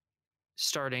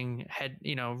starting head,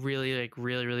 really like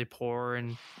really poor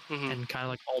and and kind of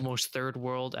like almost third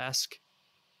world-esque.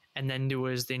 And then there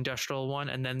was the industrial one,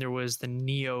 and then there was the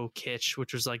neo kitsch,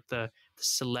 which was like the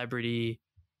celebrity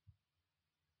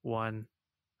one.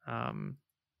 I'm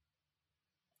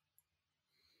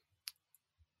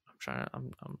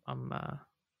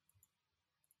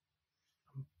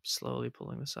slowly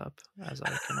pulling this up as I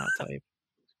cannot type.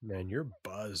 Man, you're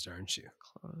buzzed, aren't you?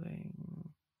 Clothing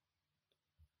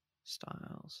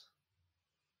styles.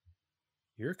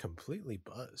 You're completely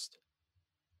buzzed.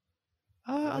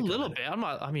 A little bit. I'm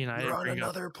not. I mean, you're on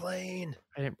another plane.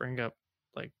 I didn't bring up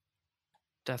like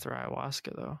death or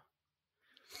ayahuasca though.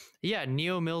 Yeah,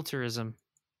 neo-militarism.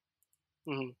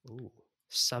 Ooh.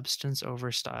 Substance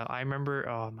over style. I remember.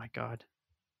 Oh my god,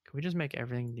 can we just make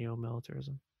everything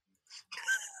neo-militarism?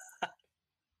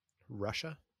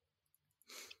 Russia.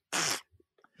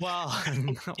 Well,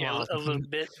 yeah, a little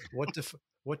bit.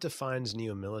 What defines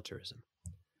neo-militarism?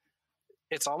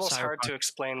 It's almost hard to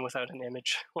explain without an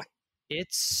image.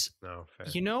 It's fair.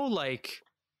 Like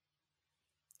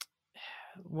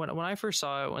when I first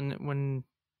saw it, when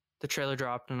the trailer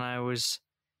dropped, and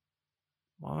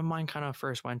what my mind kind of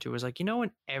first went to was like,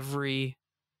 in every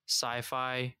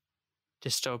sci-fi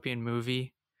dystopian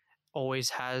movie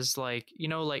always has like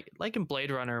in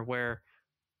Blade Runner, where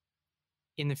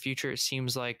in the future it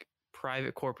seems like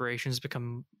private corporations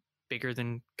become bigger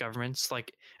than governments.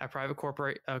 Like a private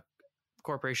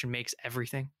corporation makes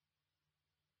everything.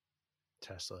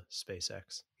 Tesla,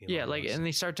 SpaceX. Yeah, like, and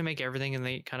they start to make everything, and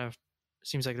they kind of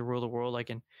seems like they rule the world.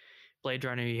 Like in Blade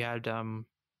Runner, you had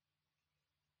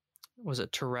was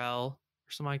it Tyrell or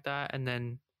something like that, and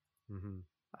then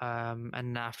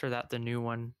and after that the new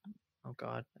one, oh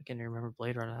god, I can't even remember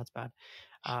Blade Runner. That's bad.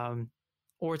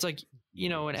 Or it's like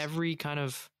in every kind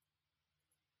of,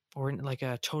 or in like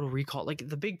a Total Recall, like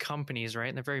the big companies, right?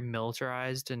 And they're very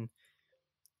militarized, and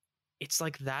it's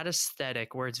like that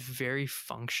aesthetic where it's very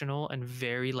functional and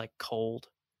very like cold.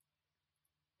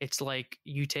 It's like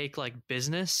you take like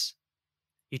business,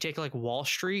 you take like Wall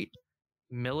Street,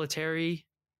 military,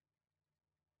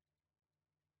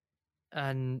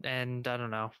 and I don't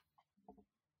know,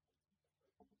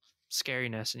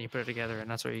 scariness, and you put it together, and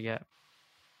that's what you get.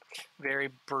 Very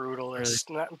brutalist,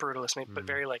 really? Not brutalist, maybe, but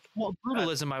very like. Well,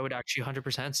 brutalism, I would actually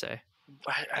 100% say.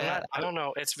 I don't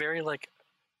know. It's very like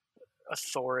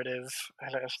authoritative. I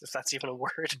don't know if that's even a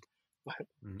word.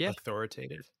 Yeah,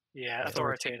 authoritative. Yeah,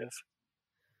 authoritative.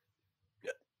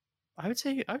 I would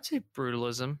say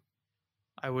brutalism.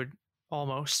 I would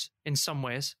almost, in some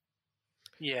ways.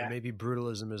 Yeah. Or maybe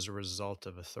brutalism is a result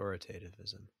of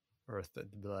authoritativism, or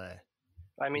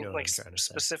I mean, like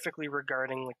specifically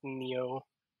regarding like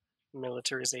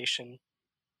neo-militarization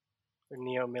or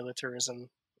neo-militarism,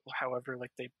 however,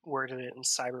 like they worded it in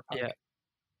Cyberpunk. Yeah.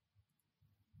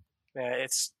 Yeah,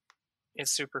 it's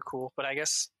super cool, but I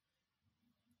guess,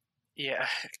 yeah,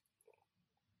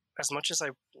 as much as I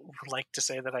like to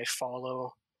say that I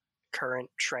follow current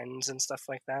trends and stuff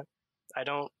like that, I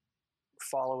don't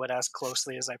follow it as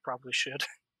closely as I probably should.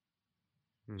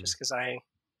 Just because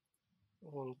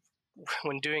when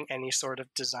doing any sort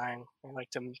of design, I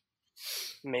like to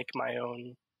make my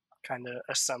own kind of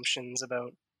assumptions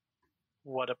about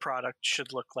what a product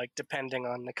should look like depending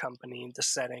on the company, the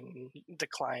setting, the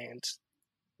client,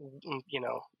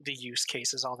 the use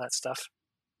cases, all that stuff.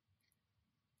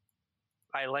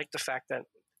 I like the fact that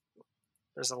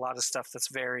there's a lot of stuff that's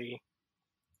very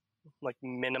like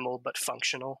minimal but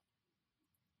functional.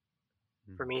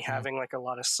 For me, having like a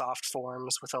lot of soft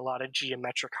forms with a lot of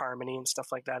geometric harmony and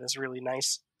stuff like that is really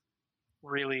nice,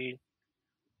 really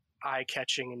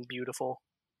eye-catching and beautiful.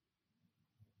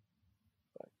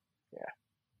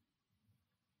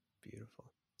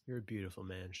 Beautiful. You're a beautiful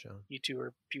man, Sean. You two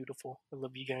are beautiful. I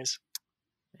love you guys.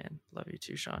 Man, love you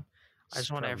too, Sean. I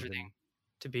just want everything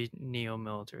to be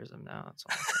neo-militarism now. That's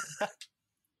all I'm saying.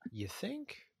 You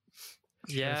think?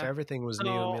 Yeah. If everything was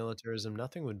neo-militarism,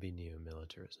 nothing would be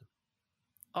neo-militarism.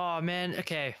 Oh man,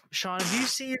 okay. Sean, have you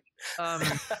seen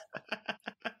Dylan?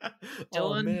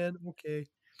 Oh man, okay.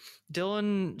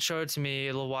 Dylan showed it to me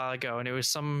a little while ago, and it was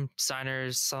some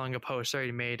designers selling a poster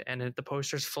he made, and the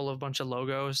poster's full of a bunch of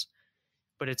logos,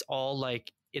 but it's all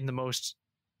like in the most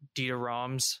Dieter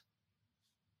Rams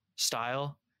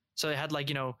style. So they had like,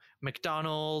 you know,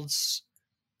 McDonald's,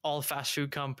 all fast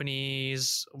food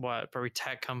companies, probably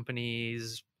tech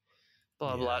companies,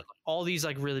 blah blah, all these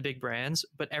like really big brands,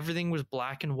 but everything was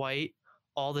black and white.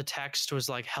 All the text was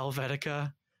like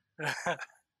Helvetica.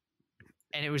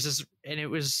 And it was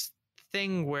this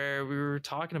thing where we were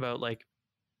talking about like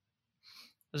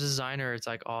as a designer, it's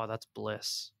like, oh, that's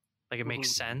bliss. Like it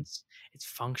makes sense. It's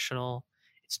functional.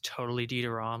 It's totally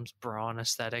Dieter Rams, Braun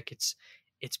aesthetic. It's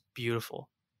beautiful.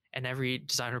 And every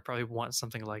designer probably wants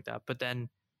something like that. But then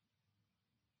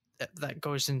that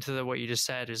goes into what you just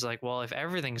said is like, well, if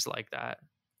everything's like that,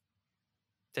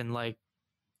 then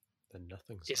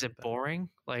nothing's. Is it boring?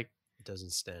 Like it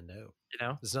doesn't stand out. You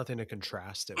know, there's nothing to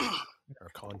contrast it with or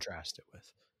contrast it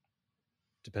with,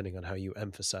 depending on how you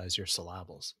emphasize your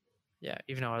syllables. Yeah,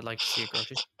 even though I'd like to see a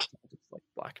grocery like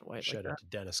black and white. Shout out to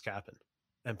Dennis Kappen.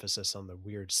 Emphasis on the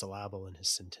weird syllable in his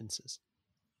sentences.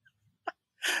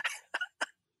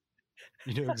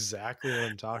 You know exactly what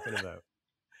I'm talking about.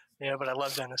 Yeah, but I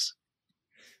love Dennis.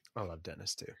 I love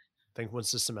Dennis too. I think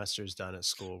once the semester's done at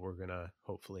school, we're gonna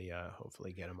hopefully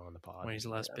get him on the pod. When he's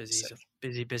less busy,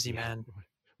 he's a busy man.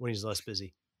 When he's less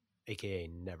busy, aka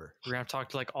never. We're gonna have to talk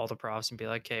to like all the profs and be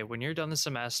like, "Okay, when you're done the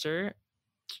semester,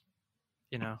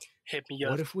 you know, hit me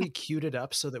up." What if we queued it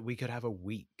up so that we could have a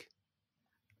week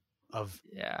of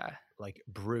like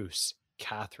Bruce,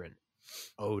 Catherine,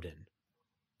 Odin,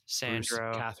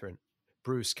 Sandro,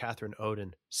 Bruce, Catherine,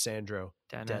 Odin, Sandro,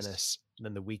 Dennis. And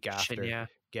then the week after, Shinya.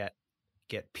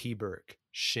 get P-Burke,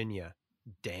 Shinya,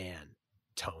 Dan,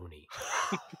 Tony.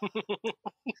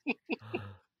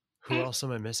 Who else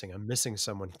am I missing? I'm missing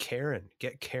someone. Karen.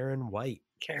 Get Karen White.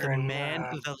 The man,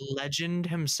 the legend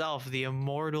himself, the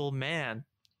immortal man.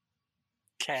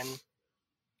 Ken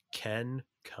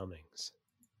Cummings.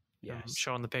 Yes.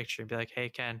 Showing the picture and be like, hey,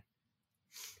 Ken.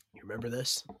 You remember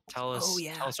this? Tell us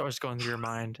what's going through your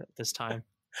mind at this time.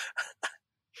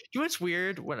 You know what's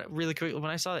weird? When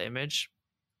I saw the image,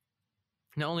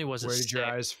 not only was Where did your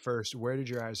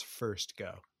eyes first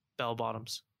go? Bell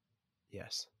bottoms.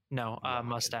 Yes. No,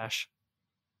 mustache.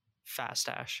 Fat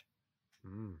stash.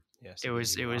 Yes. It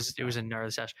was a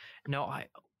gnarly stash. No,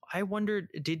 I wondered,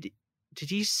 did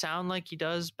he sound like he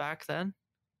does back then?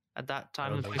 At that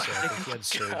time, I think he had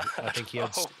surgery. I think he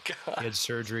had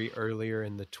surgery earlier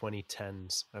in the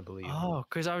 2010s, I believe. Oh,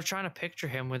 because I was trying to picture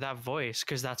him with that voice,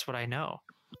 because that's what I know,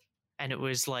 and it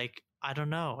was like, I don't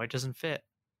know, it doesn't fit.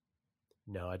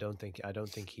 No, I don't think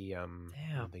he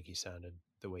sounded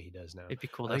the way he does now. It'd be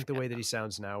cool. I think the way that he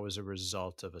sounds now was a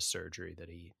result of a surgery that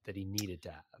he needed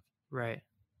to have. Right.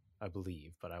 I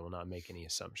believe, but I will not make any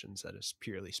assumptions. That is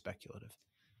purely speculative.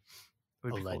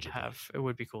 It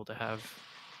would be cool to have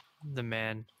the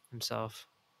man himself,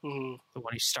 the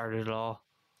one who started it all.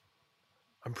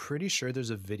 I'm pretty sure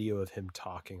there's a video of him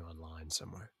talking online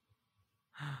somewhere.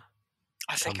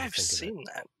 I think I've seen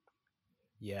that.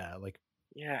 Yeah,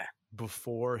 yeah.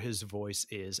 Before his voice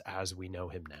is as we know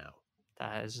him now.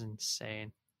 That is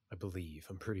insane. I believe.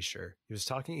 I'm pretty sure he was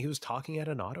talking at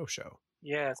an auto show.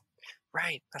 Yeah,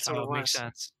 right. That's what it was. Makes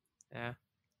sense. Yeah.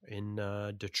 In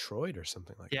Detroit or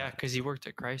something like that. Yeah, because he worked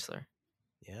at Chrysler.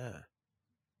 Yeah.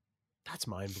 That's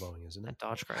mind-blowing, isn't it? At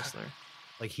Dodge Chrysler.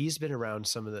 Like, he's been around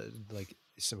some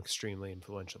extremely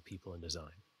influential people in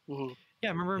design. Mm-hmm. Yeah,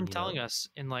 I remember him telling us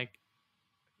in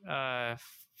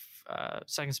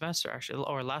second semester, actually,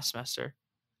 or last semester.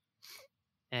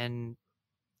 And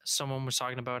someone was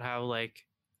talking about how,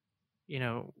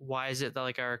 why is it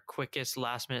that our quickest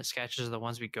last-minute sketches are the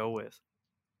ones we go with?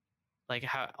 Like,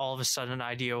 how all of a sudden an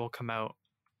idea will come out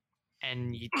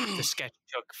and the sketch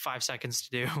took 5 seconds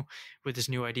to do with this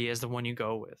new idea is the one you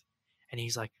go with. And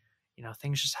he's like,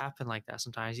 things just happen like that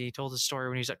sometimes. He told the story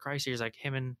when he was at Chrysler. He's like,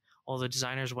 him and all the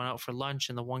designers went out for lunch,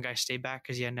 and the one guy stayed back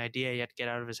because he had an idea he had to get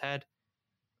out of his head.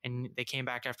 And they came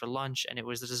back after lunch, and it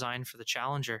was the design for the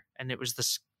Challenger, and it was the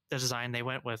design they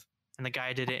went with. And the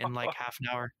guy did it in half an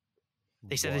hour.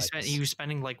 They said he was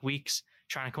spending weeks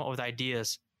trying to come up with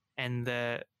ideas, and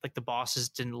the bosses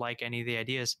didn't like any of the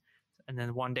ideas. And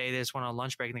then one day they just went on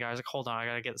lunch break, and the guy was like, hold on, I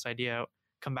got to get this idea out.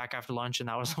 Come back after lunch, and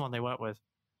that was the one they went with.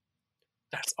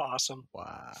 That's awesome.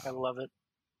 Wow. I love it.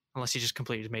 Unless he just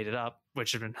completely made it up,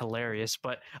 which would have been hilarious.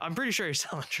 But I'm pretty sure he's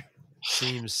telling the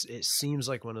truth. It seems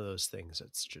like one of those things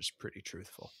that's just pretty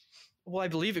truthful. Well, I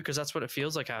believe it because that's what it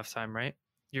feels like half the time, right?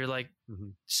 You're like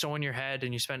so in your head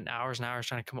and you spend hours and hours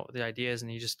trying to come up with the ideas,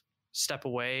 and you just step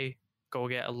away, go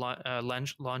get a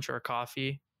lunch or a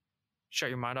coffee, shut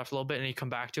your mind off a little bit, and you come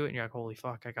back to it and you're like, holy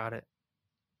fuck, I got it.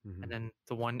 And then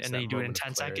and then you do it in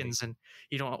 10 seconds and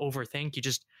you don't overthink. You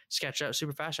just sketch out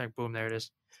super fast. Like, boom, there it is.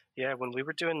 Yeah, when we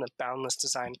were doing the Boundless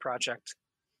Design project,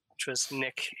 which was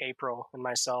Nick, April, and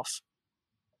myself,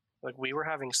 like we were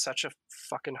having such a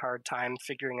fucking hard time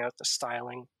figuring out the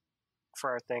styling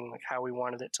for our thing, like how we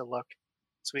wanted it to look.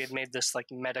 So we had made this like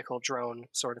medical drone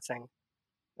sort of thing.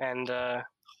 And yeah,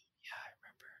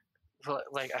 I remember.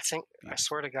 Like I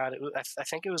swear to God, I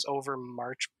think it was over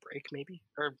March break maybe,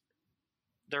 or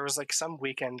there was like some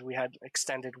weekend we had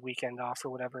extended weekend off or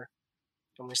whatever.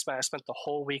 And I spent the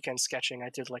whole weekend sketching. I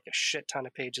did like a shit ton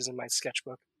of pages in my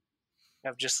sketchbook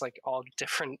of just like all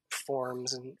different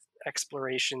forms and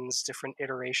explorations, different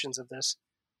iterations of this.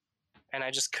 And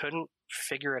I just couldn't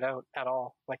figure it out at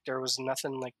all. Like there was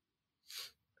nothing like,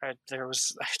 I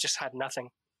just had nothing.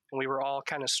 And we were all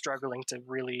kind of struggling to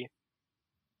really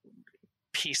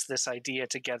piece this idea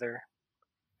together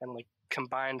and like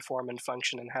combine form and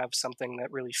function and have something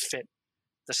that really fit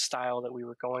the style that we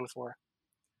were going for.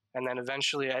 And then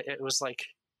eventually it was like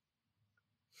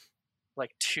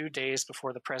 2 days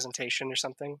before the presentation or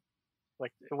something.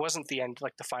 Like it wasn't the end,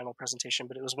 like the final presentation,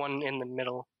 but it was one in the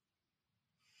middle.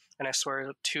 And I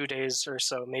swear 2 days or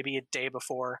so, maybe a day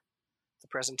before the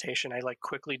presentation, I like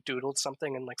quickly doodled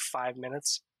something in like 5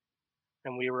 minutes.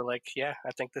 And we were like, yeah,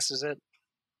 I think this is it.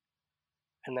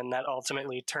 And then that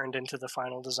ultimately turned into the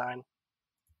final design.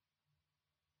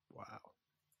 Wow.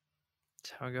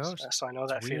 That's how it goes. So I know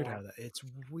that feeling. It's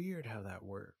weird how that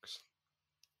works.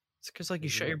 It's because like you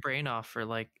shut your brain off for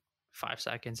like 5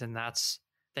 seconds, and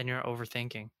then you're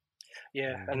overthinking.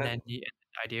 Yeah, and then the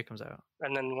idea comes out.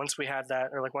 And then once we had that,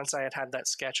 or like once I had that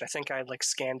sketch, I think I had like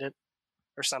scanned it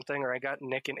or something, or I got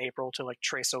Nick and April to like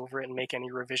trace over it and make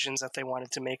any revisions that they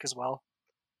wanted to make as well.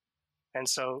 And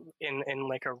so in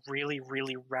like a really,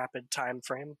 really rapid time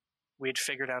frame, we had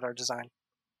figured out our design.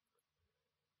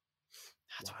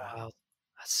 That's wild.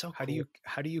 That's so cool.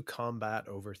 How do you combat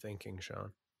overthinking,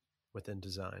 Sean, within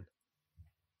design?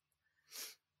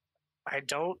 I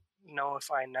don't know if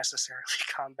I necessarily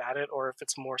combat it or if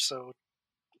it's more so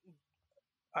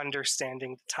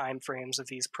understanding the time frames of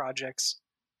these projects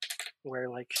where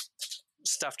like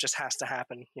stuff just has to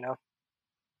happen, you know?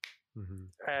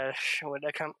 What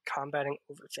I combating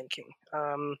overthinking?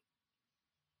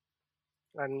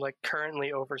 I'm like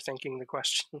currently overthinking the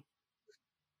question.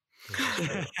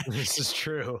 This is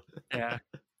true. Yeah,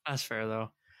 that's fair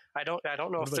though. I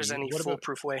don't know if there's any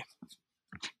foolproof way.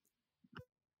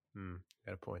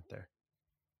 Got a point there.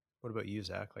 What about you,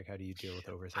 Zach? Like, how do you deal with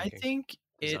overthinking? I think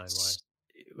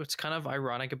what's kind of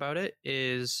ironic about it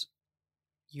is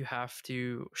you have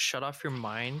to shut off your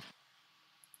mind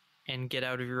and get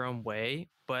out of your own way,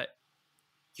 but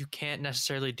you can't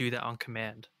necessarily do that on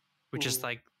command, which is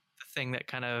like the thing that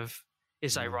kind of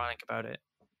is ironic about it.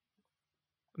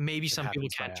 Maybe some people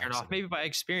can turn off, maybe by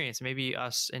experience, maybe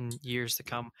us in years to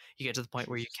come, you get to the point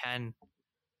where you can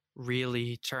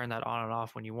really turn that on and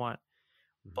off when you want.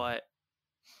 But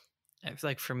I feel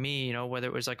like for me, you know, whether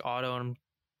it was like auto and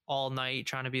all night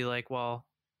trying to be like, well,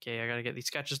 okay, I got to get these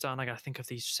sketches done. I got to think of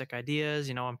these sick ideas.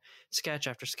 You know, I'm sketch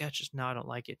after sketch. No, I don't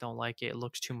like it. Don't like it. It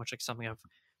looks too much like something I've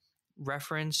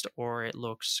referenced, or it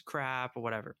looks crap or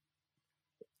whatever.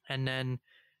 And then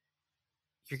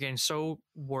you're getting so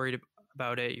worried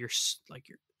about it.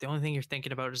 The only thing you're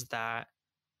thinking about is that,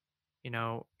 you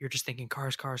know, you're just thinking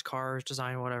cars,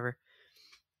 design, whatever.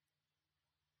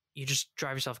 You just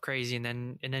drive yourself crazy, and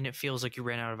then it feels like you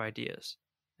ran out of ideas,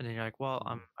 and then you're like, well,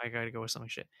 I gotta go with something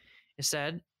shit.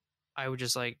 Instead, I would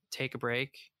just like take a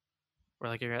break, or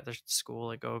like you're at the school,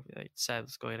 like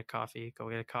let's go get a coffee,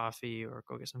 or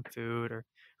go get some food, or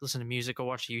listen to music, go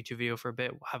watch a YouTube video for a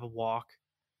bit, have a walk,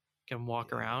 get them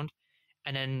walk around,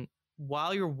 and then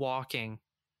while you're walking,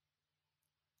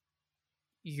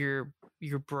 your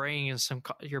brain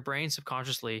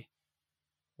subconsciously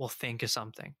will think of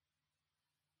something.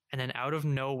 And then out of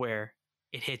nowhere,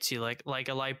 it hits you like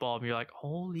a light bulb. You're like,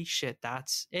 holy shit,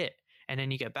 that's it. And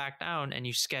then you get back down and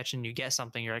you sketch and you get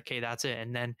something. You're like, okay, that's it.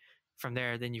 And then from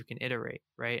there, then you can iterate,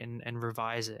 right? And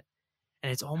revise it.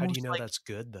 And it's almost how do you know that's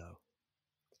good though?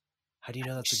 How do you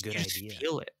know that's a good idea?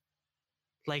 Feel it.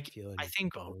 Like, I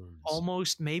think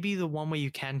almost maybe the one way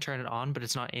you can turn it on, but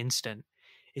it's not instant,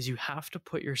 is you have to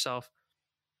put yourself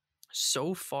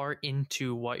so far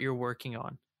into what you're working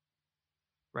on,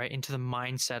 right? Into the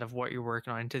mindset of what you're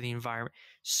working on, into the environment,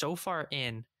 so far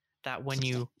in that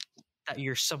that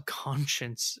your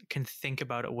subconscious can think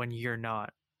about it when you're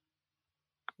not.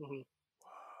 Mm-hmm.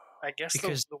 I guess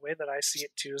because the way that I see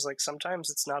it too is like sometimes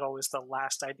it's not always the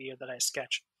last idea that I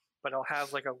sketch, but I'll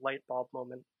have like a light bulb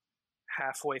moment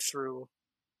halfway through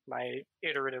my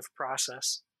iterative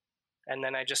process, and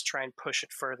then I just try and push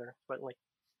it further. But like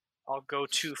I'll go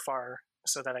too far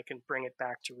so that I can bring it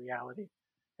back to reality.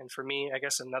 And for me, I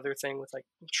guess another thing with like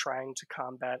trying to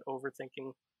combat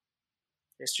overthinking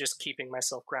is just keeping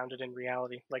myself grounded in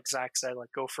reality. Like Zach said,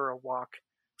 like go for a walk,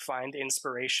 find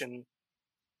inspiration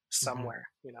somewhere,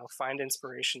 find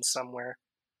inspiration somewhere,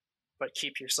 but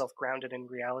keep yourself grounded in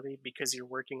reality because you're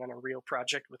working on a real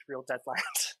project with real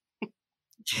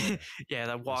deadlines. Yeah,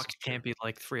 that walk can't be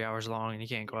like 3 hours long and you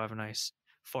can't go have a nice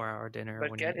 4-hour dinner.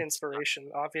 But get inspiration.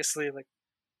 Obviously, like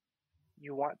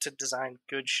you want to design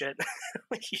good shit.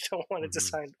 Like you don't want to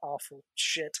design awful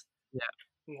shit. Yeah.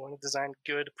 You want to design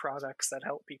good products that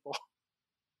help people.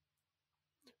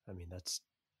 I mean, that's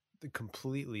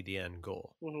completely the end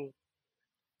goal. Mm-hmm.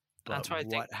 That's why I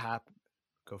think what happened.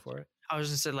 Go for it. I was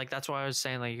just saying, like, that's why I was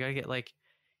saying, like, you gotta get like,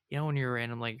 when you're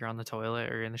random, like you're on the toilet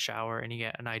or in the shower and you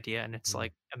get an idea and it's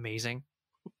like amazing.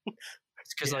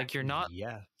 It's because like you're not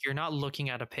looking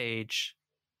at a page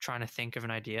trying to think of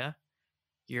an idea.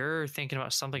 You're thinking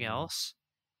about something else,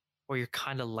 or you're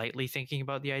kind of lightly thinking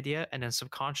about the idea, and then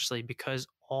subconsciously, because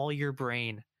all your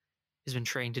brain has been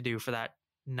trained to do for that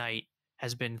night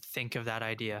has been think of that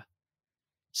idea.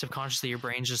 Subconsciously, your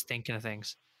brain's just thinking of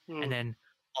things. And then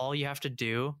all you have to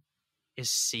do is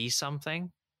see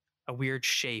something, a weird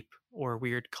shape or a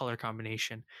weird color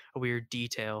combination, a weird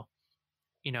detail,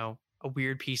 a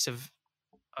weird piece of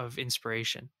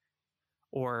inspiration,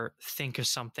 or think of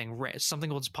something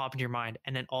will just pop into your mind.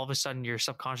 And then all of a sudden your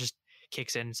subconscious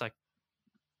kicks in. It's like,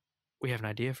 we have an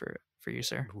idea for you,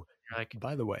 sir. You're like,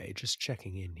 by the way, just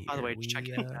checking in here. By the way, just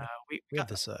checking in. We have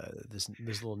this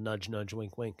little nudge,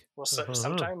 wink, wink. Well,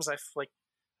 sometimes I like,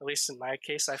 at least in my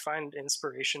case, I find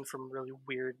inspiration from really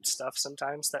weird stuff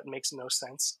sometimes that makes no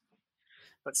sense.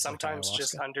 But sometimes like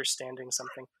just understanding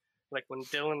something, like when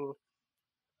Dylan,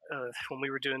 when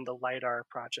we were doing the LiDAR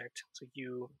project, so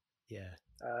you,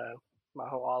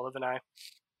 Maho, Olive, and I,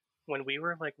 when we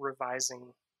were like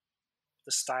revising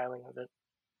the styling of it,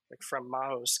 like from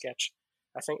Maho's sketch,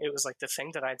 I think it was like the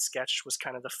thing that I'd sketched was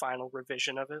kind of the final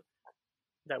revision of it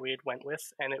that we had went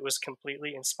with, and it was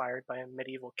completely inspired by a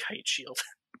medieval kite shield.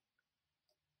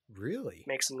 Really?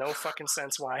 Makes no fucking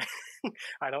sense why.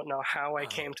 I don't know how I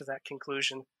came to that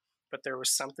conclusion, but there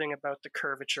was something about the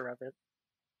curvature of it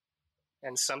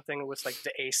and something with like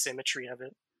the asymmetry of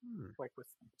it, like with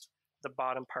the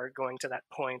bottom part going to that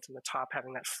point and the top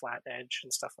having that flat edge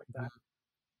and stuff like that.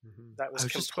 That was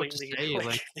completely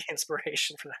like the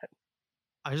inspiration for that.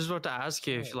 I was just about to ask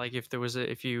you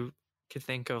if you could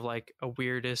think of like a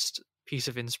weirdest piece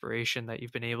of inspiration that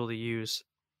you've been able to use,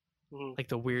 like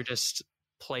the weirdest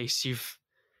place you've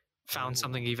found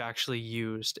something you've actually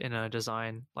used in a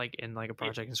design, like in like a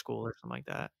project in school or something like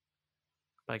that.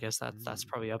 But I guess that's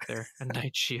probably up there. A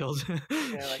night shield.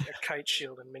 Yeah, like a kite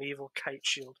shield, a medieval kite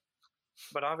shield.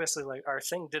 But obviously, like our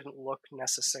thing didn't look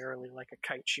necessarily like a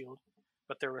kite shield,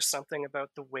 but there was something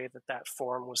about the way that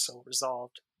form was so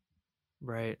resolved,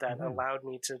 right, that allowed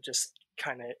me to just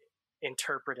kind of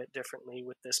interpret it differently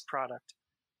with this product.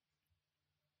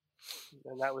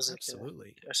 And that was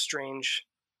absolutely a strange,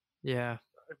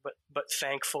 but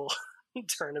thankful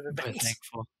turn of events. But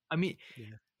thankful. I mean,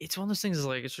 it's one of those things is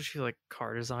like, especially like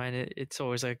car design, it's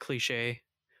always like a cliche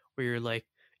where you're like,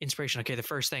 inspiration. Okay, the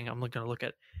first thing I'm going to look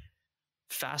at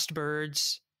fast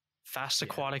birds, fast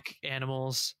aquatic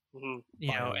animals,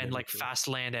 and like fast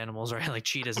land animals, right? Like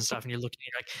cheetahs and stuff. And you're looking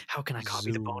at like, how can I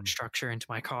copy the bone structure into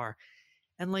my car?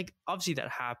 And like, obviously that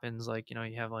happens. Like, you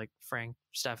have like Frank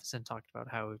Stephenson talked about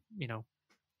how,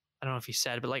 I don't know if he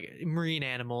said, but like marine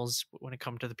animals, when it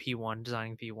comes to the P1,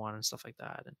 designing P1 and stuff like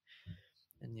that,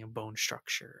 and bone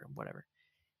structure and whatever.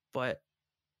 But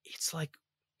it's like,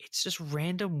 it's just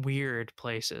random weird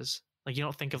places. Like you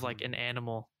don't think of like an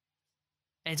animal.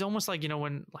 And it's almost like,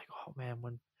 when like, oh man,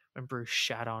 when Bruce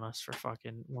shat on us for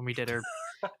fucking, when we did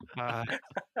our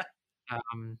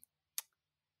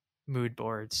mood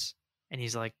boards, and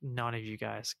he's like, none of you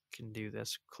guys can do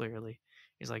this, clearly.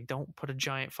 He's like, don't put a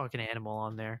giant fucking animal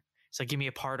on there. It's like, give me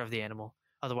a part of the animal.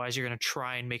 Otherwise, you're going to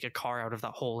try and make a car out of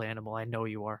that whole animal. I know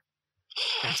you are.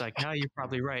 And it's like, no, you're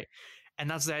probably right. And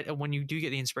that's that. When you do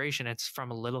get the inspiration, it's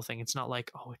from a little thing. It's not like,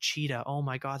 oh, a cheetah. Oh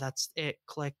my God, that's it.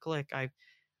 Click, click.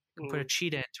 can put a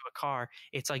cheetah into a car,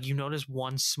 it's like you notice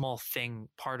one small thing,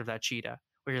 part of that cheetah,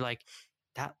 where you're like,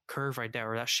 that curve right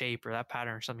there, or that shape, or that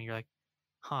pattern, or something. You're like,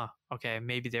 huh, okay,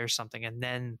 maybe there's something, and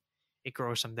then it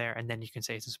grows from there, and then you can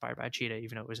say it's inspired by a cheetah,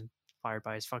 even though it was inspired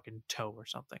by his fucking toe or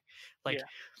something. Like,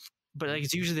 but like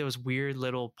it's usually those weird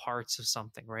little parts of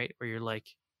something, right? Where you're like,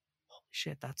 holy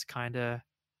shit, that's kind of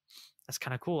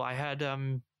cool. I had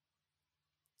for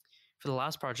the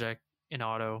last project in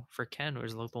auto for Ken, it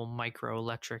was a little micro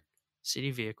electric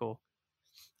city vehicle,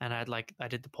 and I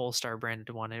did the Polestar branded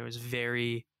one. It was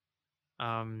very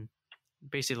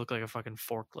basically looked like a fucking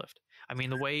forklift. I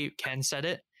mean, the way Ken said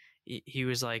it, he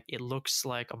was like, it looks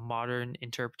like a modern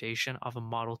interpretation of a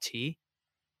Model T,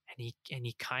 and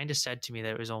he kind of said to me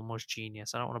that it was almost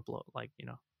genius. I don't want to blow, like, you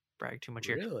know, brag too much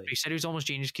here. But he said it was almost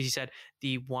genius because he said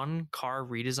the one car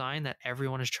redesign that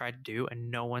everyone has tried to do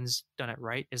and no one's done it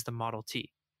right is the Model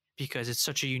T, because it's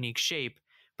such a unique shape.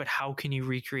 But how can you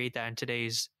recreate that in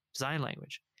today's design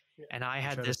language? And I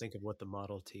had to think of what the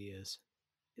Model T is.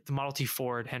 The Model T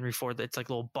Ford, Henry Ford. It's like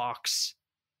a little box,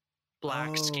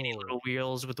 black, skinny little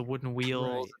wheels with the wooden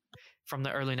wheels from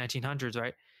the early 1900s,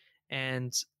 right?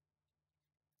 And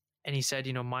he said,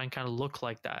 you know, mine kind of looked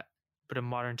like that, but a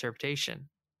modern interpretation.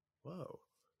 Whoa.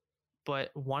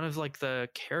 But one of like the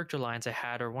character lines I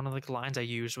had, or one of like the lines I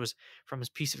used, was from this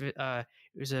piece of it. It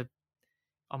was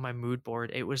on my mood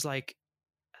board. It was like,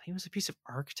 I think it was a piece of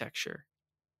architecture,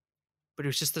 but it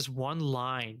was just this one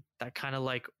line that kind of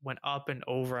like went up and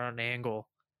over on an angle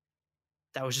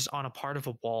that was just on a part of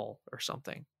a wall or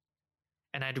something.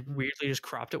 And I'd weirdly just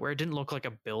cropped it where it didn't look like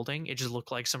a building. It just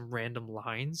looked like some random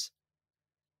lines.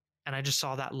 And I just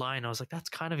saw that line. I was like, that's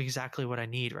kind of exactly what I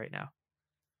need right now.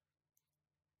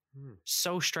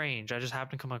 So strange. I just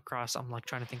happened to come across, I'm like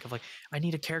trying to think of like, I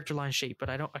need a character line shape, but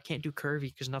I can't do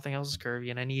curvy because nothing else is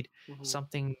curvy, and I need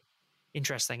something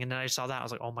interesting. And then I saw that. I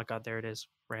was like, oh my God, there it is,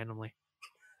 randomly.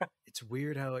 It's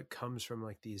weird how it comes from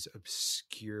like these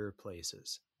obscure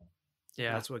places.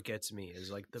 Yeah. That's what gets me,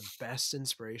 is like the best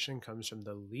inspiration comes from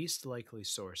the least likely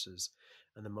sources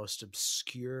and the most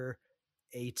obscure,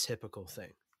 atypical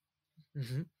thing.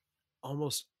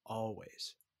 Almost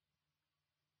always.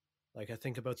 Like I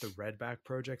think about the Redback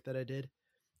project that I did,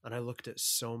 and I looked at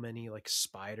so many like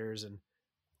spiders and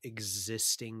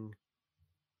existing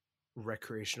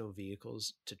recreational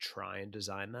vehicles to try and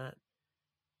design that.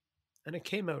 And it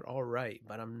came out all right,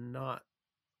 but I'm not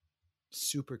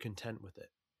super content with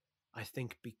it. I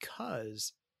think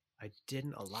because I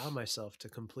didn't allow myself to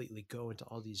completely go into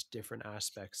all these different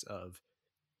aspects of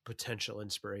potential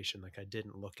inspiration. Like I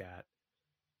didn't look at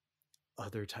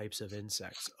other types of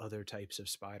insects, other types of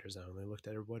spiders. I only looked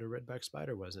at what a redback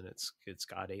spider was, and it's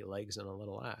got 8 legs and a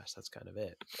little ass. That's kind of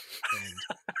it.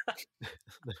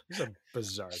 And it's a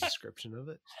bizarre description of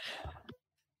it.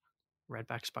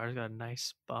 Redback spider's got a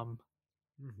nice bum.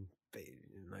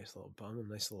 Nice little bum, a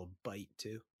nice little bite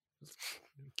too.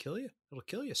 Kill you. It'll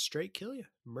kill you. Straight kill you.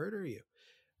 Murder you.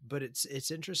 But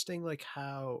it's interesting, like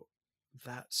how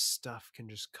that stuff can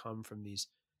just come from these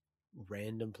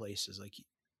random places. Like,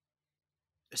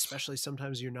 especially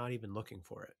sometimes you're not even looking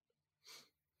for it.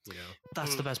 You know,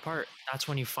 that's the best part. That's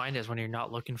when you find it, is when you're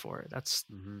not looking for it. That's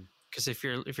because if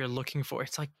you're looking for it,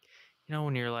 it's like, you know,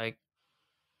 when you're like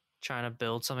trying to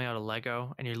build something out of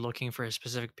Lego and you're looking for a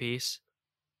specific piece.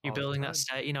 You're building that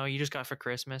set, you know, you just got for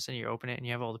Christmas, and you open it and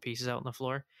you have all the pieces out on the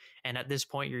floor. And at this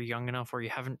point, you're young enough where you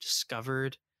haven't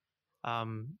discovered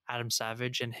Adam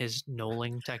Savage and his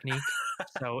knolling technique.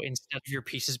 So instead of your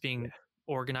pieces being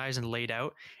organized and laid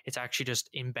out, it's actually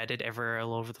just embedded everywhere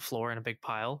all over the floor in a big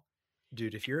pile.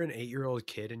 Dude, if you're an 8-year-old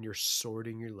kid and you're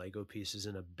sorting your Lego pieces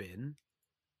in a bin,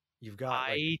 you've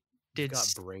got you've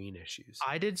got brain issues.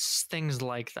 I did things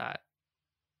like that.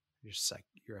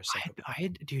 You're a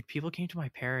psychopath. Dude, people came to my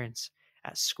parents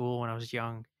at school when I was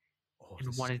young and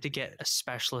wanted to get a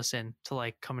specialist in to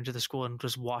like come into the school and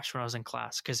just watch when I was in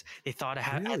class because they thought I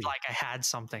had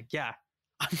something. Yeah,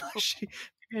 I'm not sure.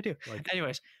 Maybe I do. Like,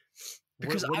 anyways,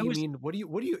 because what do you mean? What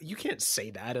do you can't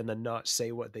say that and then not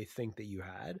say what they think that you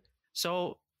had.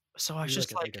 So I was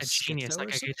just like a genius.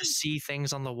 Like I could just see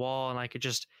things on the wall, and I could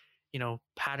just, you know,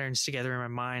 patterns together in my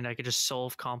mind. I could just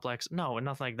solve complex. No,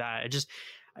 nothing like that. I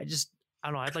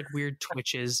don't know. I had like weird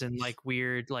twitches and like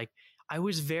weird, like I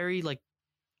was very like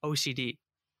OCD.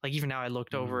 Like even now I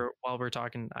looked over while we were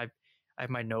talking, I have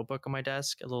my notebook on my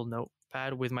desk, a little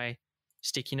notepad with my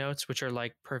sticky notes, which are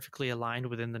like perfectly aligned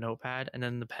within the notepad. And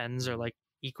then the pens are like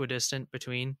equidistant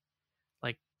between,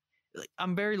 like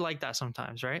I'm very like that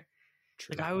sometimes. Right.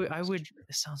 True. Like I would,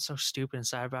 it sounds so stupid and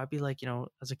sad, but I'd be like, you know,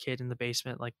 as a kid in the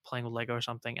basement, like playing with Lego or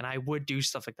something. And I would do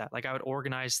stuff like that. Like I would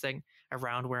organize things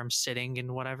around where I'm sitting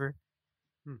and whatever.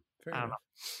 Fair I don't enough.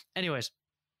 know. Anyways,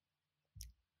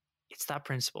 it's that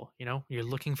principle, you know? You're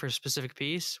looking for a specific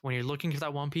piece. When you're looking for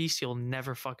that one piece, you'll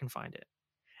never fucking find it.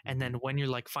 And then when you're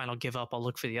like, fine, I'll give up. I'll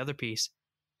look for the other piece.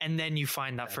 And then you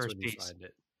find that first piece. Find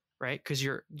it. Right? Because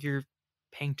you're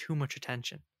paying too much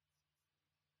attention.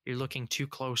 You're looking too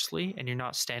closely and you're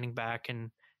not standing back and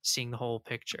seeing the whole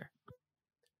picture.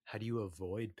 How do you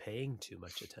avoid paying too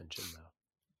much attention, though?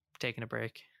 Taking a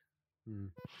break.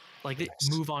 Like,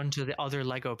 move on to the other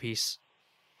Lego piece.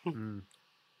 And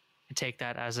take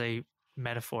that as a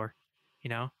metaphor, you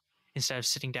know? Instead of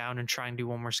sitting down and trying to do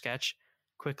one more sketch,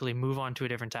 quickly move on to a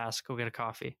different task. Go get a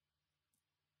coffee.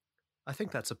 I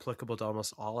think that's applicable to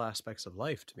almost all aspects of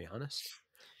life, to be honest.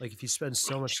 Like, if you spend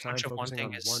so much time focusing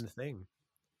on one thing,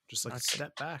 just like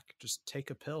step back, just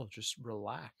take a pill, just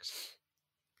relax.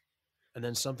 And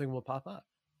then something will pop up.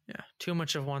 Yeah. Too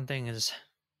much of one thing is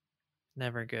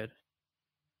never good.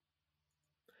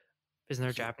 Isn't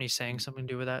there a Japanese saying something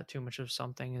to do with that? Too much of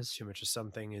something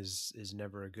is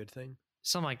never a good thing.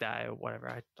 Something like that. Whatever.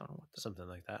 I don't know what. Something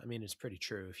like that. I mean, it's pretty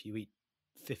true. If you eat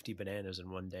 50 bananas in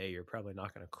one day, you're probably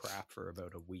not going to crap for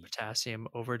about a week. Potassium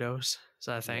overdose. Is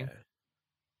that a thing? Yeah.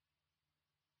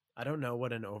 I don't know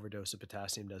what an overdose of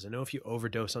potassium does. I know if you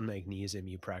overdose on magnesium,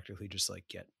 you practically just like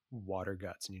get water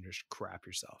guts and you just crap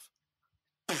yourself.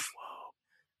 Whoa.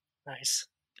 Nice.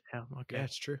 Yeah, okay. Yeah,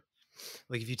 it's true.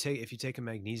 Like if you take a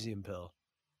magnesium pill,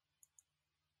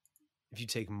 if you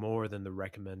take more than the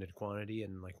recommended quantity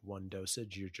in like one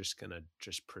dosage, you're just gonna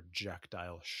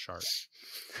projectile sharp.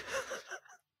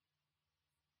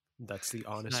 That's the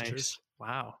honest truth.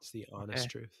 Wow. It's the honest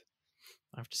truth.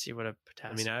 I have to see what a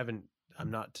potassium. I mean,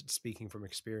 I'm not speaking from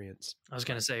experience. I was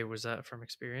gonna say, was that from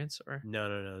experience or? No.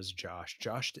 It was Josh.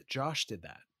 Josh did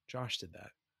that. Josh did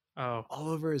that. Oh. All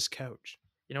over his couch.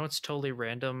 You know what's totally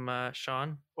random,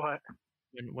 Sean? What?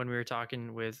 When we were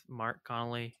talking with Mark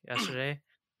Connolly yesterday,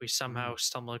 we somehow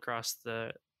stumbled across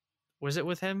was it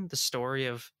with him? The story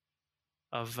of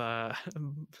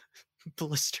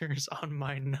blisters on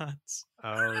my nuts.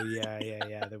 Oh yeah.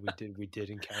 That we did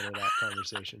encounter that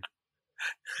conversation.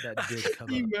 That did come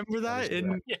up. You remember that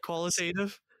in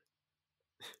qualitative?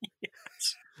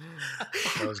 Yes.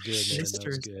 That was good, man. That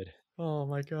was good. Oh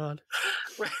my god.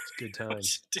 It's good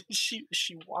times. Didn't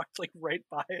she walked like right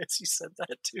by as you said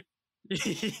that too.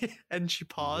 And she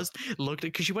paused, looked at,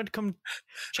 because she went to come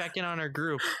check in on our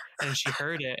group, and she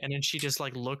heard it, and then she just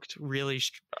like looked really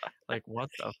like, what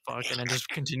the fuck, and then just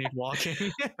continued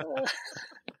walking.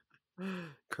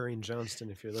 Corinne Johnston,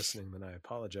 if you're listening, then I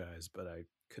apologize, but I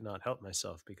could not help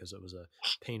myself because it was a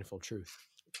painful truth.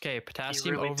 Okay,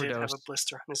 potassium he really overdose. Did have a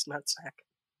blister on his nutsack.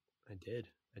 I did.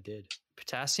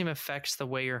 Potassium affects the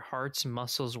way your heart's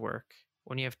muscles work.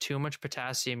 When you have too much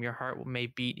potassium, your heart may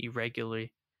beat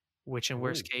irregularly, which in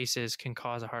worst cases can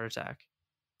cause a heart attack.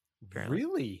 Apparently.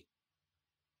 Really?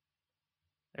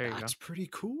 There you go. That's pretty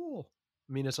cool.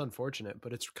 I mean, it's unfortunate,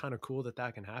 but it's kind of cool that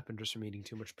can happen just from eating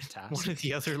too much potassium. One of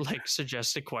the other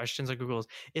suggested questions on Google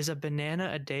is a banana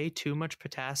a day too much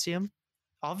potassium?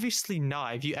 Obviously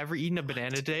not. Have you ever eaten a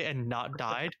banana a day and not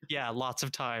died? Yeah, lots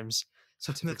of times.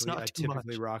 So that's not too much. I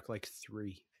typically rock like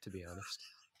 3, to be honest.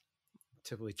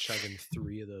 Typically chugging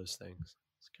 3 of those things.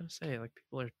 I was going to say, like,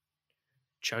 people are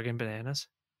chugging bananas.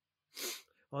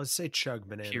 Well, I'd say chug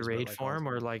bananas. Pureed form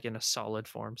or like in a solid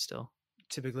form still?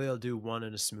 Typically, I'll do one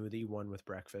in a smoothie, one with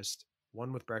breakfast.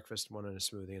 One with breakfast, one in a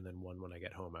smoothie, and then one when I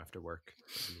get home after work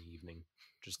in the evening,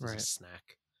 just as a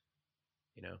snack.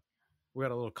 You know? We got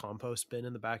a little compost bin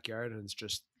in the backyard, and it's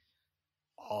just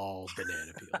all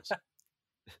banana peels.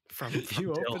 If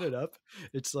you open it up,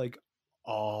 it's like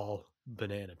all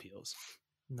banana peels.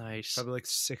 Nice. Probably like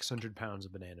 600 pounds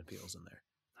of banana peels in there.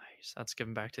 Nice. That's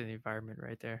giving back to the environment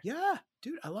right there. Yeah,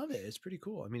 dude, I love it. It's pretty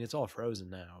cool. I mean, it's all frozen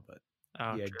now, but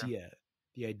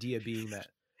the idea being that,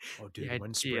 oh, dude,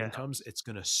 when spring comes, it's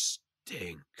gonna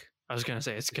stink. I was gonna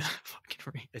say it's gonna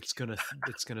fucking reek. It's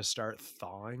gonna start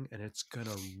thawing and it's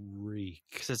gonna reek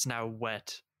because it's now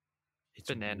wet. It's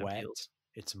banana wet. Peels.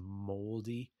 It's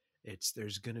moldy.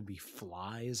 There's gonna be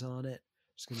flies on it.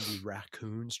 There's gonna be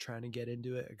raccoons trying to get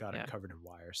into it. I got it covered in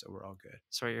wire, so we're all good.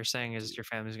 So what you're saying is your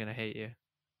family's gonna hate you.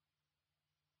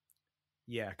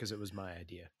 Yeah, because it was my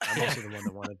idea. I'm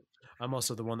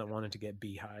also the one that wanted to get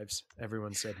beehives.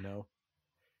 Everyone said no.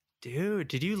 Dude,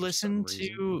 did you listen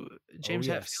to James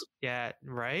Hetfield? Yeah,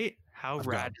 right? How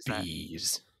rad is that?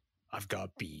 Bees. I've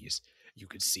got bees. You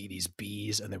could see these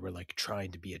bees, and they were like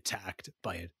trying to be attacked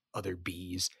by other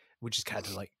bees. We just had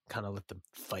to kind of let them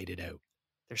fight it out.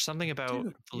 There's something about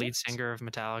the lead singer of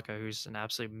Metallica, who's an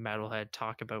absolute metalhead,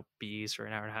 talk about bees for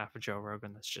an hour and a half with Joe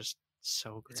Rogan. That's just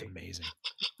So great. It's amazing.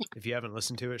 If you haven't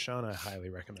listened to it, Sean, I highly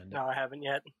recommend it. No, I haven't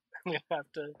yet. I'm gonna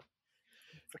have to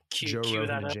Joe cue Rogan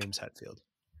that and up. James Hetfield.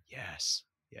 Yes.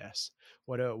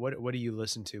 What do you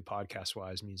listen to podcast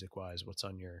wise, music wise? What's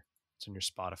on your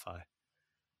Spotify?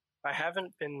 I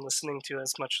haven't been listening to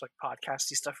as much like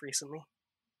podcasty stuff recently.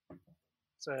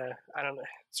 So I don't know.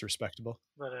 It's respectable.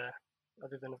 But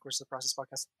other than of course the Process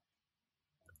Podcast.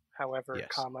 However, Yes.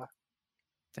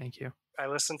 Thank you. I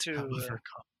listen to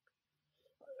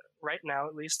right now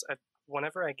at least.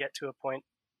 Whenever I get to a point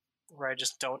where I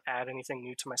just don't add anything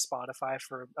new to my Spotify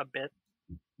for a bit,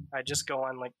 I just go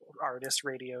on like artist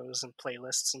radios and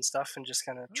playlists and stuff, and just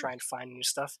kind of try and find new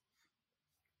stuff.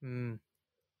 And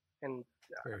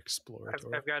very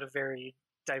exploratory. I've got a very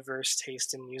diverse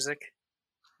taste in music,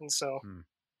 and so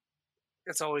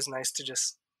it's always nice to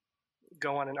just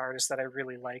go on an artist that I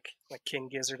really like King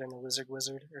Gizzard and the Lizard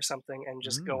Wizard or something, and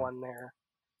just go on their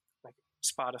like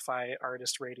Spotify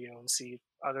artist radio and see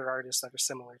other artists that are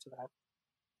similar to that.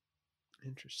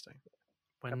 Interesting.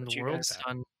 When the world's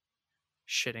done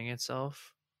shitting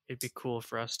itself, it'd be cool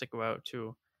for us to go out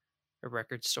to a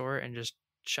record store and just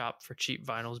shop for cheap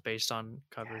vinyls based on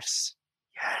covers.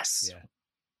 Yes. Yeah.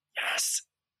 Yes.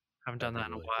 I haven't done that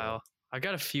in a while. Cool. I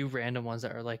got a few random ones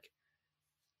that are like,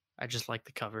 I just like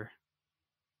the cover.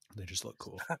 They just look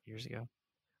cool. Years ago.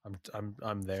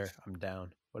 I'm there. I'm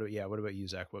down. What about you,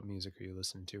 Zach? What music are you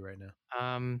listening to right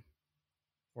now?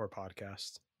 Or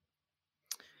podcast?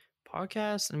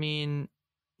 Podcast, I mean,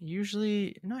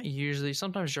 not usually,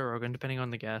 sometimes Joe Rogan, depending on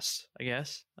the guest, I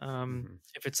guess.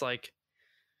 If it's like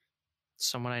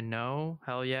someone I know,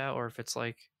 hell yeah. Or if it's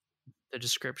like the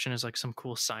description is like some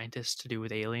cool scientist to do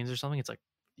with aliens or something, it's like,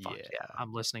 fuck yeah,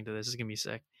 I'm listening to this. It's gonna be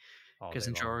sick. Because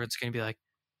then Joe Rogan's gonna be like,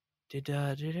 did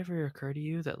it ever occur to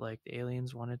you that like the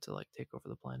aliens wanted to like take over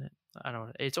the planet? I don't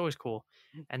know. It's always cool.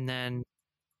 And then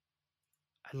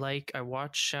I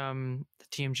watch the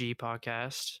TMG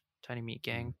podcast, Tiny Meat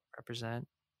Gang, represent.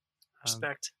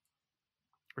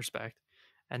 Respect.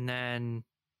 And then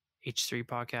H3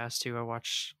 podcast too. I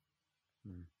watch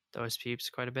those peeps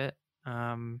quite a bit.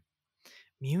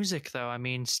 Music though, I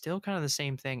mean, still kind of the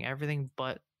same thing. Everything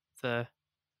but the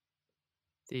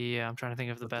I'm trying to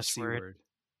think of the best word.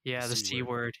 Yeah, the C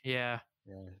word. Yeah.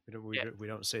 Yeah. We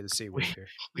don't say the C word here.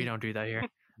 We don't do that here.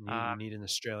 You need an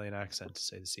Australian accent to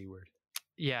say the C word.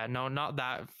 Yeah, no, not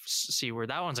that C word.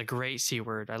 That one's a great C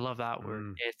word. I love that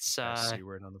word. It's best C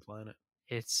word on the planet.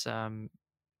 It's the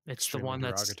one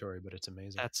that's derogatory, but it's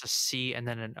amazing. That's a C and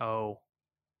then an O,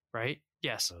 right?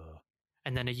 Yes.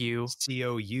 And then a U.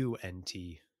 COUNT.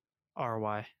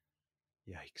 RY.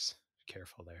 Yikes.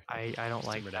 Careful there. I don't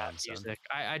like that music.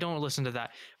 I don't listen to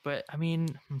that. But I mean,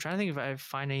 I'm trying to think if I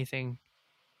find anything.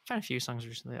 I found a few songs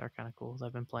recently that are kind of cool that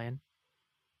I've been playing.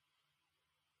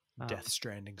 Death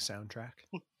Stranding soundtrack.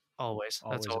 Always.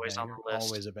 That's always on the list.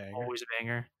 Always a banger. Always a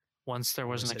banger. Once there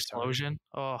was an explosion.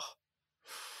 Oh.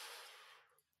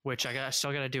 Which I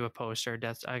still got to do a poster.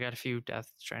 I got a few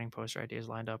Death Stranding poster ideas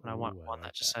lined up, and I want one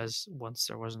that just says "Once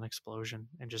there was an explosion"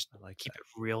 and just keep it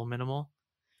real minimal.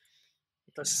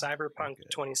 The Cyberpunk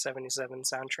 2077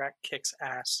 soundtrack kicks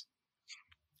ass.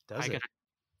 Does it?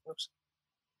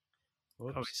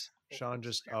 Whoops. Sean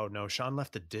just. Oh no, Sean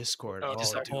left the Discord. We're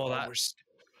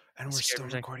still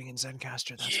recording in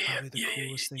Zencaster. That's probably the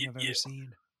coolest thing I've ever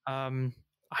seen. I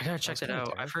gotta check that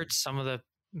out. I've heard some of the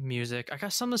music. I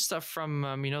got some of the stuff from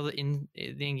the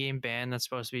in-game band that's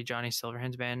supposed to be Johnny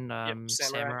Silverhand's band,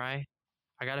 Samurai.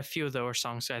 I got a few of those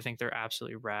songs. I think they're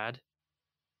absolutely rad.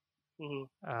 And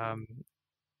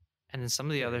then some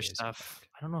of the other stuff,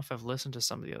 I don't know if I've listened to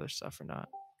some of the other stuff or not.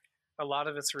 A lot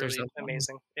of it's really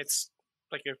amazing. It's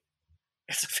like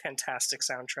it's a fantastic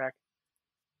soundtrack.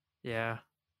 Yeah.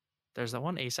 There's that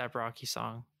one A$AP Rocky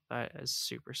song that is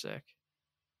super sick.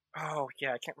 Oh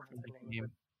yeah, I can't remember the name of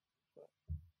it.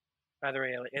 Either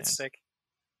way, it's sick.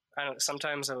 I don't.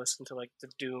 Sometimes I listen to like the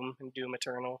Doom and Doom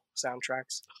Eternal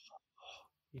soundtracks.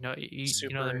 You know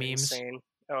the memes. Insane.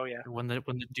 Oh yeah. When the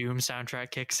Doom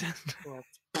soundtrack kicks in.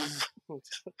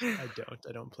 I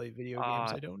don't play video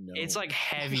games. I don't know. It's like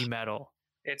heavy metal.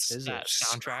 It's that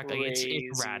soundtrack. Like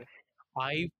it's rad.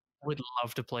 I would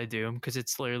love to play Doom because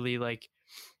it's literally like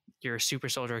you're a super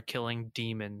soldier killing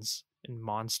demons and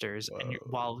monsters, and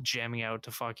while jamming out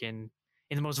to fucking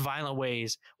in the most violent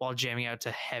ways while jamming out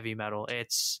to heavy metal.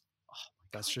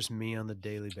 That's just me on the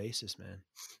daily basis, man.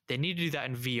 They need to do that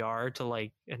in VR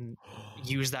and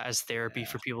use that as therapy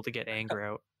for people to get anger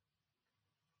out.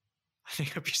 I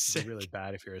think it'd be sick. It'd be really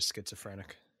bad if you're a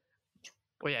schizophrenic.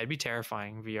 Well, yeah, it'd be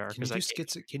terrifying VR.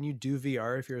 Can you do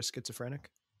VR if you're a schizophrenic?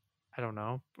 I don't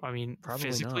know. I mean, probably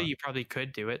physically, not. You probably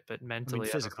could do it, but mentally,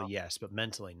 physically, yes, but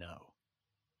mentally, no.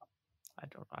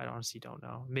 I honestly don't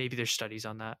know. Maybe there's studies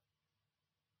on that.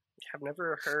 I've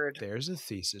never heard. There's a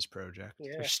thesis project.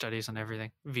 Yeah. There's studies on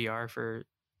everything. VR for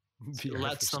VR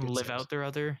lets for them live schizos. out their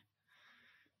other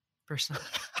person.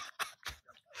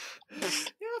 Yeah,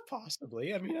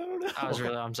 possibly. I mean, I don't know.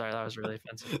 I'm sorry. That was really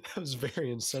offensive. That was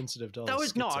very insensitive to all That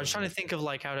was no. I was schizos trying to out think there. of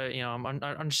like how to, I'm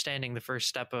understanding the first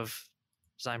step of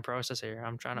design process here.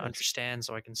 I'm trying to understand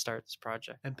so I can start this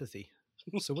project. Empathy.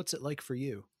 So what's it like for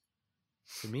you?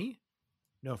 For me?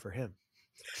 No, for him.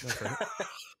 No, for him.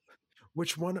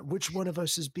 Which one of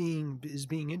us is being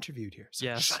interviewed here? So,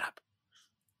 Yes. Shut up.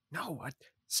 No, what?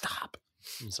 Stop.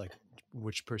 And it's like,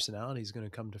 which personality is going to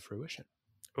come to fruition?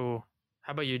 Oh,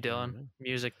 how about you, I don't Dylan? know.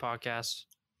 Music, podcasts.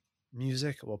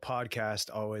 Music, well, podcast,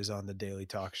 always on the Daily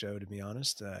Talk Show, to be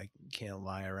honest. I can't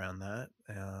lie around that.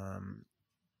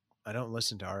 I don't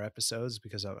listen to our episodes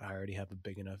because I already have a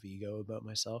big enough ego about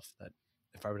myself that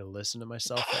if I were to listen to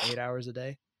myself for 8 hours a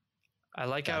day, I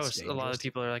like how That's a lot dangerous. of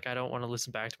people are like, I don't want to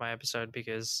listen back to my episode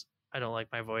because I don't like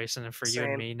my voice. And then for you Same.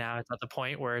 and me now, it's at the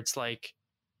point where it's like,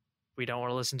 we don't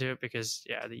want to listen to it because,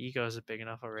 the ego is big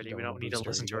enough already. don't We wanna don't need to boost our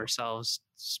listen to ego. ourselves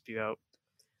spew out.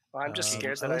 Well, I'm just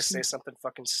scared I that I listen- say something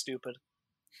fucking stupid.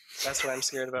 That's what I'm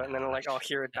scared about. And then I'll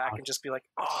hear it back and just be like,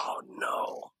 oh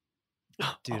no.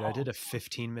 Dude, I did a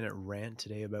 15-minute rant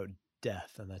today about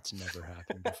death, and that's never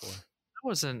happened before. That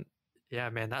wasn't,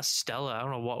 man, that Stella. I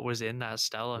don't know what was in that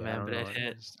Stella, Yeah, I man, don't but know it what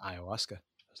hit is. Ayahuasca.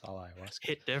 That's all ayahuasca.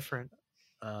 hit different.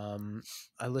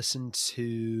 I listen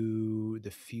to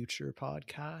the Future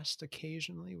podcast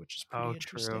occasionally, which is pretty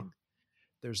interesting. True.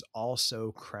 There's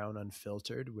also Crown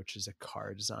Unfiltered, which is a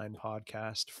car design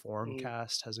podcast.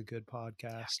 Formcast has a good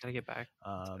podcast. Gotta get back.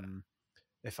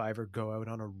 If I ever go out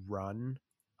on a run,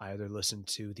 I either listen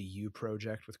to the U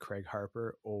Project with Craig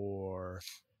Harper or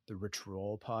the Rich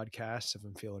Roll podcast if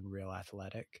I'm feeling real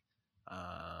athletic.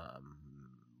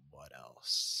 What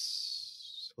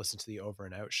else? Listen to the Over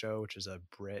and Out show, which is a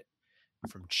Brit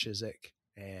from Chiswick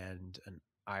and an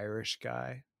Irish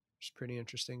guy, which is pretty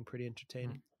interesting, pretty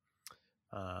entertaining.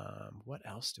 What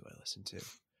else do I listen to?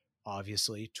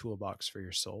 Obviously, Toolbox for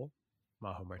Your Soul,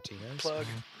 Majo Martinez.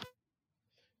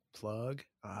 Plug.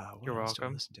 What You're else do I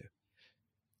welcome. listen to?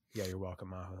 Yeah, you're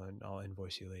welcome, Majo, and I'll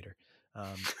invoice you later.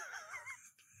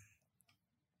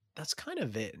 That's kind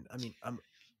of it. I mean,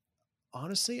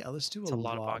 honestly, I listen to a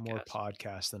lot more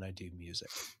podcasts than I do music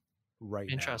right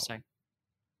now. Interesting.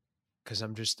 Because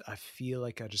I feel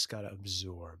like I just got to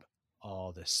absorb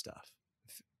all this stuff.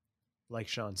 Like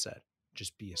Sean said,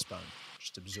 just be a sponge,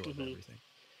 just absorb everything.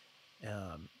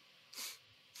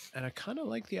 And I kind of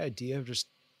like the idea of just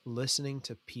listening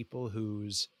to people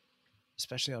who's,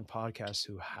 especially on podcasts,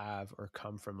 who have or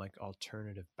come from like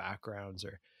alternative backgrounds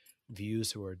or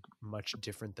views who are much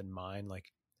different than mine.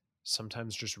 Like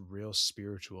sometimes just real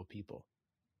spiritual people,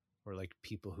 or like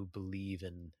people who believe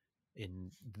in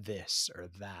this or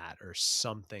that or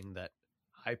something that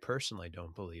I personally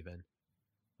don't believe in.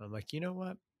 I'm like, you know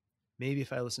what? Maybe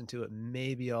if I listen to it,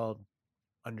 maybe I'll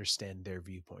understand their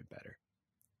viewpoint better.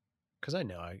 Because I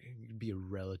know I can be a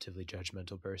relatively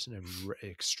judgmental person and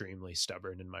extremely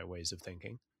stubborn in my ways of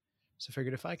thinking. So I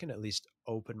figured if I can at least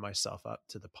open myself up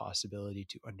to the possibility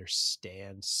to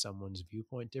understand someone's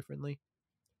viewpoint differently,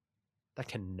 that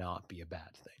cannot be a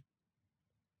bad thing.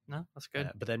 No, that's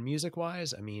good. But then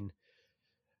music-wise, I mean,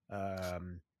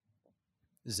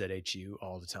 ZHU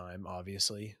all the time,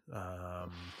 obviously.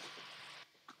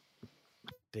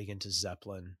 Big into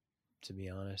Zeppelin, to be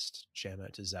honest. Jam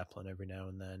out to Zeppelin every now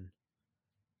and then.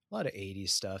 A lot of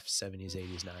 80s stuff, 70s,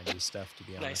 80s, 90s stuff, to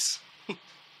be honest. Nice.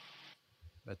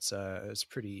 That's it's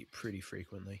pretty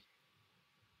frequently.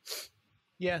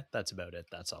 Yeah, that's about it.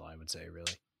 That's all I would say,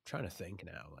 really. I'm trying to think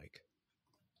now. Like,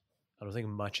 I don't think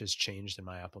much has changed in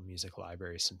my Apple Music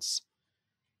library since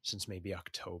maybe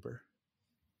October.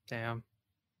 Damn.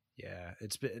 Yeah,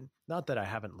 it's been, not that I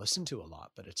haven't listened to a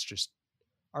lot, but it's just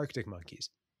Arctic Monkeys.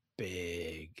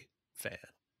 Big fan.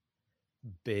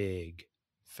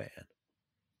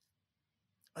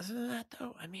 Other than that,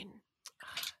 though, I mean,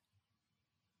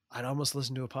 I'd almost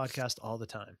listen to a podcast all the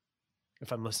time.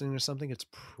 If I'm listening to something, it's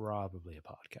probably a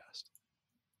podcast,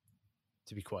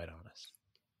 to be quite honest.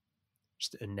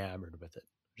 Just enamored with it.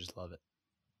 Just love it.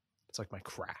 It's like my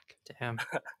crack. Damn.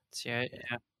 Yeah.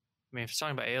 I mean, if it's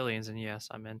talking about aliens, then yes,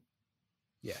 I'm in.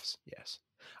 Yes.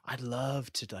 I'd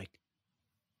love to, like,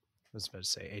 I was about to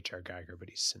say H.R. Geiger, but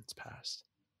he's since passed.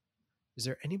 Is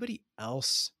there anybody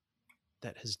else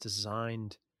that has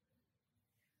designed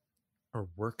or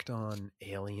worked on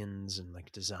aliens and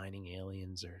like designing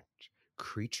aliens or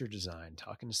creature design?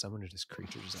 Talking to someone who does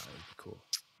creature design would be cool.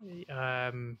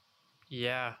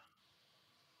 Yeah.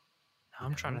 Now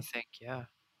I'm trying to think. Yeah.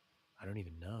 I don't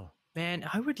even know. Man,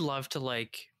 I would love to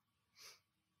like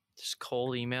just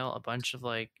cold email a bunch of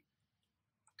like,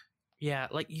 yeah,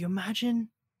 like you imagine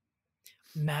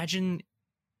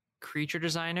creature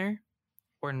designer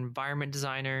or environment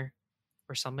designer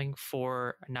or something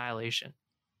for Annihilation.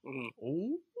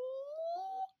 Oh,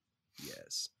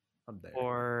 yes, I'm there.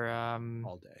 Or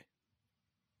all day.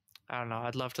 I don't know.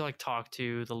 I'd love to like talk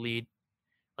to the lead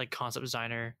like concept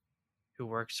designer who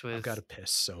works with. I've got to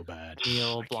piss so bad.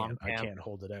 Neil Blomkamp. I Blomkamp. can't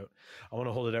hold it out. I want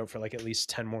to hold it out for like at least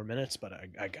 10 more minutes, but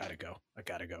I gotta go.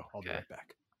 I'll be right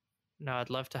back. No, I'd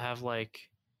love to have like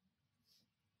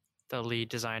the lead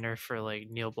designer for like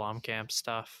Neil Blomkamp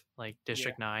stuff, like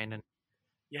District 9 and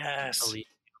yes,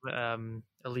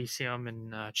 Elysium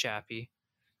and Chappie.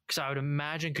 Because I would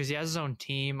imagine, because he has his own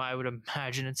team, I would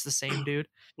imagine it's the same dude.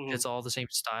 It's all the same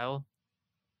style.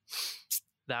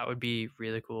 That would be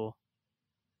really cool.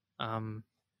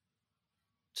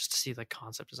 Just to see like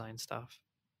concept design stuff.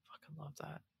 Fucking love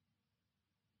that.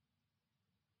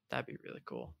 That'd be really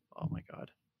cool. Oh my god.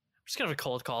 I'm just gonna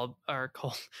cold call or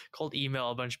cold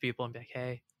email a bunch of people and be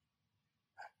like,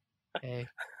 hey,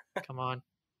 come on.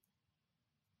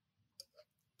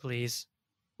 Please.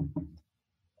 I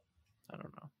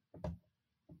don't know.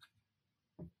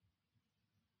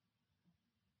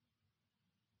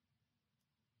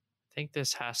 I think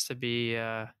this has to be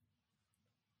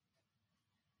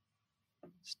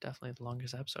it's definitely the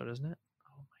longest episode, isn't it?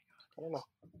 Oh my god. I don't know.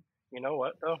 You know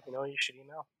what though? You know you should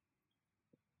email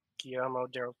Guillermo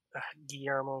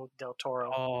del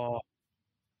Toro. Oh,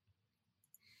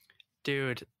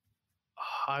 dude,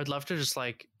 I'd love to just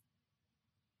like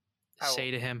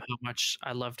say to him how much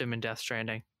I loved him in Death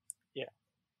Stranding. Yeah,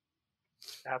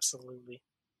 absolutely.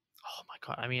 Oh my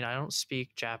god. I mean, I don't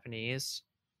speak Japanese,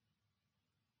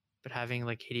 but having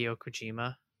like Hideo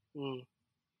Kojima.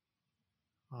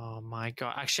 Oh my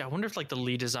god. Actually, I wonder if like the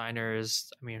lead designer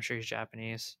is, I mean, I'm sure he's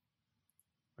Japanese.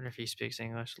 I wonder if he speaks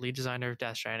English. Lead designer of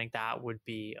Death Stranding. That would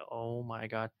be, oh my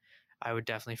god. I would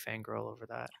definitely fangirl over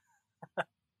that.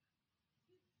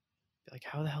 Like,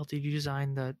 how the hell did you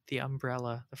design the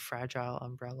umbrella, the fragile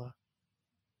umbrella?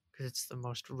 Because it's the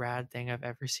most rad thing I've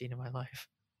ever seen in my life.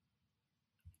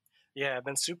 Yeah, I've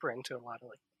been super into a lot of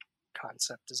like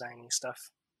concept designing stuff.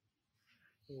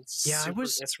 It's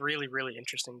really, really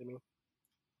interesting to me.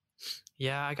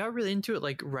 Yeah, I got really into it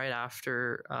like right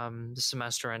after the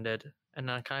semester ended, and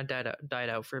then I kind of died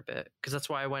out for a bit, because that's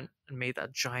why I went and made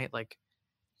that giant like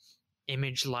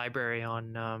image library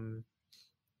on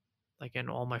like in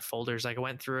all my folders. Like I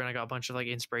went through and I got a bunch of like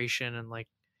inspiration and like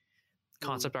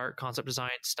concept art, concept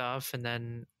design stuff, and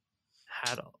then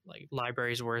had like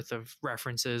libraries worth of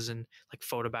references and like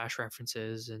photo bash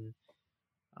references and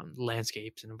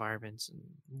landscapes and environments and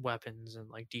weapons and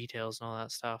like details and all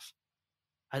that stuff.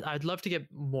 I'd love to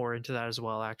get more into that as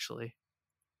well. Actually,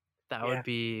 that would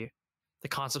be the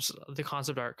concept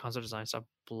art, concept design stuff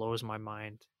blows my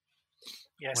mind.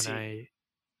 Yeah, when I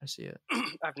see it.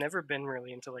 I've never been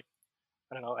really into like,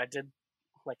 I don't know. I did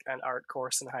like an art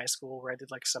course in high school where I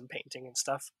did like some painting and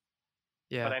stuff.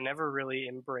 Yeah. But I never really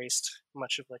embraced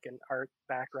much of like an art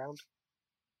background.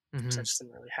 Because I just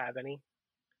didn't really have any.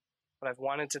 But I've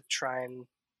wanted to try and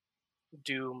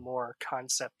do more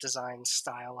concept design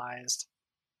stylized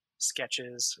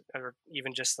sketches, or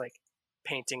even just like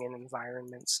painting in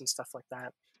environments and stuff like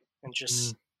that, and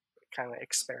just kind of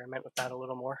experiment with that a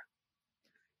little more.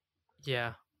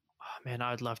 Yeah. Oh, man,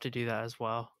 I'd love to do that as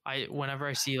well. Whenever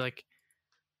I see like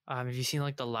have you seen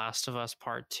like the Last of Us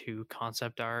Part 2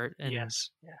 concept art? And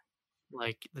yes. Yeah.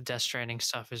 Like the Death Stranding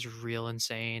stuff is real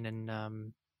insane. And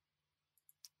like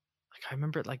I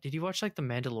remember, like, did you watch like The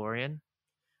Mandalorian?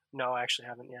 No, I actually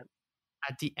haven't yet.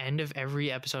 At the end of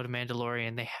every episode of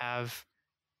Mandalorian, they have,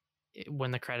 when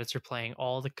the credits are playing,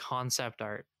 all the concept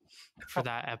art for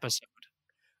that episode.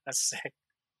 That's sick.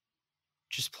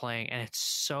 Just playing, and it's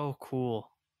so cool.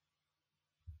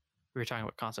 We were talking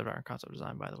about concept art and concept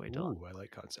design, by the way, Dylan. Ooh, I like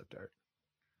concept art.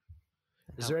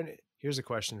 Here's a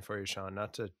question for you, Sean,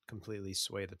 not to completely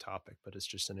sway the topic, but it's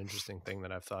just an interesting thing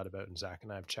that I've thought about, and Zach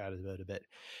and I have chatted about a bit.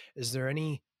 Is there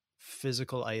any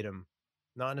physical item,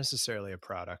 not necessarily a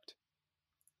product,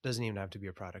 doesn't even have to be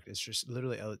a product, it's just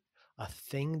literally a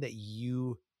thing that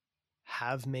you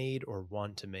have made or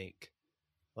want to make?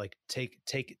 Like take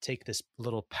this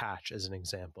little patch as an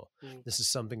example. This is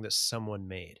something that someone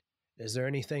made. Is there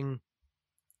anything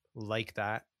like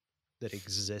that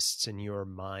exists in your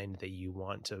mind that you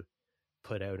want to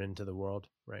put out into the world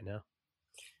right now?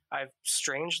 I've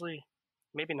strangely,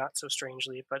 maybe not so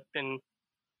strangely, but been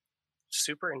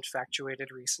super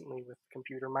infatuated recently with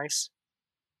computer mice.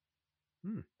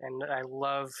 And I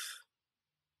love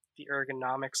the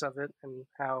ergonomics of it and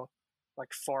how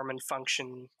like form and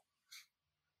function,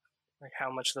 like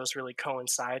how much those really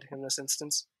coincide in this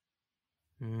instance.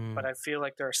 But I feel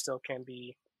like there still can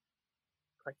be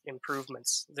like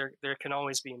improvements. There can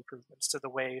always be improvements to the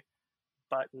way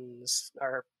buttons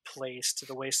are placed, to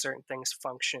the way certain things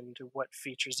function, to what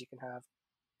features you can have.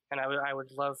 And I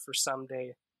would love for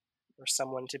someday for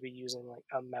someone to be using like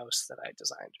a mouse that I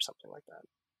designed or something like that.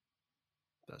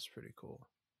 That's pretty cool.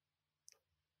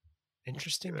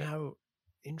 Interesting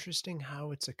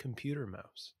how it's a computer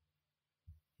mouse.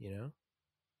 You know?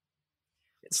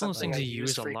 It's something things I you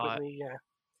use a lot. Yeah.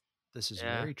 This is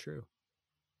very true.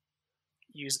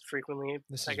 Use it frequently.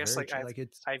 I guess like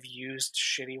I've used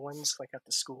shitty ones like at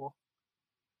the school,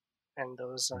 and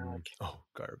those are like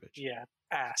garbage. Yeah,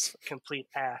 complete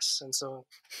ass. And so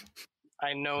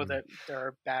I know that there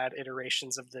are bad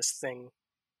iterations of this thing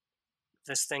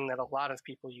that a lot of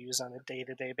people use on a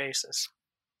day-to-day basis.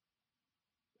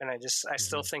 And I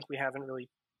still think we haven't really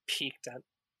peaked at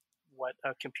what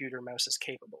a computer mouse is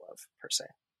capable of per se.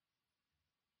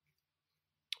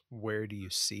 Where do you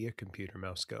see a computer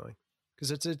mouse going?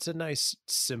 Because it's a nice,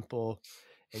 simple,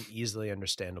 and easily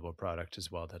understandable product as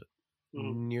well that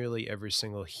nearly every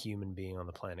single human being on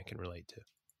the planet can relate to.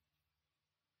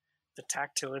 The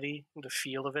tactility, the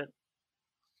feel of it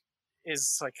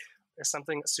is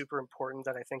something super important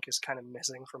that I think is kind of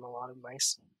missing from a lot of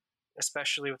mice,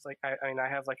 especially with I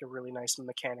have like a really nice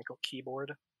mechanical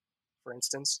keyboard, for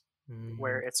instance,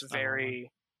 where it's very,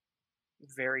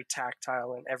 very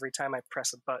tactile, and every time I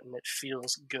press a button, it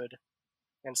feels good.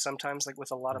 And sometimes, like with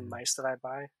a lot of mice that I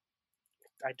buy,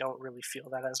 I don't really feel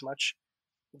that as much.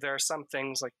 There are some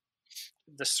things like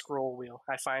the scroll wheel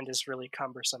I find is really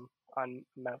cumbersome on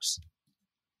a mouse.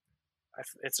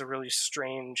 It's a really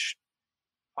strange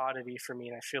oddity for me,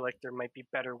 and I feel like there might be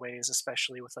better ways,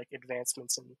 especially with like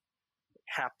advancements in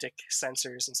haptic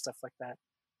sensors and stuff like that,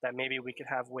 that maybe we could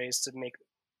have ways to make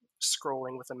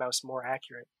scrolling with a mouse more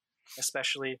accurate,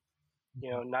 especially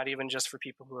not even just for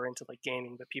people who are into like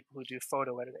gaming, but people who do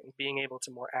photo editing, being able to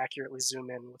more accurately zoom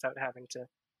in without having to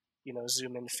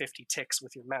zoom in 50 ticks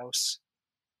with your mouse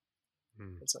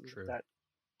and something like that.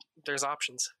 There's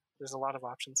options. There's a lot of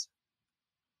options.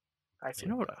 I feel.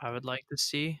 You know what I would like to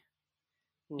see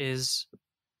is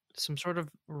some sort of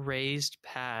raised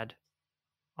pad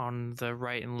on the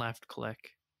right and left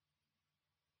click.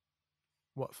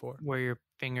 What for? Where your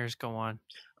fingers go on.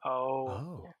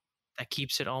 Oh. That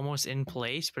keeps it almost in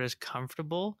place, but is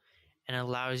comfortable and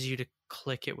allows you to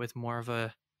click it with more of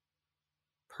a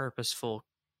purposeful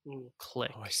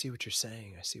click. Oh, I see what you're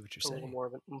saying. A little more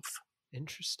of an oomph.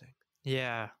 Interesting.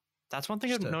 Yeah. That's one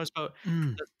thing I've noticed about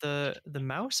the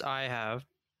mouse I have.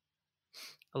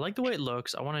 I like the way it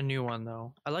looks. I want a new one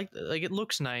though. I like it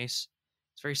looks nice.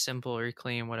 It's very simple, very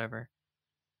clean, whatever.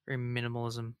 Very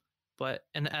minimalism. But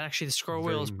and actually the scroll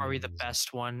wheel is probably the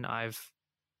best one I've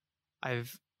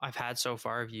had so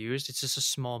far. I've used. It's just a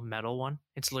small metal one.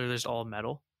 It's literally just all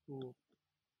metal.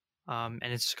 And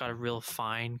it's got a real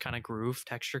fine kind of groove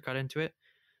texture cut into it.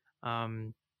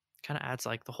 Kind of adds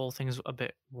like the whole thing's a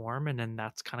bit warm, and then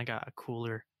that's kind of got a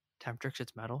cooler temperature because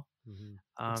it's metal.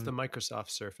 It's the Microsoft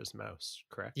Surface mouse,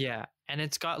 correct? Yeah, and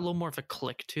it's got a little more of a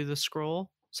click to the scroll,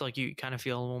 so like you kind of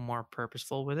feel a little more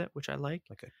purposeful with it, which I like.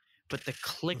 But the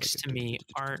clicks to me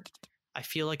aren't. I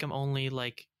feel like I'm only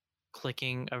like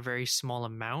clicking a very small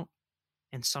amount,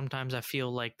 and sometimes I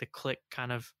feel like the click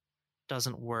kind of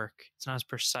doesn't work. It's not as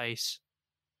precise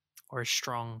or as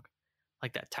strong,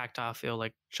 like that tactile feel,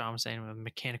 like Sean was saying, with a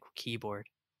mechanical keyboard.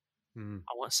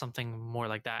 I want something more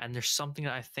like that. And there's something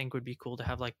that I think would be cool to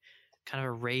have, like kind of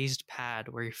a raised pad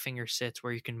where your finger sits,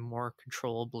 where you can more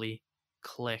controllably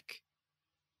click.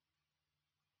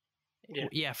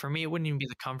 Yeah, for me, it wouldn't even be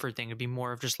the comfort thing. It'd be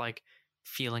more of just like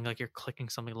feeling like you're clicking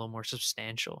something a little more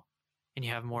substantial, and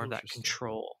you have more of that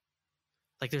control.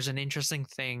 Like there's an interesting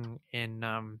thing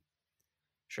in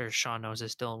sure Sean knows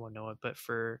this, Dylan won't know it, but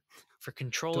for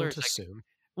controllers, don't assume.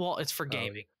 Well, it's for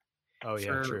gaming.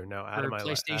 True. No, out of my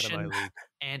PlayStation league.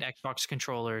 And Xbox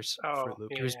controllers.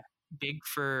 It was big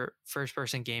for first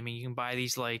person gaming. You can buy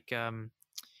these like are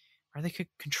they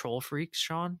Control Freaks,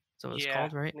 Sean? Is that what it's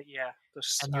called, right? Yeah.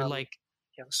 And you're like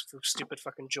those stupid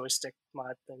fucking joystick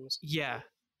mod things. Yeah.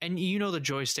 And you know the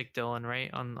joystick, Dylan,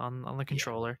 right? On the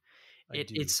controller.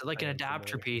 It's like an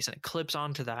adapter piece, and it clips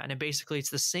onto that, and it's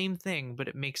the same thing, but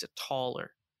it makes it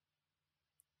taller.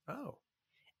 Oh.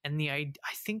 And I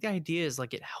think the idea is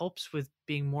like it helps with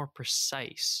being more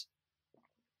precise.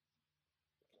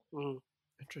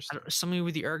 Interesting. Something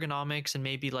with the ergonomics, and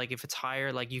maybe like if it's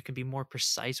higher, like you can be more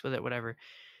precise with it, whatever.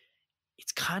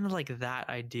 It's kind of like that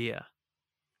idea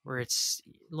where it's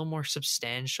a little more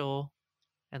substantial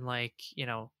and like,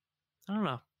 I I don't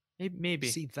know. Maybe.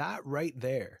 See, that right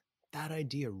there, that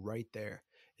idea right there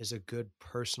is a good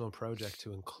personal project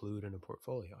to include in a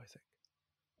portfolio, I think.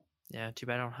 Yeah, too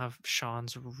bad I don't have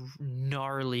Sean's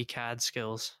gnarly CAD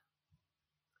skills.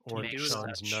 Or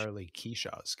Sean's gnarly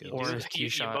Keyshaw skills. Or his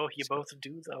Keyshaw. You both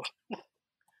do, though.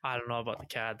 I don't know about the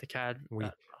CAD. The CAD.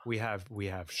 We have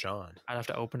Sean. I'd have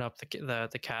to open up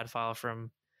the CAD file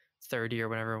from 30 or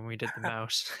whatever when we did the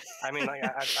mouse. I mean, like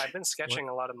I've been sketching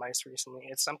a lot of mice recently.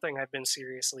 It's something I've been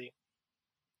seriously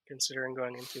considering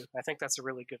going into. I think that's a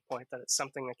really good point, that it's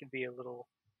something that could be a little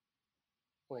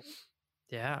like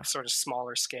sort of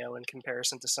smaller scale in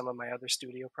comparison to some of my other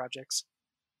studio projects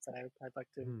that I'd like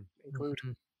to include.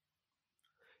 Mm-hmm.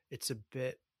 It's a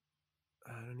bit,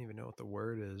 I don't even know what the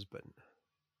word is, but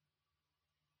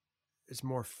it's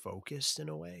more focused in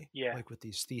a way. Yeah. Like with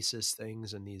these thesis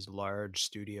things and these large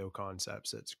studio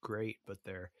concepts, it's great, but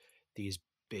they're these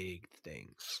big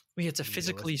things. It's a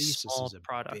physically small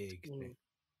product. Big thing.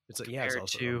 It's like, it's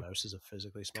also a mouse is a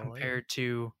physically small compared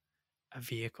to a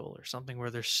vehicle or something where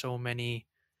there's so many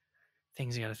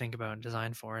things you got to think about and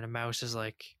design for. And a mouse is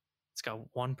like, it's got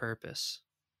one purpose,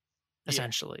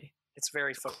 essentially. It's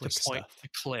very focused. To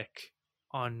click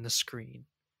on the screen.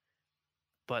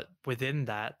 But within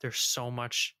that, there's so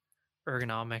much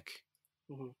ergonomic,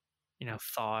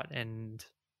 thought and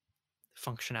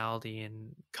functionality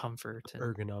and comfort and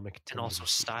ergonomic and also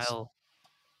style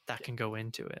that can go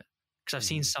into it. Because I've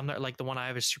seen some that, like the one I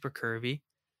have is super curvy.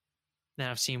 Then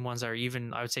I've seen ones that are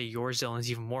even, I would say yours, Dylan,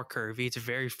 is even more curvy. It's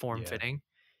very form fitting.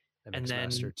 And then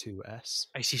Master 2S.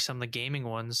 I see some of the gaming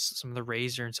ones, some of the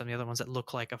Razer and some of the other ones that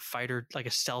look like a fighter, like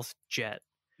a stealth jet,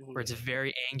 where it's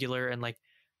very angular and like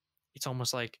it's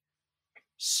almost like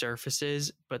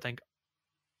surfaces, but like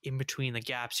in between the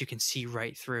gaps you can see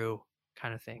right through,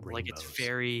 kind of thing. Rainbows. Like it's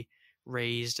very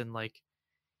raised and like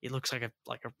it looks like a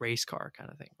race car kind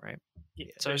of thing, right?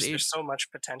 Yeah, so there's so much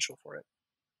potential for it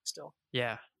still.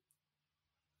 Yeah.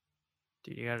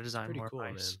 Dude, you got to design more cool,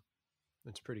 mice. Man.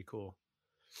 It's pretty cool.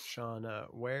 Sean,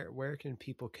 where can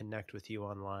people connect with you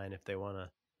online if they want to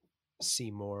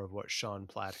see more of what Sean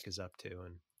Platek is up to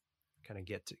and kind of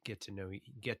get to know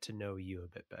you a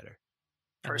bit better?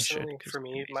 Personally, for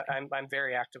me, I'm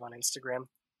very active on Instagram.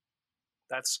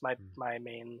 That's my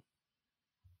main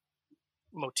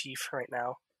motif right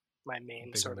now. My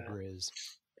main sort of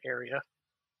area,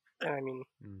 and I mean,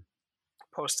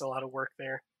 post a lot of work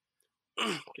there.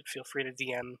 You could feel free to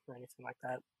DM or anything like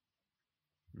that.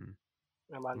 And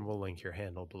we'll link your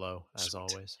handle below, as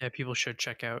always. Yeah, people should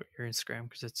check out your Instagram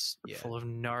because it's full of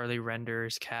gnarly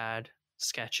renders, CAD,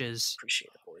 sketches. Appreciate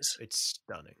it, boys. It's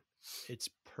stunning. It's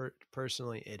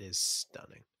personally, it is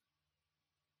stunning.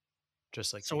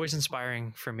 Just like it's always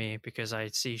inspiring for me because I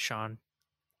see Sean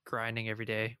grinding every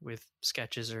day with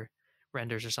sketches or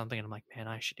renders or something, and I'm like, man,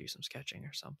 I should do some sketching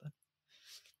or something.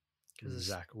 Because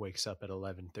Zach wakes up at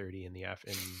 11:30 in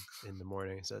the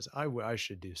morning and says, I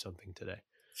should do something today.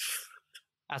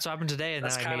 That's what happened today, and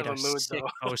that's then I made a mood sick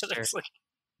poster. Like...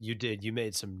 You did. You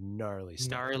made some gnarly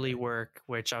stuff. Gnarly work,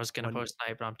 which I was going to post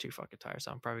tonight, but I'm too fucking tired,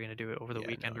 so I'm probably going to do it over the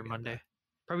weekend or Monday. That.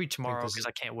 Probably tomorrow because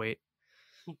I can't wait.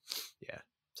 Yeah.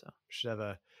 So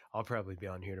I'll probably be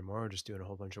on here tomorrow just doing a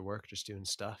whole bunch of work, just doing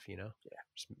stuff, Yeah.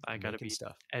 Just I got to be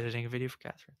stuff. Editing a video for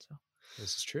Catherine, so.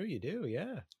 This is true. You do.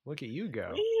 Yeah. Look at you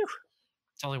go.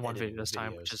 It's only one video this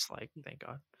time, which is like, thank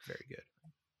God. Very good.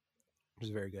 It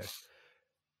was very good.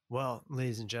 Well,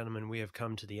 ladies and gentlemen, we have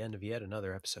come to the end of yet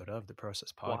another episode of the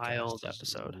Process Podcast. Wild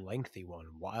episode. A lengthy one,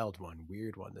 wild one,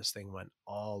 weird one. This thing went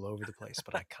all over the place,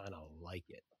 but I kind of like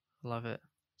it. Love it.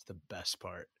 It's the best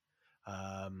part.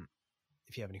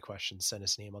 If you have any questions, send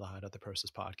us an email to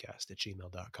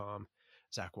hideouttheprocesspodcast@gmail.com.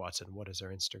 Zach Watson, what is our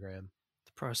Instagram?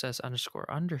 The Process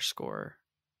 __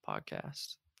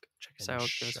 podcast. Check us out.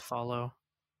 Give us a follow.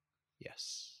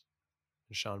 Yes.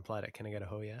 And Sean Platek, can I get a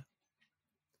ho yeah?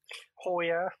 Oh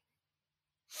yeah.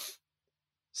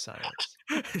 Silence.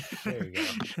 There you go.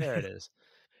 There it is.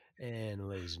 And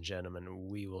ladies and gentlemen,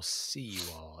 we will see you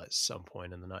all at some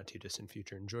point in the not too distant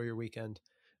future. Enjoy your weekend.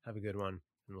 Have a good one.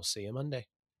 And we'll see you Monday.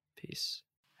 Peace.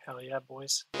 Hell yeah,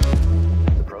 boys.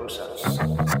 The Process. The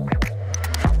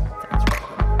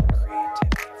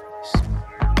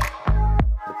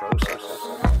Process.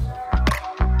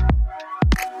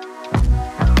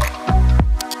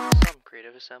 Some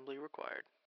creative assembly required.